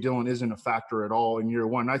AJ Dillon isn't a factor at all in year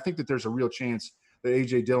one. I think that there's a real chance that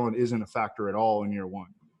AJ Dillon isn't a factor at all in year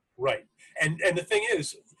one. Right. And the thing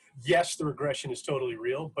is, yes, the regression is totally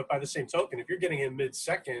real, but by the same token, if you're getting him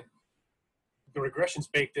mid-second, the regression's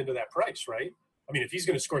baked into that price, right? I mean, if he's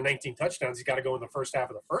going to score 19 touchdowns, he's got to go in the first half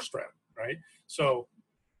of the first round, right? So,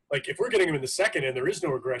 like, if we're getting him in the second and there is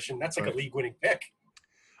no regression, that's like a league-winning pick.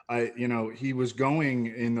 He was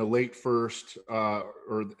going in the late first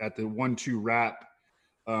or at the 1-2 wrap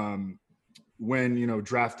when,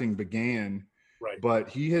 drafting began. Right. But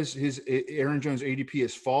his Aaron Jones ADP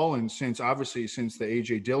has fallen since the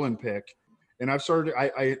AJ Dillon pick. And I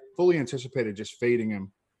fully anticipated just fading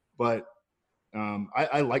him, but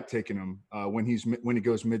I like taking him when he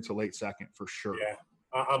goes mid to late second for sure. Yeah,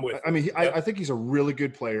 I'm with. I mean, I think he's a really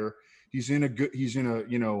good player. He's in a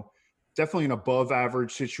definitely an above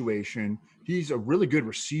average situation. He's a really good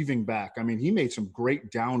receiving back. I mean, he made some great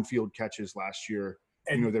downfield catches last year,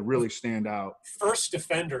 that really stand out. First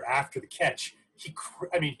defender after the catch. He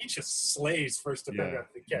just slays first defender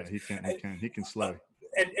after the catch. Yeah, he can slay.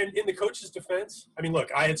 And in the coach's defense, I mean,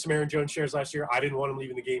 look, I had some Aaron Jones shares last year. I didn't want him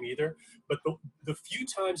leaving the game either. But the few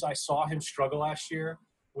times I saw him struggle last year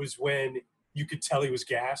was when you could tell he was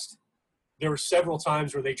gassed. There were several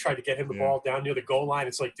times where they tried to get him the ball down near the goal line.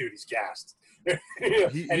 It's like, dude, he's gassed.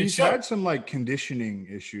 He's had some, like, conditioning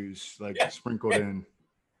issues, sprinkled in.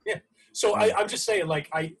 Yeah. So I'm just saying, like,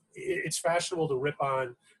 it's fashionable to rip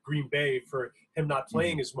on Green Bay for him not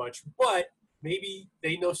playing as much, but – maybe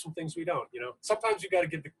they know some things we don't, Sometimes you got to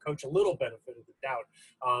give the coach a little benefit of the doubt.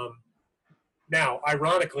 Now,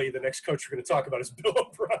 ironically, the next coach we're going to talk about is Bill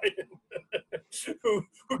O'Brien,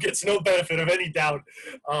 who gets no benefit of any doubt.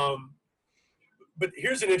 But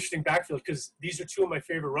here's an interesting backfield because these are two of my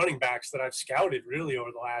favorite running backs that I've scouted really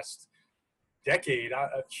over the last decade. I'm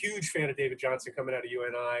a huge fan of David Johnson coming out of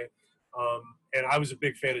UNI, and I was a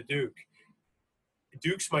big fan of Duke.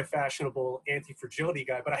 Duke's my fashionable anti-fragility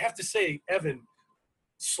guy. But I have to say, Evan,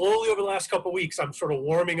 slowly over the last couple of weeks, I'm sort of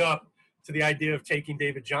warming up to the idea of taking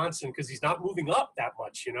David Johnson because he's not moving up that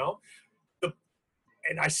much,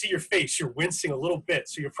 And I see your face. You're wincing a little bit.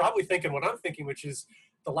 So you're probably thinking what I'm thinking, which is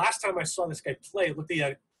the last time I saw this guy play, it looked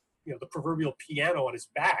like the proverbial piano on his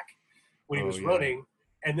back when he was running.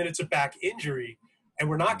 And then it's a back injury. And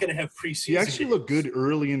we're not going to have preseason. He actually looked good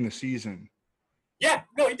early in the season. Yeah.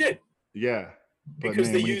 No, he did. Yeah. But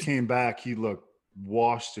when he came back, he looked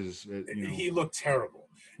washed as He looked terrible.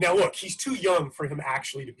 Now, look, he's too young for him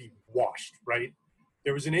actually to be washed, right?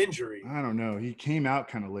 There was an injury. I don't know. He came out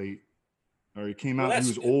kind of late. Or he came out – he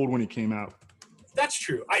was old when he came out. That's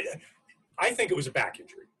true. I think it was a back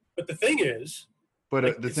injury. But the thing is –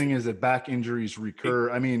 But the thing is that back injuries recur.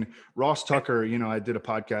 I mean, Ross Tucker, I did a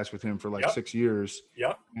podcast with him for 6 years.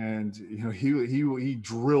 Yeah. And, he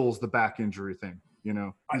drills the back injury thing.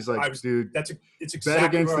 He's dude, it's exactly bet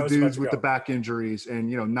against the dudes with the back injuries, and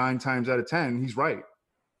 9 times out of 10, he's right.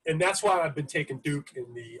 And that's why I've been taking Duke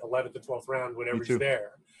in the 11th and 12th round whenever he's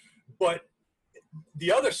there. But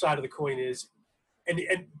the other side of the coin is, and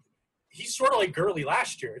he's sort of like Gurley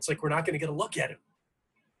last year. It's like we're not going to get a look at him.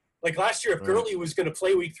 Like last year, if Gurley was going to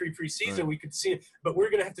play week 3 preseason, we could see it. But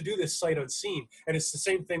we're going to have to do this sight unseen. And it's the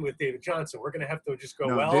same thing with David Johnson. We're going to have to just go,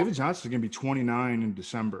 David Johnson's going to be 29 in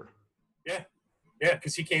December. Yeah. Yeah,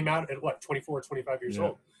 because he came out at, 24, 25 years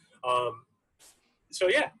old. I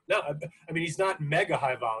mean, he's not mega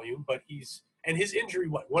high volume, but his injury,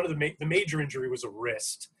 one of the major injury was a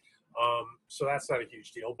wrist. So that's not a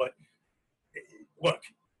huge deal. But, look,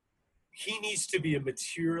 he needs to be a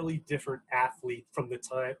materially different athlete from the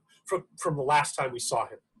last time we saw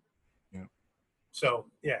him. Yeah. So,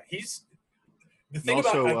 he's – the thing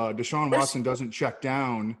Deshaun Watson doesn't check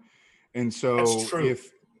down, and so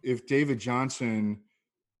if David Johnson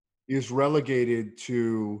is relegated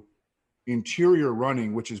to interior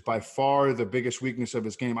running, which is by far the biggest weakness of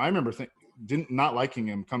his game. I remember not liking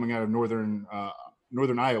him coming out of northern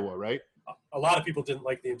Iowa, right? A lot of people didn't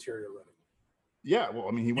like the interior running. Yeah, well,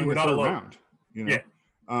 I mean, he went in the third round,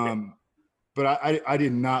 But I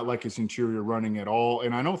did not like his interior running at all,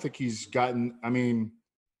 and I don't think he's gotten. I mean,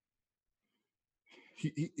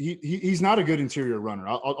 he's not a good interior runner.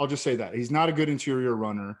 I'll just say that he's not a good interior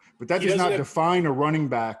runner. But that does not define a running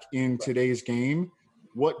back in today's game.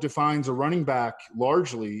 What defines a running back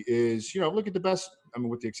largely is, look at the best. I mean,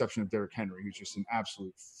 with the exception of Derrick Henry, who's just an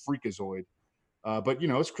absolute freakazoid. But,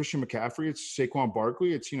 it's Christian McCaffrey, it's Saquon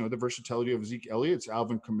Barkley, it's, the versatility of Zeke Elliott, it's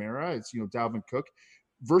Alvin Kamara, it's, Dalvin Cook.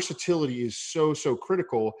 Versatility is so, so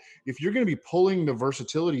critical. If you're going to be pulling the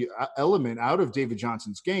versatility element out of David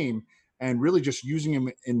Johnson's game and really just using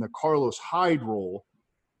him in the Carlos Hyde role,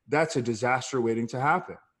 that's a disaster waiting to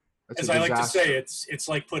happen. That's As I like to say, it's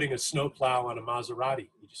like putting a snowplow on a Maserati.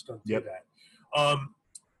 You just don't do that.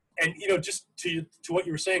 And, just to what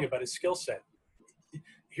you were saying about his skill set,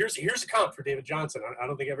 here's a comp for David Johnson. I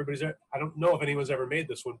don't know if anyone's ever made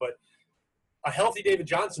this one, but a healthy David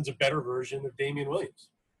Johnson's a better version of Damian Williams.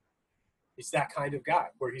 He's that kind of guy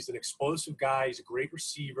where he's an explosive guy. He's a great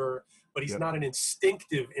receiver, but he's not an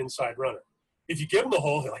instinctive inside runner. If you give him the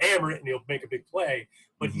hole, he'll hammer it and he'll make a big play,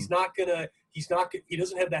 but he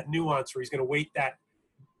doesn't have that nuance where he's going to wait that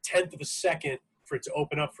 10th of a second for it to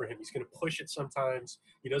open up for him. He's going to push it sometimes.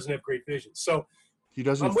 He doesn't have great vision. So he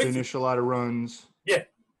doesn't finish a lot of runs. Yeah.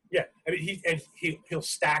 I mean, he'll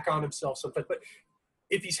stack on himself sometimes, but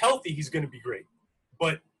if he's healthy, he's going to be great.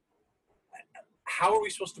 But how are we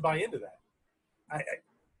supposed to buy into that?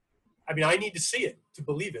 I mean, I need to see it to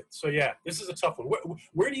believe it. So yeah, this is a tough one.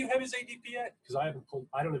 Where do you have his ADP at? Because I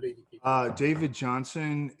don't have ADP. David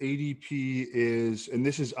Johnson ADP is, and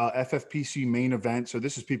this is FFPC main event. So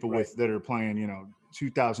this is people that are playing,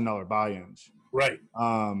 $2,000 buy-ins. Right.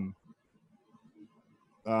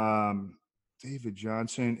 David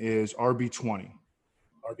Johnson is RB20.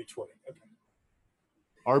 RB20. Okay.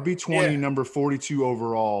 RB20, number 42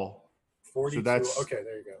 overall. 42. So that's okay.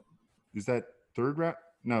 There you go. Is that third round?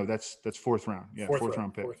 No, that's fourth round. Yeah, fourth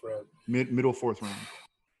round pick. Fourth round. Middle fourth round.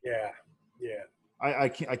 Yeah. I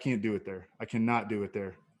can't do it there. I cannot do it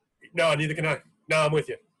there. No, neither can I. No, I'm with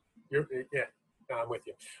you. I'm with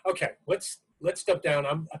you. Okay, let's step down.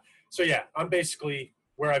 I'm basically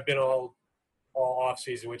where I've been all off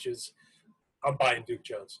season, which is I'm buying Duke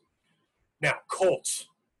Johnson. Now, Colts.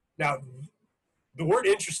 Now, the word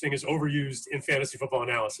interesting is overused in fantasy football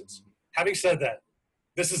analysis. Having said that,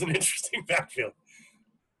 this is an interesting backfield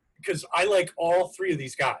because I like all three of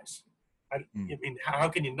these guys. I mean, how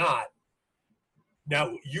can you not?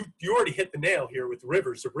 Now, you already hit the nail here with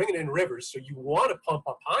Rivers. They're bringing in Rivers, so you want to pump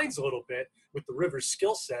up Hines a little bit with the Rivers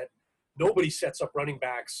skill set. Nobody sets up running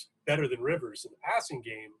backs better than Rivers in the passing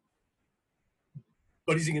game.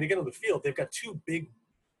 But he's going to get on the field. They've got two big,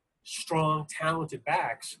 strong, talented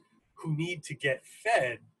backs who need to get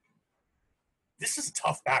fed. This is a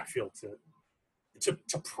tough backfield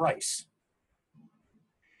to price.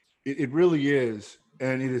 It really is,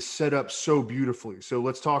 and it is set up so beautifully. So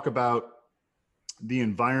let's talk about the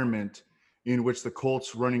environment in which the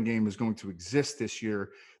Colts running game is going to exist this year.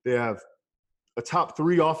 They have a top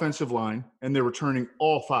 3 offensive line, and they're returning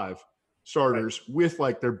all 5 starters with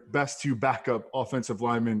like their best 2 backup offensive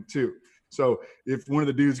linemen too. So if one of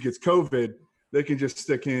the dudes gets COVID, they can just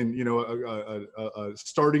stick in, a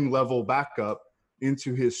starting level backup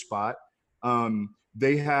into his spot.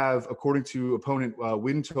 They have, according to opponent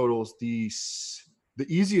win totals, the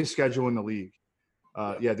easiest schedule in the league.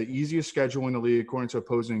 The easiest schedule in the league according to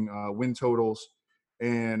opposing win totals,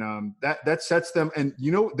 and that sets them. And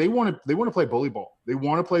they want to play bully ball. They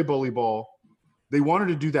want to play bully ball. They wanted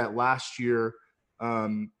to do that last year.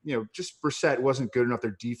 Just Brissett wasn't good enough.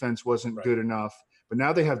 Their defense wasn't good enough. But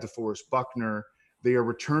now they have DeForest Buckner. They are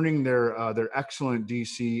returning their excellent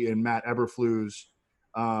DC and Matt Eberflus.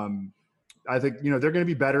 I think they're going to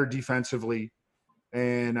be better defensively.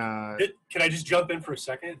 And can I just jump in for a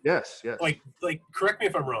second? Yes. Like, correct me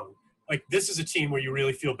if I'm wrong. Like, this is a team where you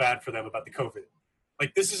really feel bad for them about the COVID.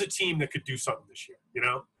 Like, this is a team that could do something this year.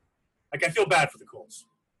 Like, I feel bad for the Colts.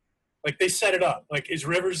 Like, they set it up. Like, is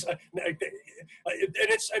Rivers? And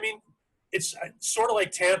it's sort of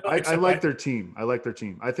like Tampa. I like their team.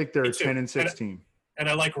 I think they're a 10-6 team. And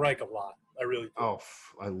I like Reich a lot. I really do. Oh,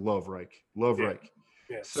 I love Reich. Reich.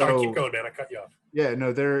 Yeah. Sorry, keep going, man. I cut you off. Yeah,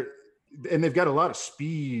 no, they've got a lot of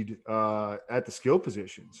speed at the skill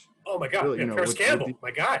positions. Oh my God, really, Paris Campbell,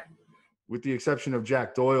 my guy. With the exception of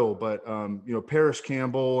Jack Doyle, but Paris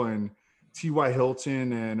Campbell and T.Y.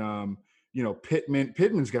 Hilton and Pittman.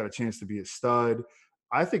 Pittman's got a chance to be a stud.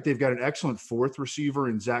 I think they've got an excellent 4th receiver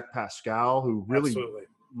in Zach Pascal, who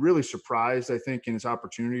really surprised, I think, in his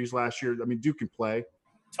opportunities last year. I mean, Duke can play.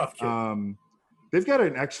 Tough kid. They've got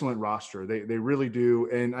an excellent roster. They really do.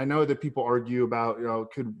 And I know that people argue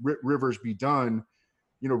about, could Rivers be done?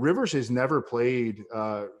 Rivers has never played,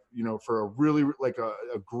 for a really like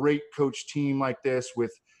a great coach team like this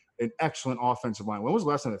with an excellent offensive line. When was the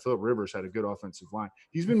last time that Philip Rivers had a good offensive line?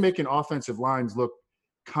 He's been making offensive lines look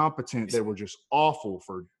competent. They were just awful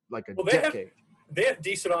for like a decade. they have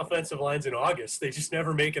decent offensive lines in August. They just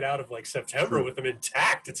never make it out of like September True. with them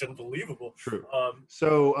intact. It's unbelievable. True.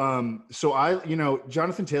 So I,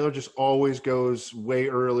 Jonathan Taylor just always goes way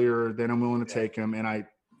earlier than I'm willing to take him, and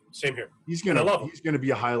same here. He's gonna be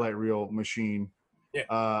a highlight reel machine. Yeah.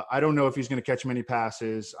 I don't know if he's gonna catch many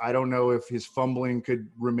passes. I don't know if his fumbling could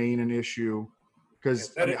remain an issue.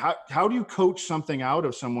 Because how do you coach something out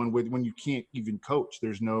of someone when you can't even coach?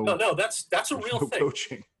 There's no that's a real thing.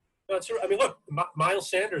 Coaching. I mean, look,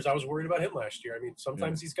 Miles Sanders. I was worried about him last year. I mean,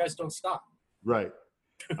 sometimes these guys don't stop. Right.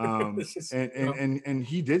 And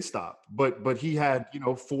he did stop, but he had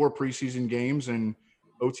 4 preseason games and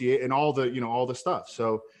OTA and all the stuff.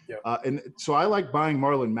 So and so I like buying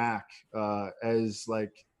Marlon Mack as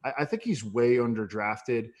like. I think he's way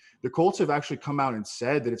underdrafted. The Colts have actually come out and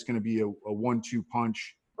said that it's going to be a 1-2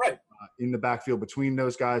 punch in the backfield between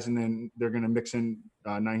those guys, and then they're going to mix in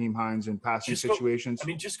Nyheim Hines in passing situations.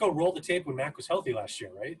 Just go roll the tape when Mack was healthy last year,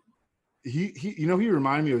 right? He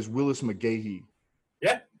reminded me of Willis McGahee.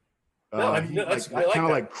 Yeah. I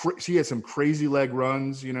like he had some crazy leg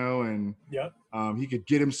runs, and he could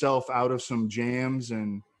get himself out of some jams,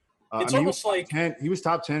 and he was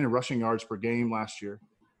top 10 in rushing yards per game last year.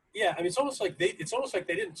 Yeah, I mean, it's almost like they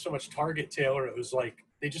didn't so much target Taylor. It was like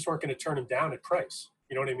they just weren't going to turn him down at price.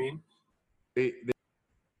 You know what I mean? They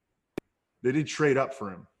did trade up for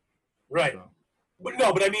him, right? So.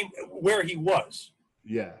 But I mean, where he was.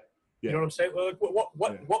 Yeah. You know what I'm saying?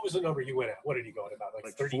 What was the number he went at? What did he go at about?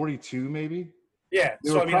 Like 30? 42, maybe. Yeah.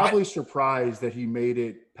 They were probably surprised that he made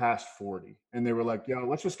it past 40, and they were like,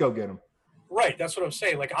 let's just go get him." Right. That's what I'm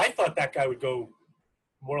saying. Like I thought that guy would go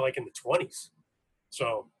more like in the 20s.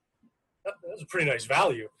 So. That's a pretty nice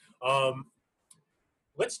value. Let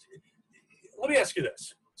me ask you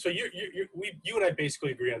this. So you and I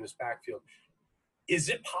basically agree on this backfield. Is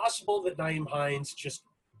it possible that Nyheim Hines just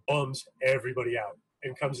bums everybody out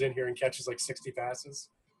and comes in here and catches like 60 passes?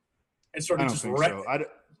 And sort of I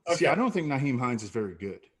don't think Nyheim Hines is very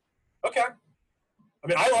good. Okay. I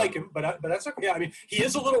mean, I like him, but that's okay. I mean, he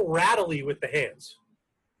is a little rattly with the hands.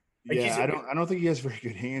 Like I don't think he has very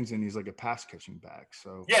good hands, and he's like a pass catching back.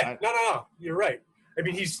 So no, you're right. I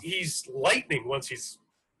mean, he's lightning once he's.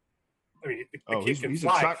 I mean, the kid can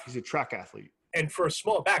fly. He's a track athlete, and for a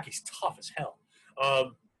small back, he's tough as hell.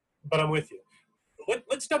 But I'm with you.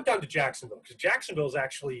 Let's jump down to Jacksonville, because Jacksonville is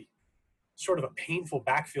actually sort of a painful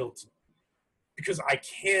backfield because I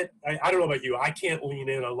can't. I don't know about you. I can't lean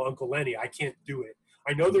in on Uncle Lenny. I can't do it.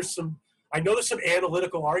 I know there's some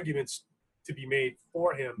analytical arguments to be made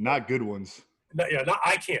for him. Not good ones.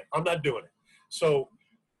 I can't. I'm not doing it. So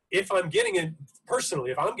if I'm getting into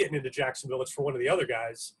Jacksonville, it's for one of the other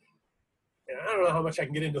guys. And I don't know how much I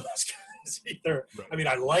can get into those guys either. Right. I mean,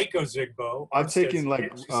 I like Ozigbo. I've taken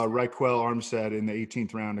Raquel Armstead in the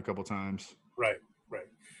 18th round a couple times. Right.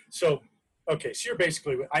 So, okay. So you're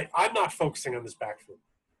basically – I'm not focusing on this backfield.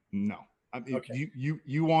 No.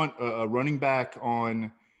 You want a running back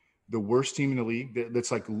on – the worst team in the league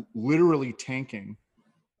that's like literally tanking.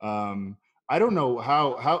 I don't know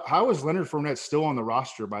how is Leonard Fournette still on the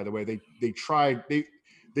roster, by the way. They tried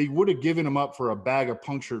they would have given him up for a bag of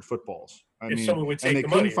punctured footballs. Someone would take and they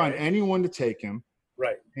couldn't find anyone to take him.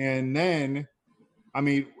 Right. And then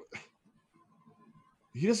he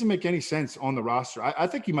doesn't make any sense on the roster. I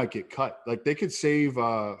think he might get cut. Like they could save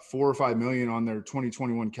 $4 or $5 million on their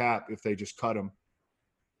 2021 cap if they just cut him.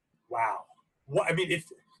 Wow. What I mean, if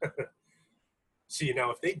see now,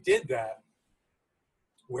 if they did that,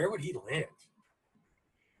 where would he land?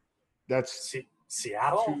 That's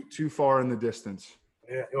Seattle. Too far in the distance.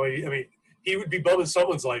 Yeah, I mean, he would be bumming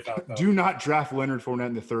someone's life out. Though. Do not draft Leonard Fournette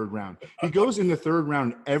in the 3rd round. He goes in the 3rd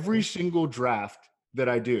round every single draft that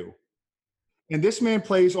I do, and this man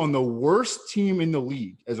plays on the worst team in the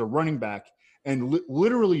league as a running back, and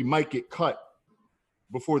literally might get cut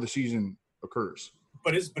before the season occurs.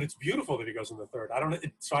 But it's beautiful that he goes in the 3rd. I don't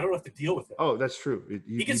have to deal with it. Oh, that's true.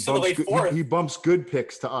 He gets to the late 4th. He bumps good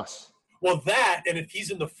picks to us. Well, and if he's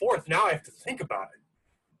in the 4th, now I have to think about it.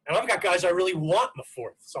 And I've got guys I really want in the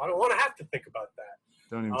 4th, so I don't want to have to think about that.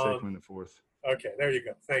 Don't even take him in the 4th. Okay, there you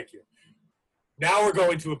go. Thank you. Now we're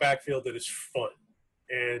going to a backfield that is fun.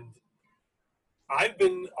 And I've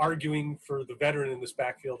been arguing for the veteran in this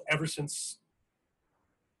backfield ever since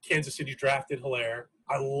Kansas City drafted Hilaire.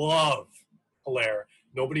 I love Hilaire.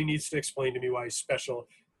 Nobody needs to explain to me why he's special.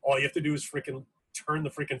 All you have to do is freaking turn the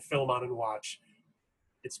freaking film on and watch.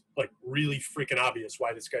 It's like really freaking obvious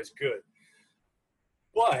why this guy's good.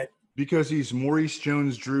 But because he's Maurice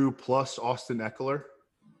Jones-Drew plus Austin Eckler.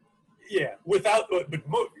 Yeah, but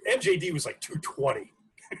MJD was like 220.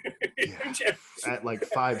 at like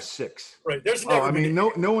 5'6". Right. There's never. I mean, no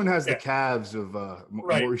one has Yeah. the calves of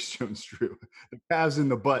Right. Maurice Jones-Drew. The calves in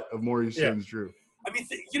the butt of Maurice Yeah. Jones-Drew. I mean,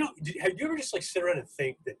 have you ever just like sit around and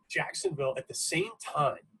think that Jacksonville at the same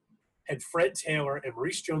time had Fred Taylor and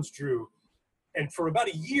Maurice Jones-Drew, and for about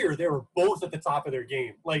a year they were both at the top of their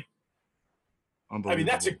game. Like, I mean,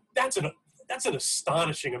 that's an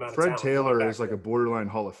astonishing amount Fred of talent. Taylor is like a borderline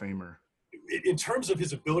Hall of Famer. In terms of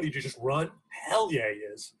his ability to just run, hell yeah, he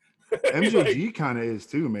is. MJG Like, kind of is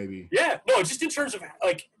too, maybe. yeah, no, just in terms of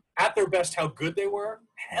like at their best, how good they were,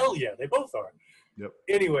 hell yeah, they both are. Yep.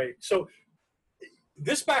 Anyway, so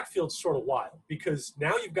this backfield's sort of wild because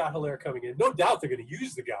now you've got Hilaire coming in. No doubt they're going to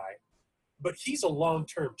use the guy, but he's a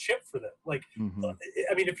long-term chip for them. Like,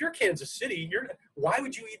 I mean, if you're Kansas City, why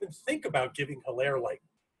would you even think about giving Hilaire like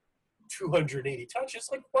 280 touches?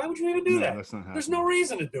 Like, why would you even do that? That's not happening. There's no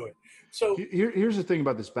reason to do it. So here's the thing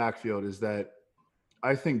about this backfield is that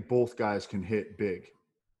I think both guys can hit big.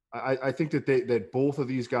 I think that both of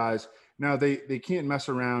these guys now they can't mess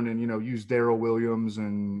around and use Darrell Williams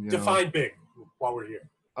and define big while we're here.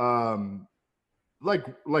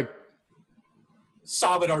 Like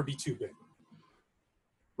solid RB2 big.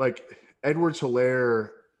 Like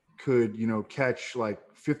Edwards-Hilaire could catch like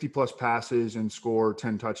 50 plus passes and score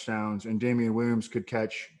 10 touchdowns, and Damian Williams could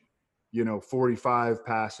catch 45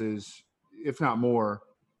 passes, if not more,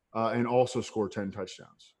 and also score 10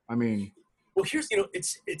 touchdowns. I mean, well, here's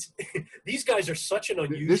it's these guys are such an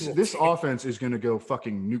unusual. This offense is going to go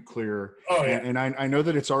fucking nuclear. Oh yeah, and I know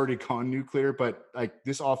that it's already gone nuclear, but like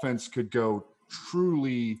this offense could go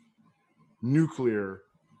truly nuclear.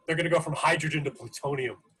 They're going to go from hydrogen to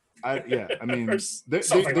plutonium. I mean,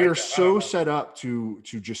 they are so set up to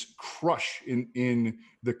just crush in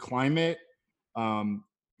the climate.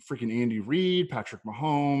 Freaking Andy Reid, Patrick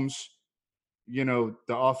Mahomes. The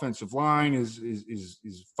offensive line is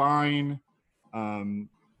fine.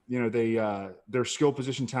 Their skill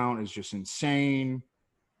position talent is just insane.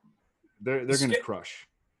 They're going to crush.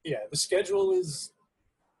 Yeah, the schedule is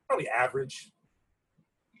probably average.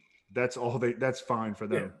 That's fine for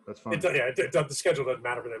them. Yeah. That's fine. The schedule doesn't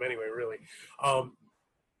matter for them anyway, really.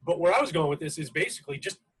 But where I was going with this is basically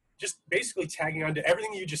just basically tagging on to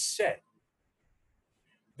everything you just said.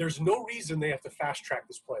 There's no reason they have to fast track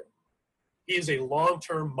this player. He is a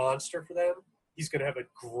long-term monster for them. He's going to have a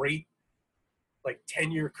great,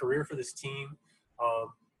 10-year career for this team.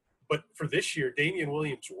 But for this year, Damian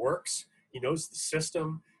Williams works. He knows the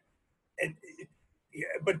system. And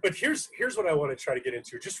but here's what I want to try to get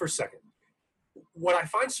into just for a second. What I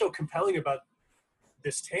find so compelling about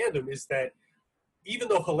this tandem is that even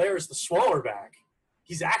though Hilaire is the smaller back,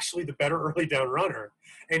 he's actually the better early down runner.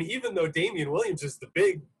 And even though Damian Williams is the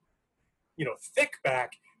big, thick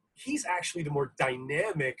back, he's actually the more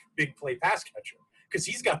dynamic big play pass catcher because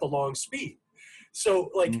he's got the long speed.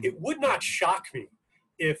 So, it would not shock me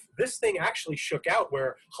if this thing actually shook out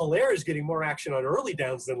where Hilaire is getting more action on early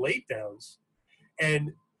downs than late downs.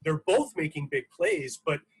 And they're both making big plays,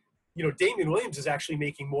 but, Damian Williams is actually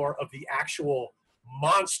making more of the actual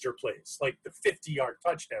monster plays, like the 50-yard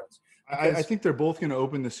touchdowns. I think they're both going to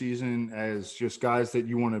open the season as just guys that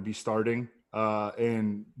you want to be starting.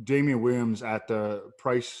 And Damian Williams at the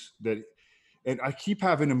price that – and I keep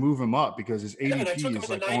having to move him up because his ADP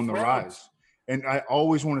is on the rise. And I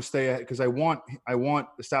always want to stay at because I want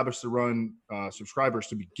established to run subscribers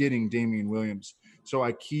to be getting Damian Williams. So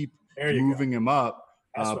I keep moving him up.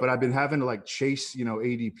 But I've been having to chase,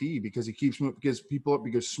 ADP because he keeps moving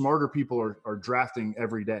because smarter people are drafting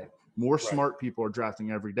every day. More smart people are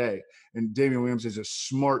drafting every day. And Damian Williams is a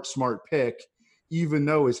smart pick, even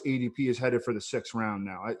though his ADP is headed for the 6th round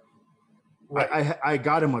now. I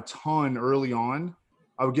got him a ton early on.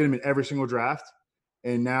 I would get him in every single draft.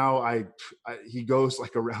 And now he goes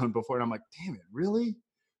a round before, and I'm like, damn it, really?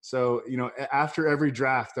 So, after every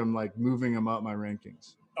draft, I'm moving him up my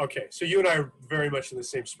rankings. Okay, so you and I are very much in the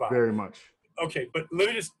same spot. Very much. Okay, but let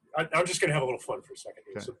me I'm just going to have a little fun for a second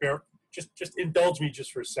here. Okay. So just indulge me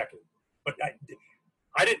just for a second. But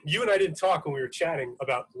you and I didn't talk when we were chatting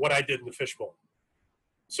about what I did in the fishbowl.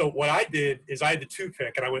 So what I did is I had the 2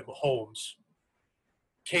 pick, and I went Mahomes.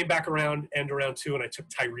 Came back around end of round 2, and I took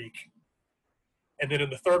Tyreek. And then in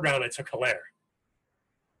the 3rd round, I took Hilaire.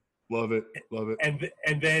 Love it.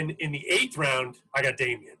 And then in the 8th round, I got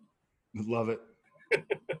Damian. Love it.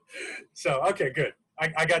 So, okay, good.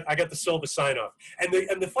 I got the Silva sign off. And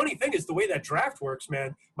the funny thing is the way that draft works,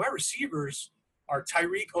 man, my receivers are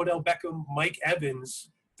Tyreek, Odell Beckham, Mike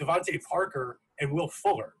Evans, Devontae Parker, and Will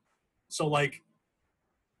Fuller. So,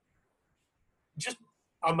 just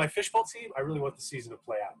on my fishbowl team, I really want the season to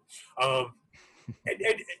play out.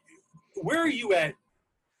 And where are you at?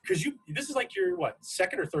 because this is like your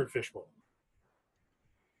second or third fishbowl.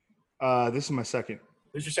 This is my second.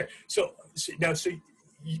 This is your second. So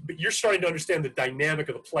but you're starting to understand the dynamic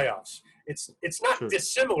of the playoffs. It's not Sure.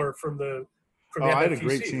 dissimilar from the I had a FNPC,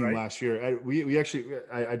 great team right? last year. We actually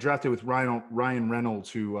I drafted with Ryan Reynolds,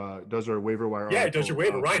 who does our waiver wire. Yeah, article. does your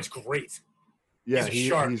waiver. Ryan's great. Yeah, he's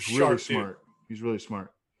sharp, he's sharp really dude. smart. He's really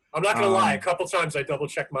smart. I'm not gonna lie. A couple times I double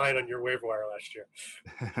checked mine on your waiver wire last year.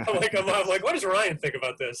 I'm like, what does Ryan think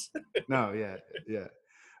about this? No, yeah.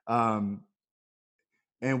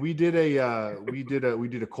 And we did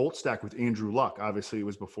a Colt stack with Andrew Luck. Obviously, it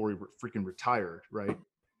was before he freaking retired, right?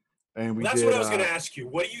 And That's what I was going to ask you.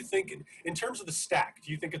 What do you think in terms of the stack?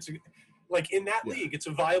 Do you think it's in that league, it's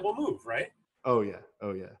a viable move, right? Oh yeah.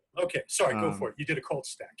 Okay, sorry, go for it. You did a Colt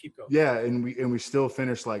stack. Keep going. Yeah, and we still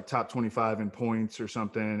finished like top 25 in points or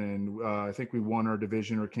something, and I think we won our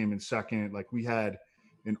division or came in second. Like we had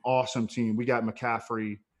an awesome team. We got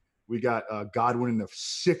McCaffrey, we got Godwin in the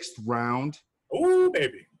 6th round. Oh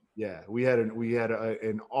baby. Yeah, we had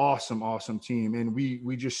an awesome team, and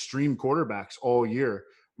we just streamed quarterbacks all year.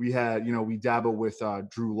 We had, we dabbled with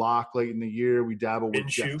Drew Lock late in the year. We dabbled with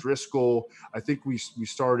Jeff Driscoll. I think we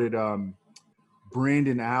started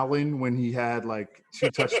Brandon Allen when he had like 2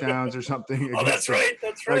 touchdowns or something. Oh, that's right.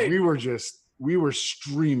 Like we were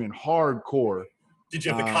streaming hardcore. Did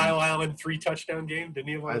you have the Kyle Allen 3 touchdown game? Didn't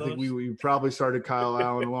you have one of those? I think we probably started Kyle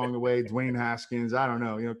Allen along the way. Dwayne Haskins. I don't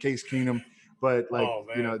know. Case Keenum. But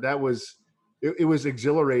that was it was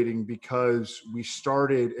exhilarating because we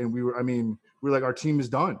started and we were like, our team is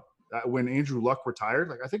done. When Andrew Luck retired,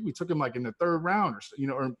 like I think we took him like in the 3rd round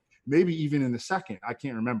or maybe even in the 2nd. I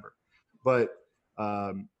can't remember. But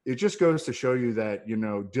it just goes to show you that,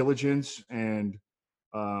 diligence and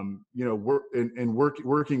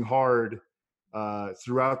working hard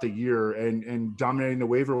throughout the year and dominating the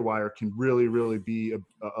waiver wire can really, really be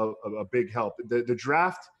a big help. The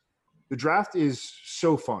draft is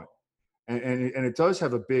so fun, and it does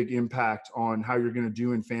have a big impact on how you're going to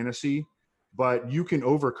do in fantasy, but you can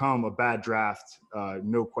overcome a bad draft,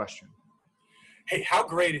 no question. Hey, how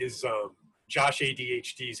great is Josh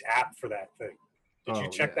ADHD's app for that thing? Did you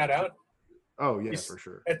check that out? Oh, yeah, for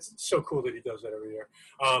sure. It's so cool that he does that every year.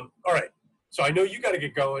 All right. So I know you got to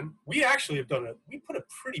get going. We actually have we put a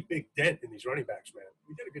pretty big dent in these running backs, man.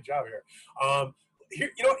 We did a good job here.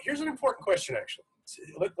 Here's an important question, actually.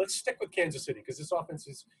 Let's stick with Kansas City because this offense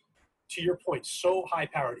is, to your point, so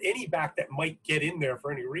high-powered. Any back that might get in there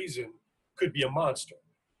for any reason could be a monster.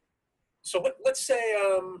 So let's say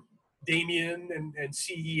Damian and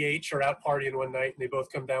CEH are out partying one night and they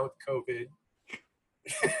both come down with COVID.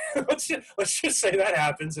 let's just say that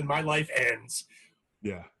happens and my life ends.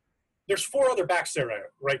 Yeah. There's 4 other backs there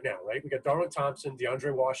right now, right? We got Darwin Thompson,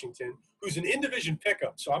 DeAndre Washington, who's an in-division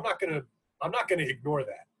pickup. So I'm not gonna ignore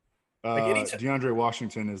that. DeAndre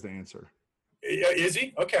Washington is the answer. Is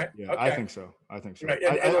he? Okay. Yeah, okay. I think so. Right.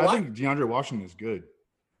 I think DeAndre Washington is good.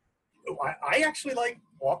 I actually like.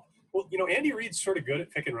 Well, Andy Reid's sort of good at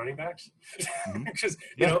picking running backs because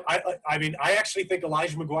I actually think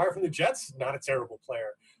Elijah McGuire from the Jets is not a terrible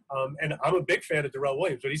player, and I'm a big fan of Darrell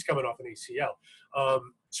Williams, but he's coming off an ACL.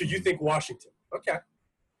 So you think Washington? Okay.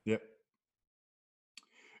 Yep.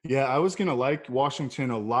 Yeah, I was gonna like Washington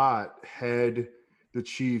a lot had the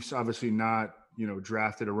Chiefs obviously not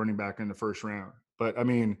drafted a running back in the 1st round. But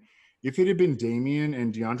if it had been Damian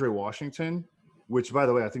and DeAndre Washington, which by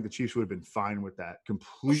the way I think the Chiefs would have been fine with that,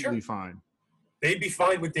 completely fine. They'd be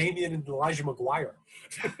fine with Damian and Elijah McGuire.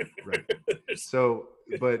 Right. So,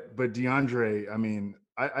 but DeAndre,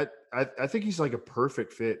 I think he's like a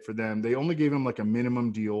perfect fit for them. They only gave him like a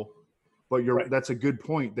minimum deal, but that's a good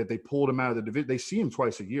point that they pulled him out of the division. They see him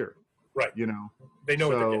twice a year. Right. They know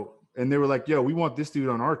what they're getting. And they were like, yo, we want this dude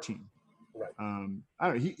on our team. Right. I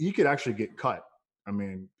don't know. He could actually get cut.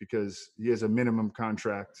 Because he has a minimum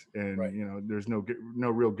contract and, there's no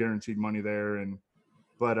real guaranteed money there.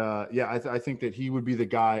 But I think that he would be the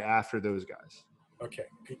guy after those guys. Okay.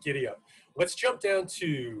 Giddy up. Let's jump down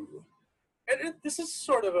to, and this is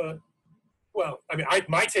sort of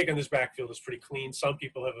my take on this backfield is pretty clean. Some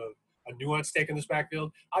people have a nuanced take on this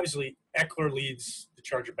backfield. Obviously, Eckler leads the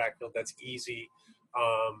Charger backfield. That's easy.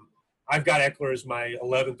 I've got Eckler as my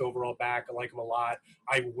 11th overall back. I like him a lot.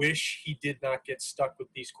 I wish he did not get stuck with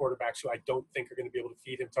these quarterbacks who I don't think are going to be able to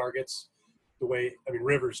feed him targets the way –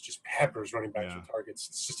 Rivers just peppers running backs with targets.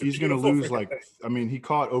 It's just he's going to lose he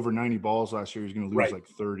caught over 90 balls last year. He's going to lose like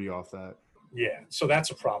 30 off that. Yeah, so that's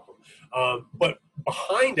a problem. But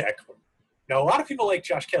behind Eckler – now, a lot of people like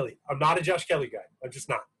Josh Kelly. I'm not a Josh Kelly guy. I'm just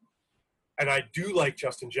not. And I do like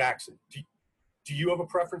Justin Jackson. Do you have a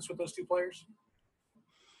preference with those 2 players?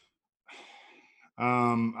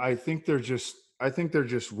 I think they're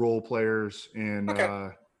just role players, and Okay.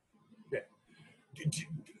 Yeah.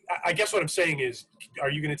 I guess what I'm saying is, are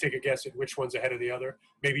you going to take a guess at which one's ahead of the other?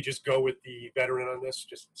 Maybe just go with the veteran on this,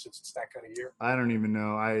 just since it's that kind of year. I don't even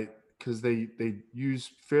know. Because they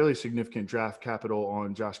use fairly significant draft capital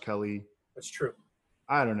on Josh Kelly. That's true.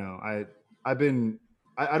 I don't know. I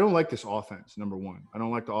don't like this offense. Number one, I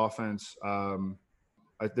don't like the offense. I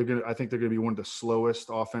think they're gonna be one of the slowest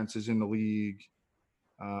offenses in the league.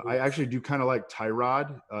 I actually do kind of like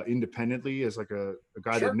Tyrod independently as like a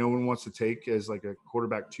guy Sure. that no one wants to take as like a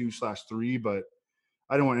quarterback 2/3, but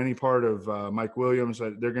I don't want any part of Mike Williams.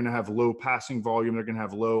 They're going to have low passing volume. They're going to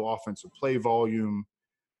have low offensive play volume.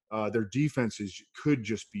 Their defenses could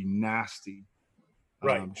just be nasty.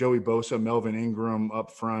 Right. Joey Bosa, Melvin Ingram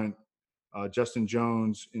up front, Justin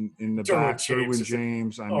Jones in the Derwin back, James Derwin is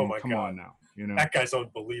James. I oh mean, my come God. on now. You know, That guy's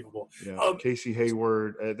unbelievable. yeah. Casey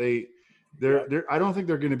Hayward. They're. I don't think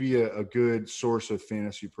they're going to be a good source of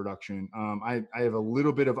fantasy production. I have a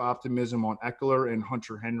little bit of optimism on Eckler and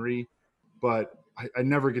Hunter Henry, but I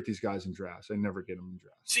never get these guys in drafts. I never get them in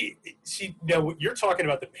drafts. See, now you're talking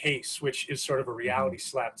about the pace, which is sort of a reality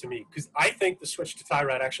slap to me, because I think the switch to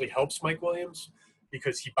Tyrod actually helps Mike Williams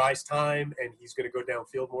because he buys time and he's going to go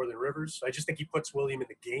downfield more than Rivers. I just think he puts William in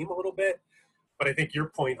the game a little bit, but I think your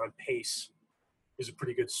point on pace is a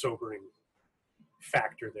pretty good sobering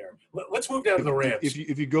factor there. Let's move down to the Rams.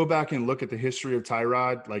 If you go back and look at the history of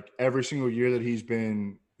Tyrod, like every single year that he's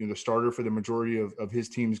been the starter for the majority of his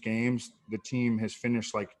team's games, the team has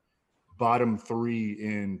finished like bottom 3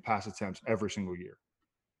 in pass attempts every single year.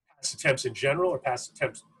 Pass attempts in general, or pass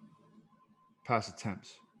attempts? Pass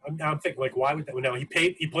attempts. I'm thinking, like, why would that? Now he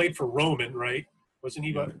played for Roman, right? Wasn't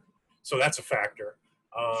he? Yeah. So that's a factor.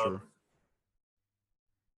 Sure.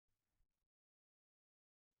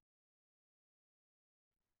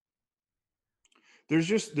 There's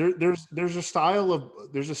a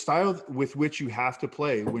style with which you have to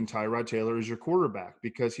play when Tyrod Taylor is your quarterback,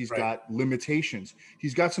 because he's got limitations.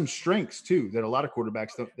 He's got some strengths too that a lot of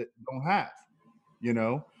quarterbacks don't have,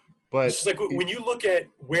 But it's like when you look at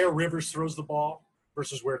where Rivers throws the ball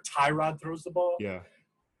versus where Tyrod throws the ball. Yeah.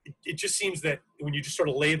 It just seems that when you just sort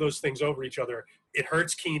of lay those things over each other, it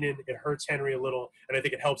hurts Keenan, it hurts Henry a little, and I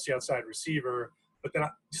think it helps the outside receiver. But then,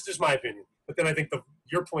 this is my opinion. But then I think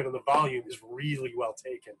your point on the volume is really well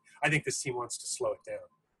taken. I think this team wants to slow it down.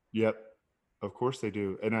 Yep, of course they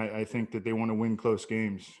do, and I think that they want to win close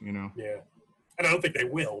games. Yeah, and I don't think they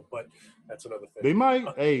will, but that's another thing. They might.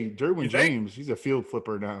 Hey, Derwin James, he's a field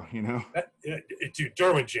flipper now. Dude,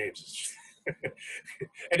 Derwin James is just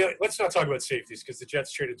and let's not talk about safeties, because the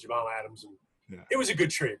Jets traded Jamal Adams, and it was a good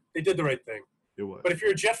trade. They did the right thing. It was. But if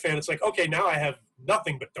you're a Jet fan, it's like, okay, now I have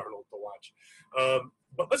nothing but Darnold to watch.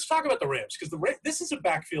 But let's talk about the Rams, because this is a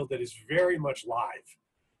backfield that is very much live.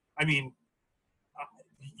 I mean,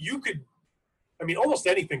 almost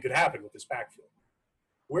anything could happen with this backfield.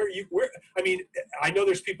 I know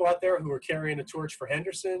there's people out there who are carrying a torch for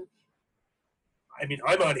Henderson. I mean,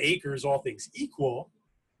 I'm on Akers, all things equal,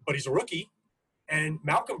 but he's a rookie. And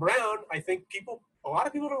Malcolm Brown, I think a lot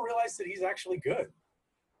of people don't realize that he's actually good,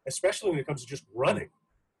 especially when it comes to just running.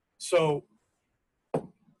 So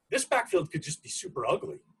this backfield could just be super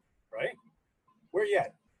ugly, right? Where you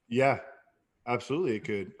at? Yeah, absolutely it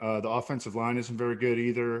could. The offensive line isn't very good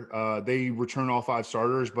either. They return all 5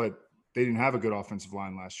 starters, but they didn't have a good offensive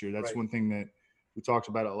line last year. That's one thing that we talked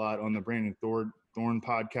about a lot on the Brandon Thorne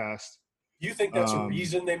podcast. Do you think that's a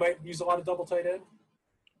reason they might use a lot of double tight end?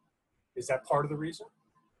 Is that part of the reason?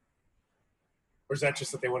 Or is that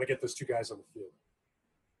just that they want to get those 2 guys on the field?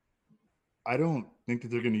 I don't think that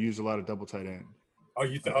they're going to use a lot of double tight end. Oh,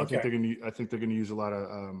 you think? Okay. Okay. I think they're going to use a lot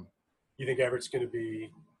of. You think Everett's going to be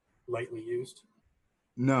lightly used?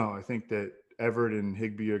 No, I think that Everett and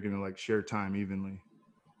Higbee are going to share time evenly.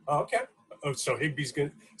 Oh, okay. Oh, so Higbee's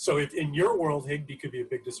going. So if in your world, Higbee could be a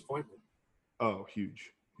big disappointment. Oh,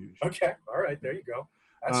 huge. Okay. All right. There you go.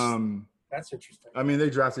 That's interesting. I mean, they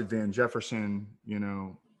drafted Van Jefferson.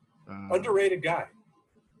 Underrated guy.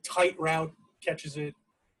 Tight route, catches it.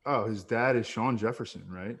 Oh, his dad is Sean Jefferson,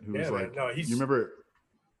 right? Who was you remember?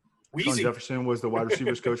 Weezy. Sean Jefferson was the wide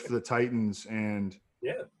receivers coach for the Titans, and he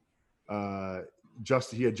had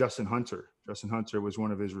Justin Hunter. Justin Hunter was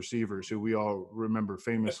one of his receivers, who we all remember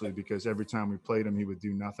famously because every time we played him, he would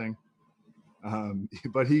do nothing.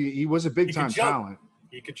 But he was a big time talent.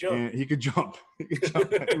 He could jump. And he could jump. He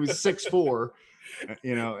was 6'4",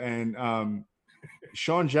 and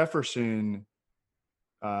Sean Jefferson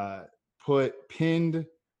pinned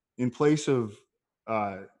in place of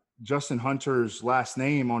Justin Hunter's last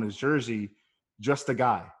name on his jersey, just a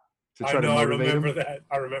guy, to try to motivate him.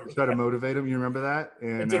 I remember to try to motivate him. You remember that?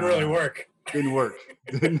 And it didn't really work. Didn't work.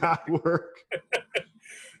 Did not work.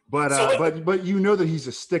 But So, but you know that he's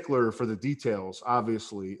a stickler for the details,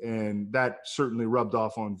 obviously, and that certainly rubbed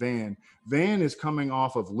off on Van. Van is coming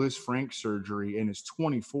off of Liz Frank surgery and is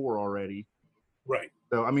 24 already. Right.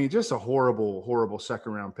 So I mean, just a horrible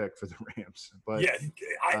second round pick for the Rams. But yeah,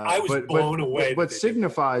 I was blown away. But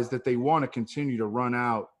signifies that they want to continue to run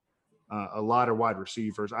out a lot of wide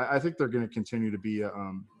receivers. I think they're going to continue to be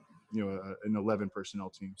an 11 personnel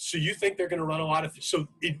team. So you think they're going to run a lot of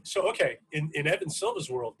okay, in Evan Silva's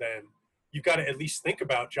world, then you've got to at least think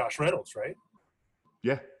about Josh Reynolds, right?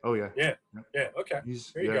 Yeah. Oh yeah. Yeah. Okay.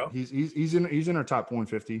 There you go. He's in our top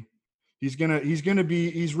 150.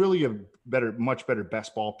 He's really a much better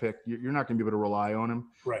best ball pick. You're not going to be able to rely on him.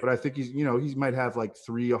 Right. But I think he might have like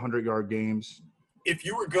 3 100-yard games. If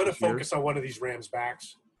you were going to focus on one of these Rams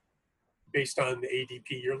backs, based on the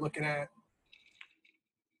ADP you're looking at,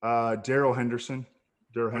 Darrell Henderson.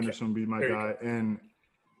 Darrell Henderson would be my guy, and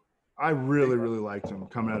I really liked him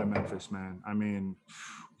coming out of Memphis, man. I mean,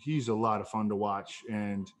 he's a lot of fun to watch,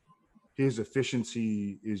 and his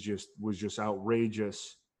efficiency was just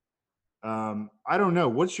outrageous. I don't know.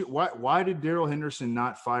 Why did Darrell Henderson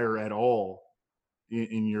not fire at all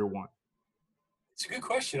in year one? It's a good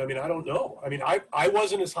question. I mean, I don't know. I mean, I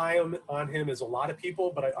wasn't as high on him as a lot of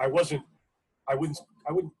people, but I wouldn't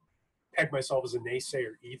peg myself as a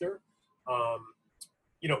naysayer either.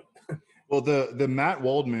 Well, the Matt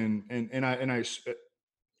Waldman and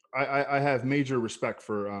I have major respect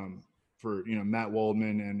for Matt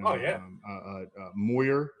Waldman and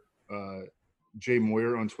Moyer, Jay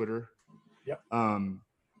Moyer on Twitter. Yep. And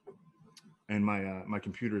my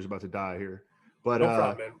computer is about to die here, but no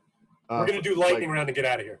problem, man. We're gonna do lightning round to get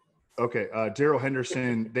out of here. Okay, Darrell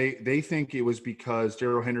Henderson. They think it was because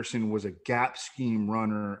Darrell Henderson was a gap scheme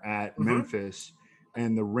runner at Memphis,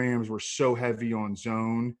 and the Rams were so heavy on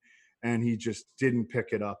zone, and he just didn't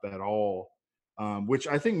pick it up at all. Which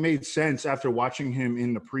I think made sense after watching him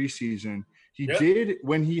in the preseason. He did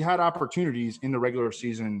when he had opportunities in the regular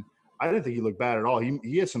season. I didn't think he looked bad at all.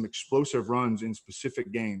 He had some explosive runs in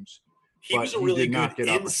specific games. He was a really good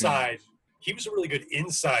inside. He was a really good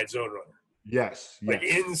inside zone runner. Yes. Like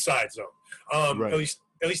inside zone. Right. At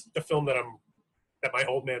least the film that my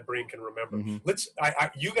old man brain can remember.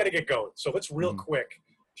 You got to get going. So let's real quick,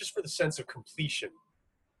 just for the sense of completion,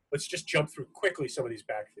 let's just jump through quickly some of these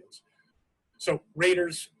backfields. So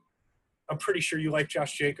Raiders, I'm pretty sure you like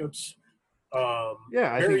Josh Jacobs. I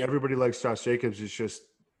think everybody likes Josh Jacobs. It's just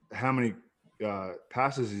how many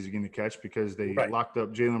passes is he going to catch because they locked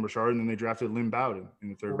up Jalen Richard and then they drafted Lynn Bowden in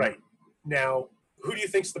the third round. Now, who do you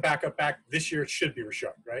think's the backup back this year? It should be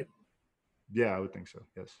Richard, right? Yeah, I would think so.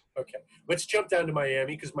 Yes. Okay. Let's jump down to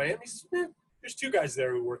Miami because Miami's there's 2 guys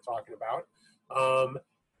there who we're talking about.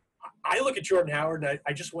 I look at Jordan Howard and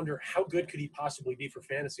I just wonder how good could he possibly be for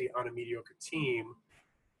fantasy on a mediocre team.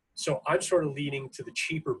 So I'm sort of leaning to the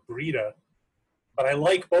cheaper Breida, but I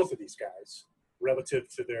like both of these guys relative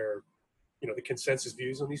to their, the consensus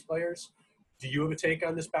views on these players. Do you have a take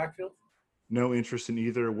on this backfield? No interest in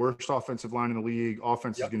either. Worst offensive line in the league.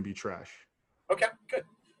 Offense is going to be trash. Okay, good.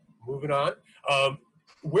 Moving on.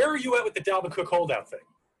 Where are you at with the Dalvin Cook holdout thing?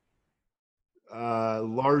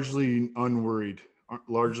 Largely unworried.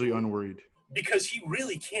 Because he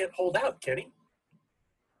really can't hold out, can he?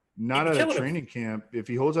 Not at a training camp. If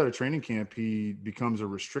he holds out a training camp, he becomes a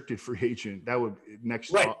restricted free agent. That would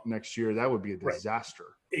next year. That would be a disaster.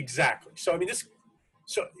 Right. Exactly. So I mean,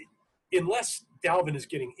 unless Dalvin is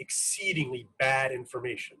getting exceedingly bad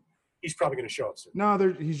information, he's probably going to show up soon. No,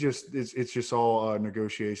 it's just all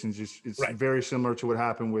negotiations. It's very similar to what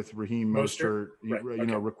happened with Raheem Mostert.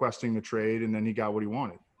 Requesting the trade, and then he got what he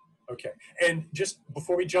wanted. Okay. And just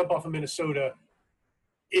before we jump off of Minnesota,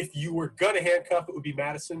 if you were going to handcuff, it would be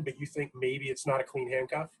Madison, but you think maybe it's not a clean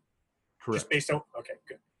handcuff? Correct. Just based on – okay,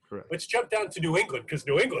 good. Correct. Let's jump down to New England because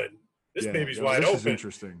New England, this baby's wide open. This is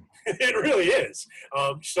interesting. It really is.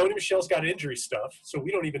 Sony Michel's got injury stuff, so we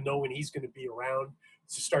don't even know when he's going to be around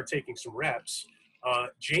to start taking some reps.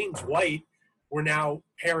 James White, we're now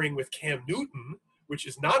pairing with Cam Newton, which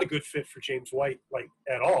is not a good fit for James White,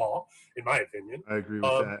 at all, in my opinion. I agree with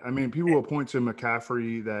that. I mean, people will point to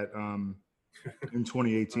McCaffrey that in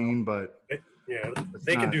 2018, but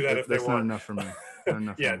they can do that if they want. That's not enough for me.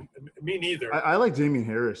 Me neither. I like Damian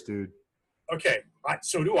Harris, dude. Okay,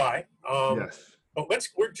 so do I. Yes. But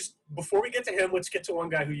before we get to him, let's get to one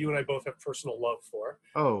guy who you and I both have personal love for.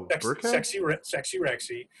 Oh, Burkhead? Sexy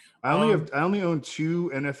Rexy. I only own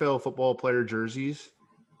 2 NFL football player jerseys.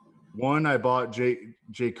 One I bought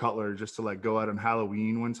Jay Cutler just to go out on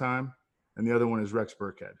Halloween one time. and the other one is Rex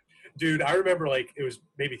Burkhead. Dude, I remember like it was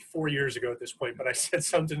maybe 4 years ago at this point, but I said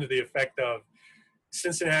something to the effect of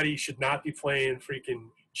Cincinnati should not be playing freaking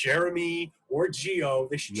Jeremy or Gio.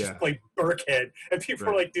 They should just play Burkhead. And people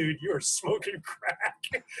are like, dude, you are smoking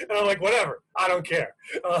crack. And I'm like, whatever. I don't care.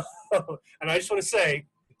 And I just want to say,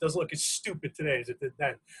 it doesn't look as stupid today as it did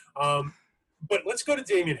then. But let's go to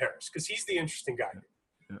Damian Harris because he's the interesting guy.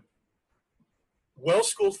 Yeah.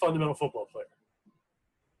 Well-schooled fundamental football player.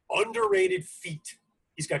 Underrated feet.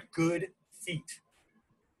 He's got good feet.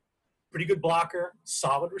 Pretty good blocker,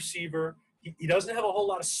 solid receiver. He doesn't have a whole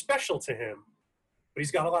lot of special to him, but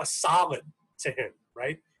he's got a lot of solid to him,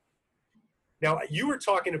 right? Now, you were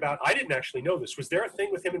talking about, I didn't actually know this. Was there a thing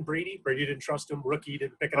with him and Brady? Brady didn't trust him, rookie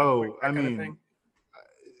didn't pick it up? Oh, I mean,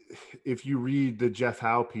 if you read the Jeff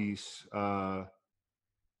Howe piece,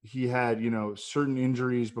 he had, certain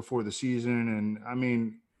injuries before the season. And, I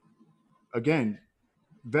mean, again,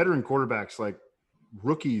 veteran quarterbacks, like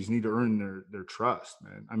rookies, need to earn their trust,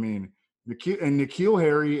 man. I mean, N'Keal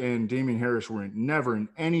Harry and Damian Harris were never in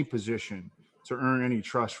any position to earn any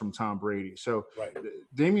trust from Tom Brady. So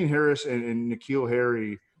Damian Harris and N'Keal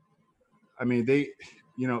Harry, I mean,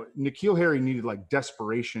 N'Keal Harry needed like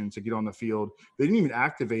desperation to get on the field. They didn't even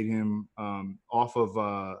activate him off of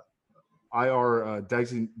IR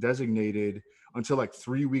designated until like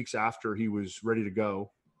 3 weeks after he was ready to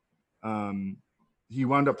go. He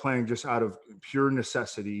wound up playing just out of pure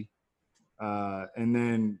necessity. And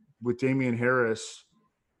then with Damian Harris,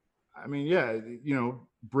 I mean,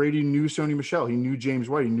 Brady knew Sony Michel. He knew James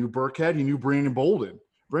White. He knew Burkhead. He knew Brandon Bolden.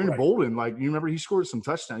 Bolden, like, you remember he scored some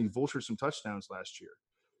touchdowns. He vultured some touchdowns last year.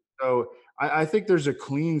 So I think there's a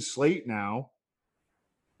clean slate now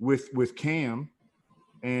with Cam.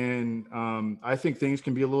 And I think things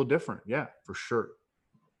can be a little different. Yeah, for sure.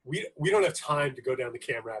 We don't have time to go down the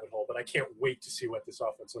Cam rabbit hole, but I can't wait to see what this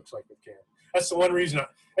offense looks like with Cam. That's the one reason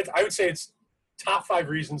I would say it's top 5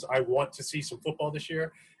 reasons I want to see some football this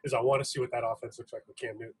year is I want to see what that offense looks like with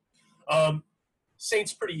Cam Newton.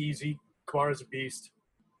 Saints pretty easy. Kamara's a beast.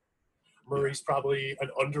 Murray's probably an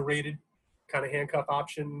underrated kind of handcuff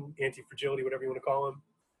option, anti-fragility, whatever you want to call him.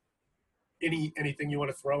 Anything you want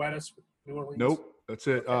to throw at us with New Orleans? Nope. That's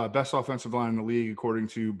it. Best offensive line in the league, according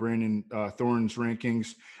to Brandon Thorne's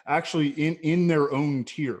rankings. Actually, in their own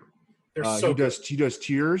tier. He does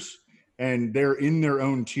tiers, and they're in their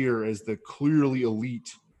own tier as the clearly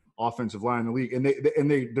elite offensive line in the league. And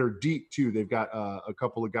they're deep too. They've got a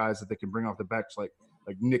couple of guys that they can bring off the bench, like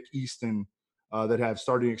Nick Easton, that have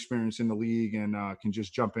starting experience in the league and can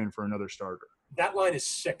just jump in for another starter. That line is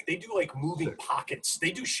sick. They do like moving pockets.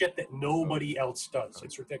 They do shit that nobody else does.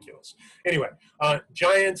 It's ridiculous. Anyway,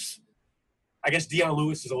 Giants, I guess Deion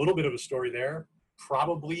Lewis is a little bit of a story there.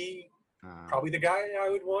 Probably the guy I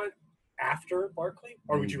would want after Barkley,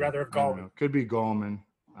 or would you rather have Gallman? Could be Gallman.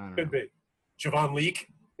 Could be. Javon Leak.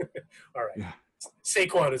 All right. Yeah.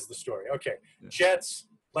 Saquon is the story. Okay. Yeah. Jets,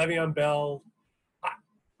 Le'Veon Bell.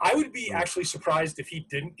 I would be actually surprised if he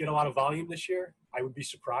didn't get a lot of volume this year. I would be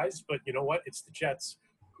surprised, but you know what? It's the Jets.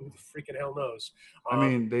 Who the freaking hell knows? I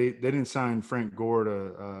mean, they didn't sign Frank Gore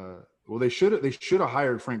to well, they should have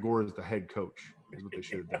hired Frank Gore as the head coach. Is what they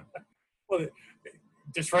should have done. Well,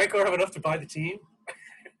 does Frank Gore have enough to buy the team?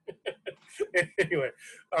 Anyway,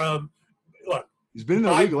 look. He's been in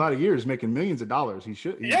the league a lot of years, making millions of dollars. He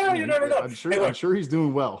should. You never know. I'm sure he's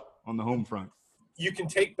doing well on the home front. You can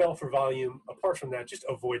take Bell for volume. Apart from that, just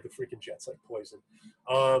avoid the freaking Jets like poison.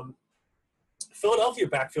 Philadelphia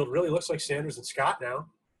backfield really looks like Sanders and Scott now.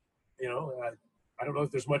 I don't know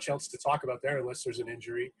if there's much else to talk about there unless there's an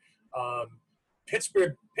injury.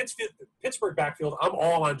 Pittsburgh backfield, I'm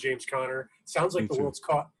all on James Conner. Sounds like the world's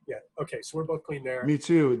caught. Yeah, okay, so we're both clean there. Me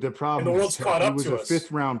too. The problem and the world's caught up to us. He was a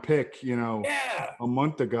 5th round pick, a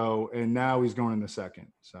month ago, and now he's going in the 2nd.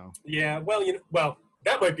 So yeah, well,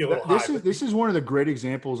 that might be a little high. This is one of the great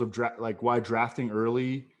examples of why drafting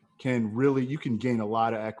early you can gain a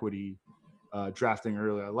lot of equity drafting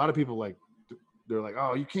early. A lot of people they're like,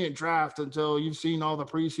 oh, you can't draft until you've seen all the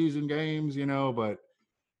preseason games,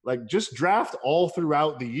 but just draft all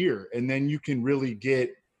throughout the year, and then you can really get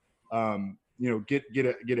a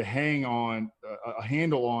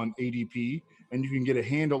handle on ADP, and you can get a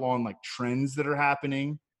handle on trends that are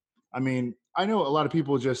happening. I mean, I know a lot of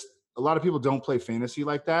people don't play fantasy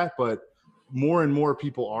like that, but more and more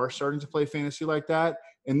people are starting to play fantasy like that,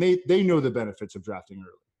 and they know the benefits of drafting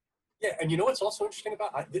early. Yeah, and you know what's also interesting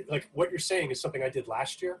about what you're saying is something I did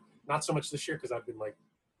last year, not so much this year because I've been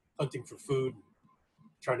hunting for food,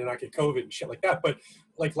 trying to not get COVID and shit like that. But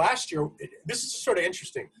last year, this is sort of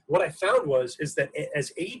interesting. What I found is that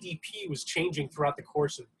as ADP was changing throughout the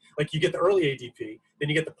course of Like you get the early ADP, then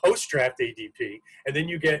you get the post-draft ADP, and then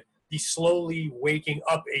you get the slowly waking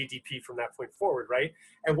up ADP from that point forward, right?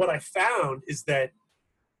 And what I found is that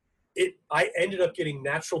I ended up getting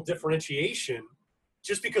natural differentiation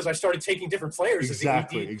just because I started taking different players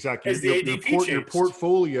Exactly. as the ADP changed. Your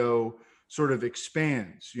portfolio sort of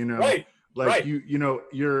expands, Right. Like right.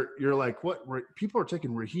 you're like, what? People are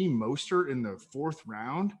taking Raheem Mostert in the 4th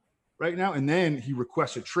round right now, and then he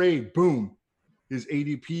requests a trade. Boom, his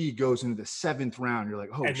ADP goes into the 7th round. You're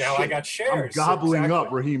like, oh, and now shit, I got shares. I'm gobbling Exactly.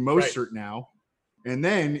 up Raheem Mostert now. And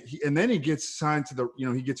then he gets signed to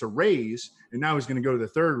he gets a raise, and now he's going to go to the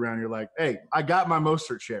 3rd round. You're like, hey, I got my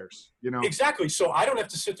Mostert shares, Exactly. So I don't have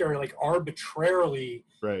to sit there and like arbitrarily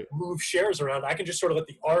move shares around. I can just sort of let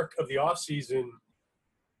the arc of the offseason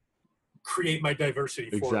create my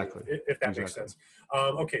diversity for me, if that makes sense.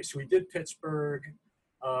 Okay, so we did Pittsburgh.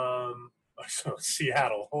 So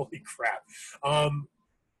Seattle. Holy crap.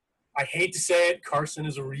 I hate to say it, Carson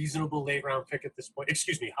is a reasonable late-round pick at this point.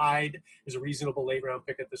 Excuse me, Hyde is a reasonable late-round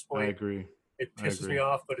pick at this point. I agree. It pisses me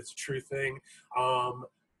off, but it's a true thing.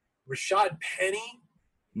 Rashad Penny?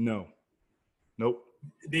 No. Nope.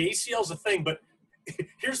 The ACL's a thing, but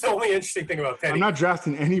here's the only interesting thing about Penny. I'm not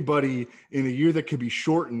drafting anybody in a year that could be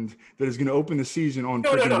shortened that is going to open the season on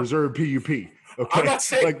reserve PUP. Okay. I'm not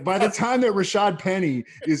saying, like by the time that Rashad Penny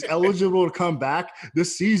is eligible to come back,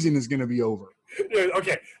 this season is going to be over.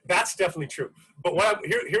 Okay, that's definitely true. But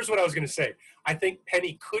here's what I was going to say. I think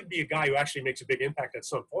Penny could be a guy who actually makes a big impact at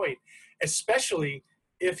some point, especially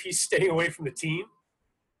if he's staying away from the team.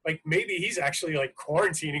 Like maybe he's actually like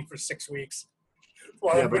quarantining for 6 weeks.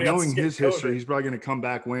 Yeah, but knowing his history, he's probably going to come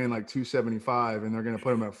back weighing like 275, and they're going to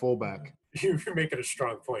put him at fullback. You're making a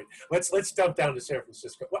strong point. Let's dump down to San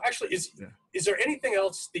Francisco. Well, actually, is there anything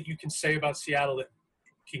else that you can say about Seattle that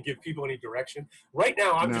can give people any direction? Right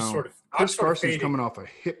now, I'm just sort of – Chris Carson's coming off a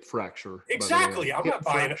hip fracture. Exactly. I'm not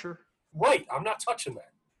buying it. Right. I'm not touching that.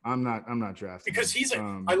 I'm not drafting because he's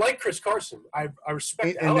I like Chris Carson. I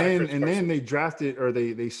respect and then they drafted or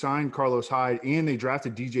they signed Carlos Hyde and they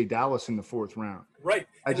drafted DJ Dallas in the 4th round. Right.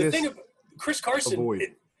 And the thing about Chris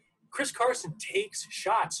Carson takes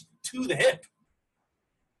shots to the hip.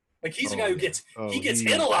 Like he's a guy who gets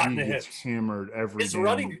hit a lot in the hips. Hammered every his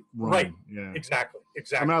running run. Right. Yeah. Exactly.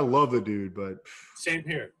 I mean, I love the dude, but same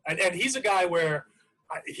here. And he's a guy where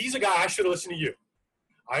he's a guy I should have listened to you.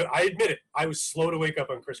 I admit it. I was slow to wake up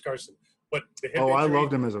on Chris Carson, but the hip injury, I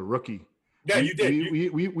loved him as a rookie. Yeah, you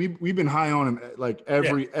did. We've been high on him like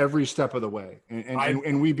every step of the way,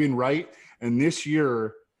 and we've been right. And this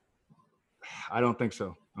year, I don't think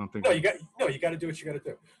so. I don't think. You got to do what you got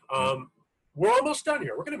to do. We're almost done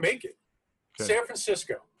here. We're going to make it. Okay. San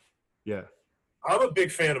Francisco. Yeah. I'm a big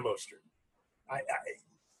fan of Mostert.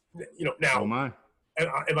 Now. Oh my.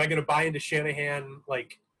 Am I going to buy into Shanahan?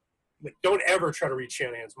 Like, don't ever try to read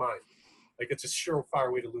Shanahan's mind. Like, it's a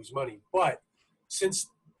surefire way to lose money. But since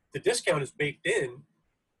the discount is baked in,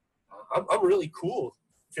 I'm really cool.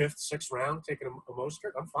 5th, 6th round, taking a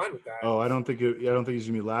Mostert. I'm fine with that. Oh, I don't think he's going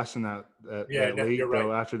to be lasting that late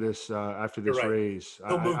though. After this raise,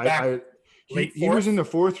 he'll move back. He was in the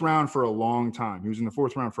 4th round for a long time. He was in the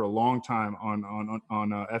 4th round for a long time on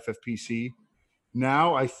FFPC.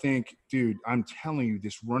 Now I think, dude, I'm telling you,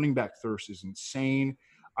 this running back thirst is insane.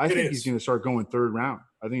 I think he's going to start going 3rd round.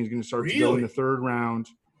 I think he's going to start to go in the 3rd round.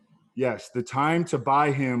 Yes, the time to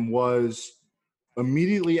buy him was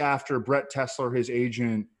immediately after Brett Tesler, his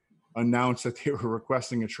agent, announced that they were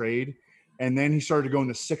requesting a trade, and then he started to go in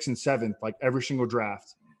the 6th and 7th, like every single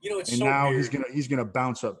draft. It's and so now weird. he's gonna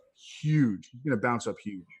bounce up huge. He's gonna bounce up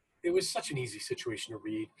huge. It was such an easy situation to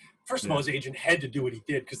read. First of all, his agent had to do what he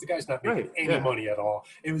did because the guy's not making any money at all.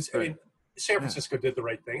 It was. I mean, San Francisco did the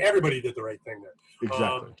right thing. Everybody did the right thing there.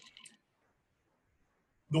 Exactly.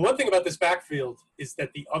 The one thing about this backfield is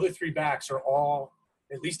that the other 3 backs are all,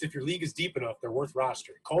 at least if your league is deep enough, they're worth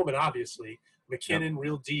roster. Coleman, obviously. McKinnon,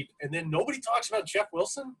 real deep. And then nobody talks about Jeff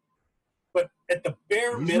Wilson. But at the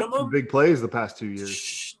bare minimum. Big plays the past 2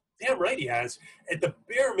 years. Damn right he has. At the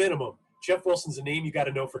bare minimum, Jeff Wilson's a name you got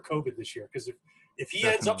to know for COVID this year. Because if he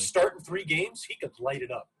ends up starting 3 games, he could light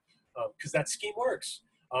it up. Because that scheme works.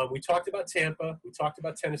 We talked about Tampa. We talked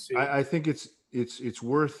about Tennessee. I think it's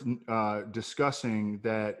worth discussing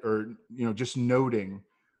that, or just noting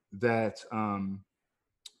that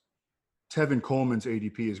Tevin Coleman's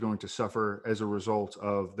ADP is going to suffer as a result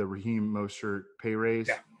of the Raheem Mostert pay raise.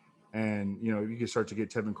 Yeah. And you can start to get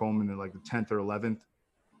Tevin Coleman in like the 10th or 11th.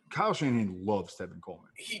 Kyle Shanahan loves Tevin Coleman.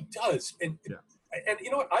 He does, and you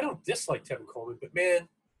know what? I don't dislike Tevin Coleman, but man,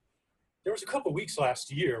 there was a couple weeks last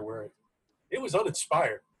year where it was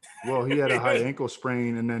uninspired. Well, he had a high ankle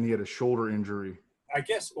sprain, and then he had a shoulder injury. I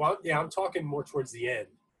guess. Well, yeah, I'm talking more towards the end.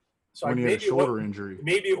 So when he had a shoulder injury.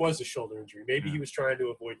 Maybe it was a shoulder injury. Maybe he was trying to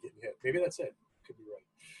avoid getting hit. Maybe that's it. Could be right.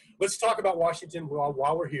 Let's talk about Washington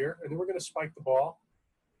while we're here, and then we're going to spike the ball.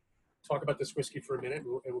 Talk about this whiskey for a minute,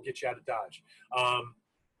 and we'll get you out of Dodge.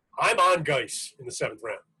 I'm on Geis in the 7th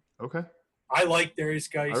round. Okay. I like Darius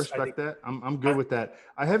Geis. I respect that. I'm good with that.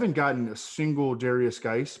 I haven't gotten a single Darius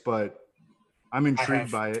Geis, but I'm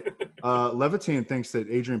intrigued by it. Levitan thinks that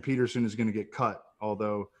Adrian Peterson is going to get cut,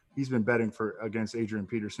 although he's been betting against Adrian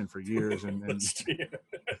Peterson for years, and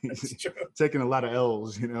he's taking a lot of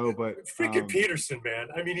L's, But freaking Peterson, man.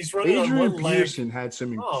 I mean, he's running on one leg. Peterson had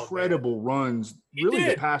some incredible runs, really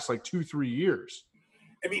the past 2-3 years.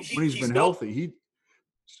 I mean, when he's been healthy,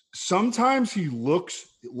 sometimes he looks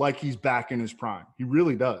like he's back in his prime. He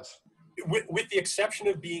really does. With the exception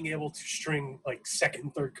of being able to string like second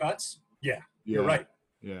and third cuts. Yeah. You're right.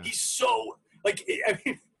 Yeah. He's so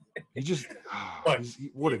he just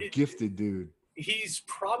what a gifted dude. He's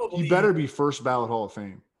probably he better be first ballot Hall of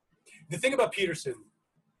Fame. The thing about Peterson,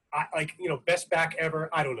 best back ever,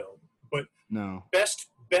 I don't know. But no. Best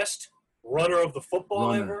runner of the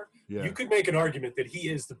football ever. Yeah. You could make an argument that he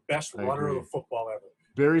is the best runner of the football ever.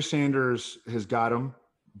 Barry Sanders has got him,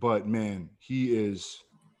 but man, he is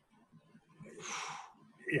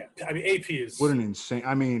yeah, I mean, AP is what an insane.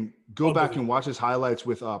 I mean, go back and watch his highlights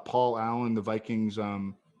with Paul Allen, the Vikings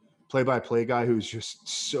play-by-play guy, who's just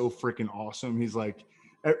so freaking awesome. He's like,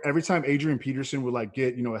 every time Adrian Peterson would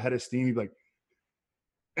get ahead of steam, he'd be like,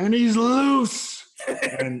 and he's loose,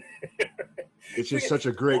 and it's just such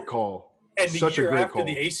a great call. And the year after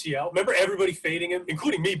the ACL, remember everybody fading him,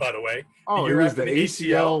 including me, by the way. Oh, it was the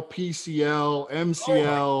ACL, PCL,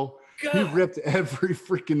 MCL. He ripped every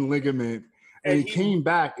freaking ligament. And he came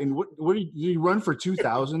back, and what did he run for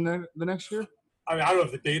 2,000 the next year? I mean, I don't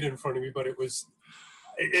have the data in front of me, but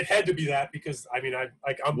it had to be that because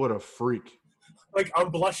I'm what a freak.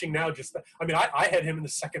 I'm blushing now. I had him in the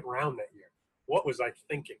 2nd round that year. What was I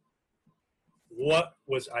thinking?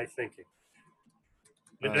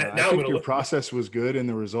 I think your process was good and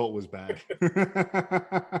the result was bad.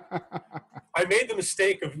 I made the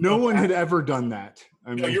mistake of no one had ever done that.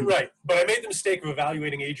 No, you're right. But I made the mistake of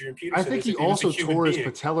evaluating Adrian Peterson. I think he also tore his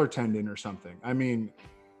patellar tendon or something. I mean,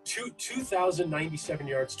 2,097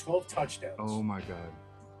 yards, 12 touchdowns. Oh my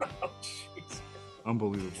God. Oh, jeez.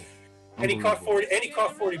 Unbelievable. And he caught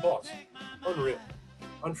 40 balls. Unreal.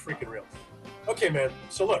 Unfreaking real. Okay, man.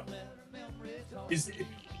 So look,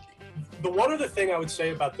 the one other thing I would say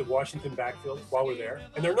about the Washington backfield while we're there,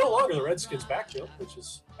 and they're no longer the Redskins backfield, which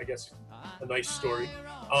is, I guess, a nice story.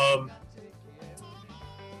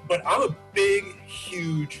 But I'm a big,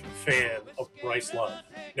 huge fan of Bryce Love.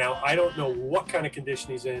 Now, I don't know what kind of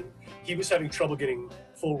condition he's in. He was having trouble getting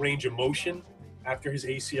full range of motion after his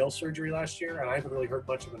ACL surgery last year, and I haven't really heard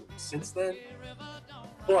much of him since then.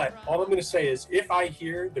 But all I'm going to say is if I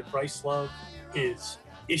hear that Bryce Love is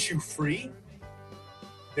issue-free,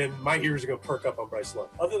 then my ears are going to perk up on Bryce Love.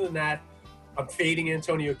 Other than that, I'm fading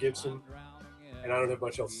Antonio Gibson, and I don't have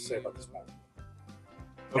much else to say about this battle.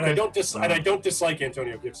 Okay. And I don't dislike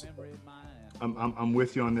Antonio Gibson. I'm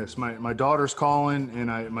with you on this. My daughter's calling,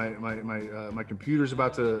 and my computer's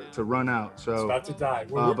about to run out. So it's about to die.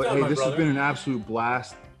 But hey, this has been an absolute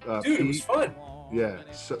blast. Dude, it was fun. Yeah,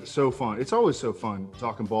 so fun. It's always so fun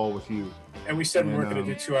talking ball with you. And we said we weren't going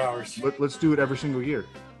to do 2 hours. Let's do it every single year.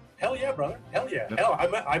 Hell yeah, brother. Hell yeah. Hell,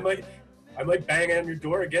 I might bang on your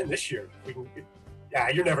door again this year. Yeah,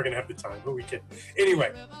 you're never going to have the time, but we can.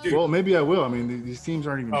 Anyway, dude. Well, maybe I will. I mean, these teams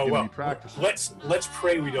aren't even going to be practicing. Let's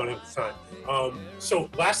pray we don't have the time. So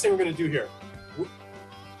last thing we're going to do here,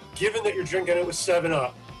 given that you're drinking it with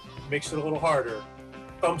 7-Up, makes it a little harder.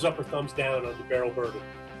 Thumbs up or thumbs down on the Barrell Bourbon?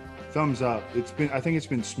 Thumbs up. I think it's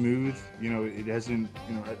been smooth. It hasn't,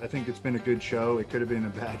 I think it's been a good show. It could have been a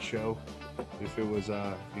bad show if it was,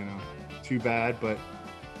 too bad, but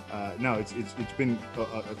no, it's been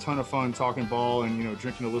a ton of fun talking ball and,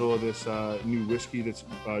 drinking a little of this new whiskey that's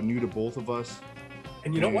new to both of us.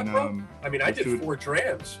 And you know what, bro? I mean, I did 4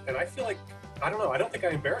 drams, and I feel like, I don't know, I don't think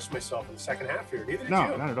I embarrassed myself in the second half here. Neither did you.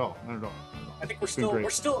 No, not at all. I think we're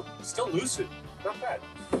still lucid. Not bad.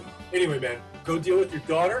 Anyway, man, go deal with your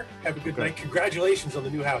daughter. Have a good night. Congratulations on the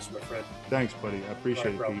new house, my friend. Thanks, buddy. I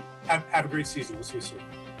appreciate it, Pete. Have a great season. We'll see you soon.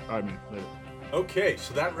 All right, man. Later. Okay,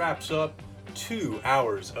 so that wraps up 2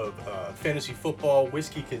 hours of fantasy football,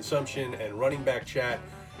 whiskey consumption, and running back chat.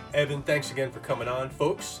 Evan, thanks again for coming on.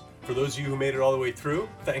 Folks, for those of you who made it all the way through,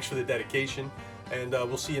 thanks for the dedication. And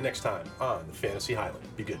we'll see you next time on the Fantasy Highland.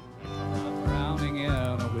 Be good. Drowning in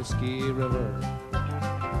a whiskey river,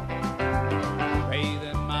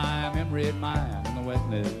 bathing my memory of mine in the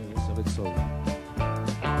wetness of its soul.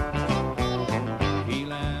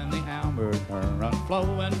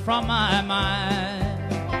 flowing from my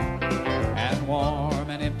mind, and warm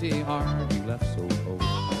and empty heart you left so cold.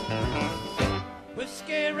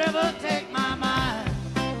 Whiskey River, take my mind.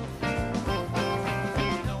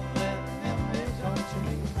 Don't let memories torture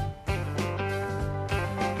me.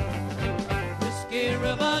 Whiskey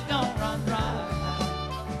River, don't run dry.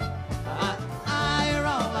 You're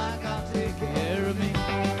all I got, take care of me.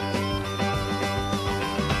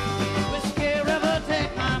 Whiskey River,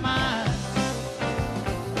 take my mind.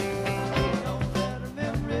 Don't let a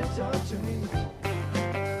memory torture me.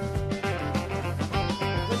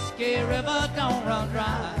 Whiskey River, don't run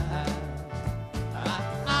dry.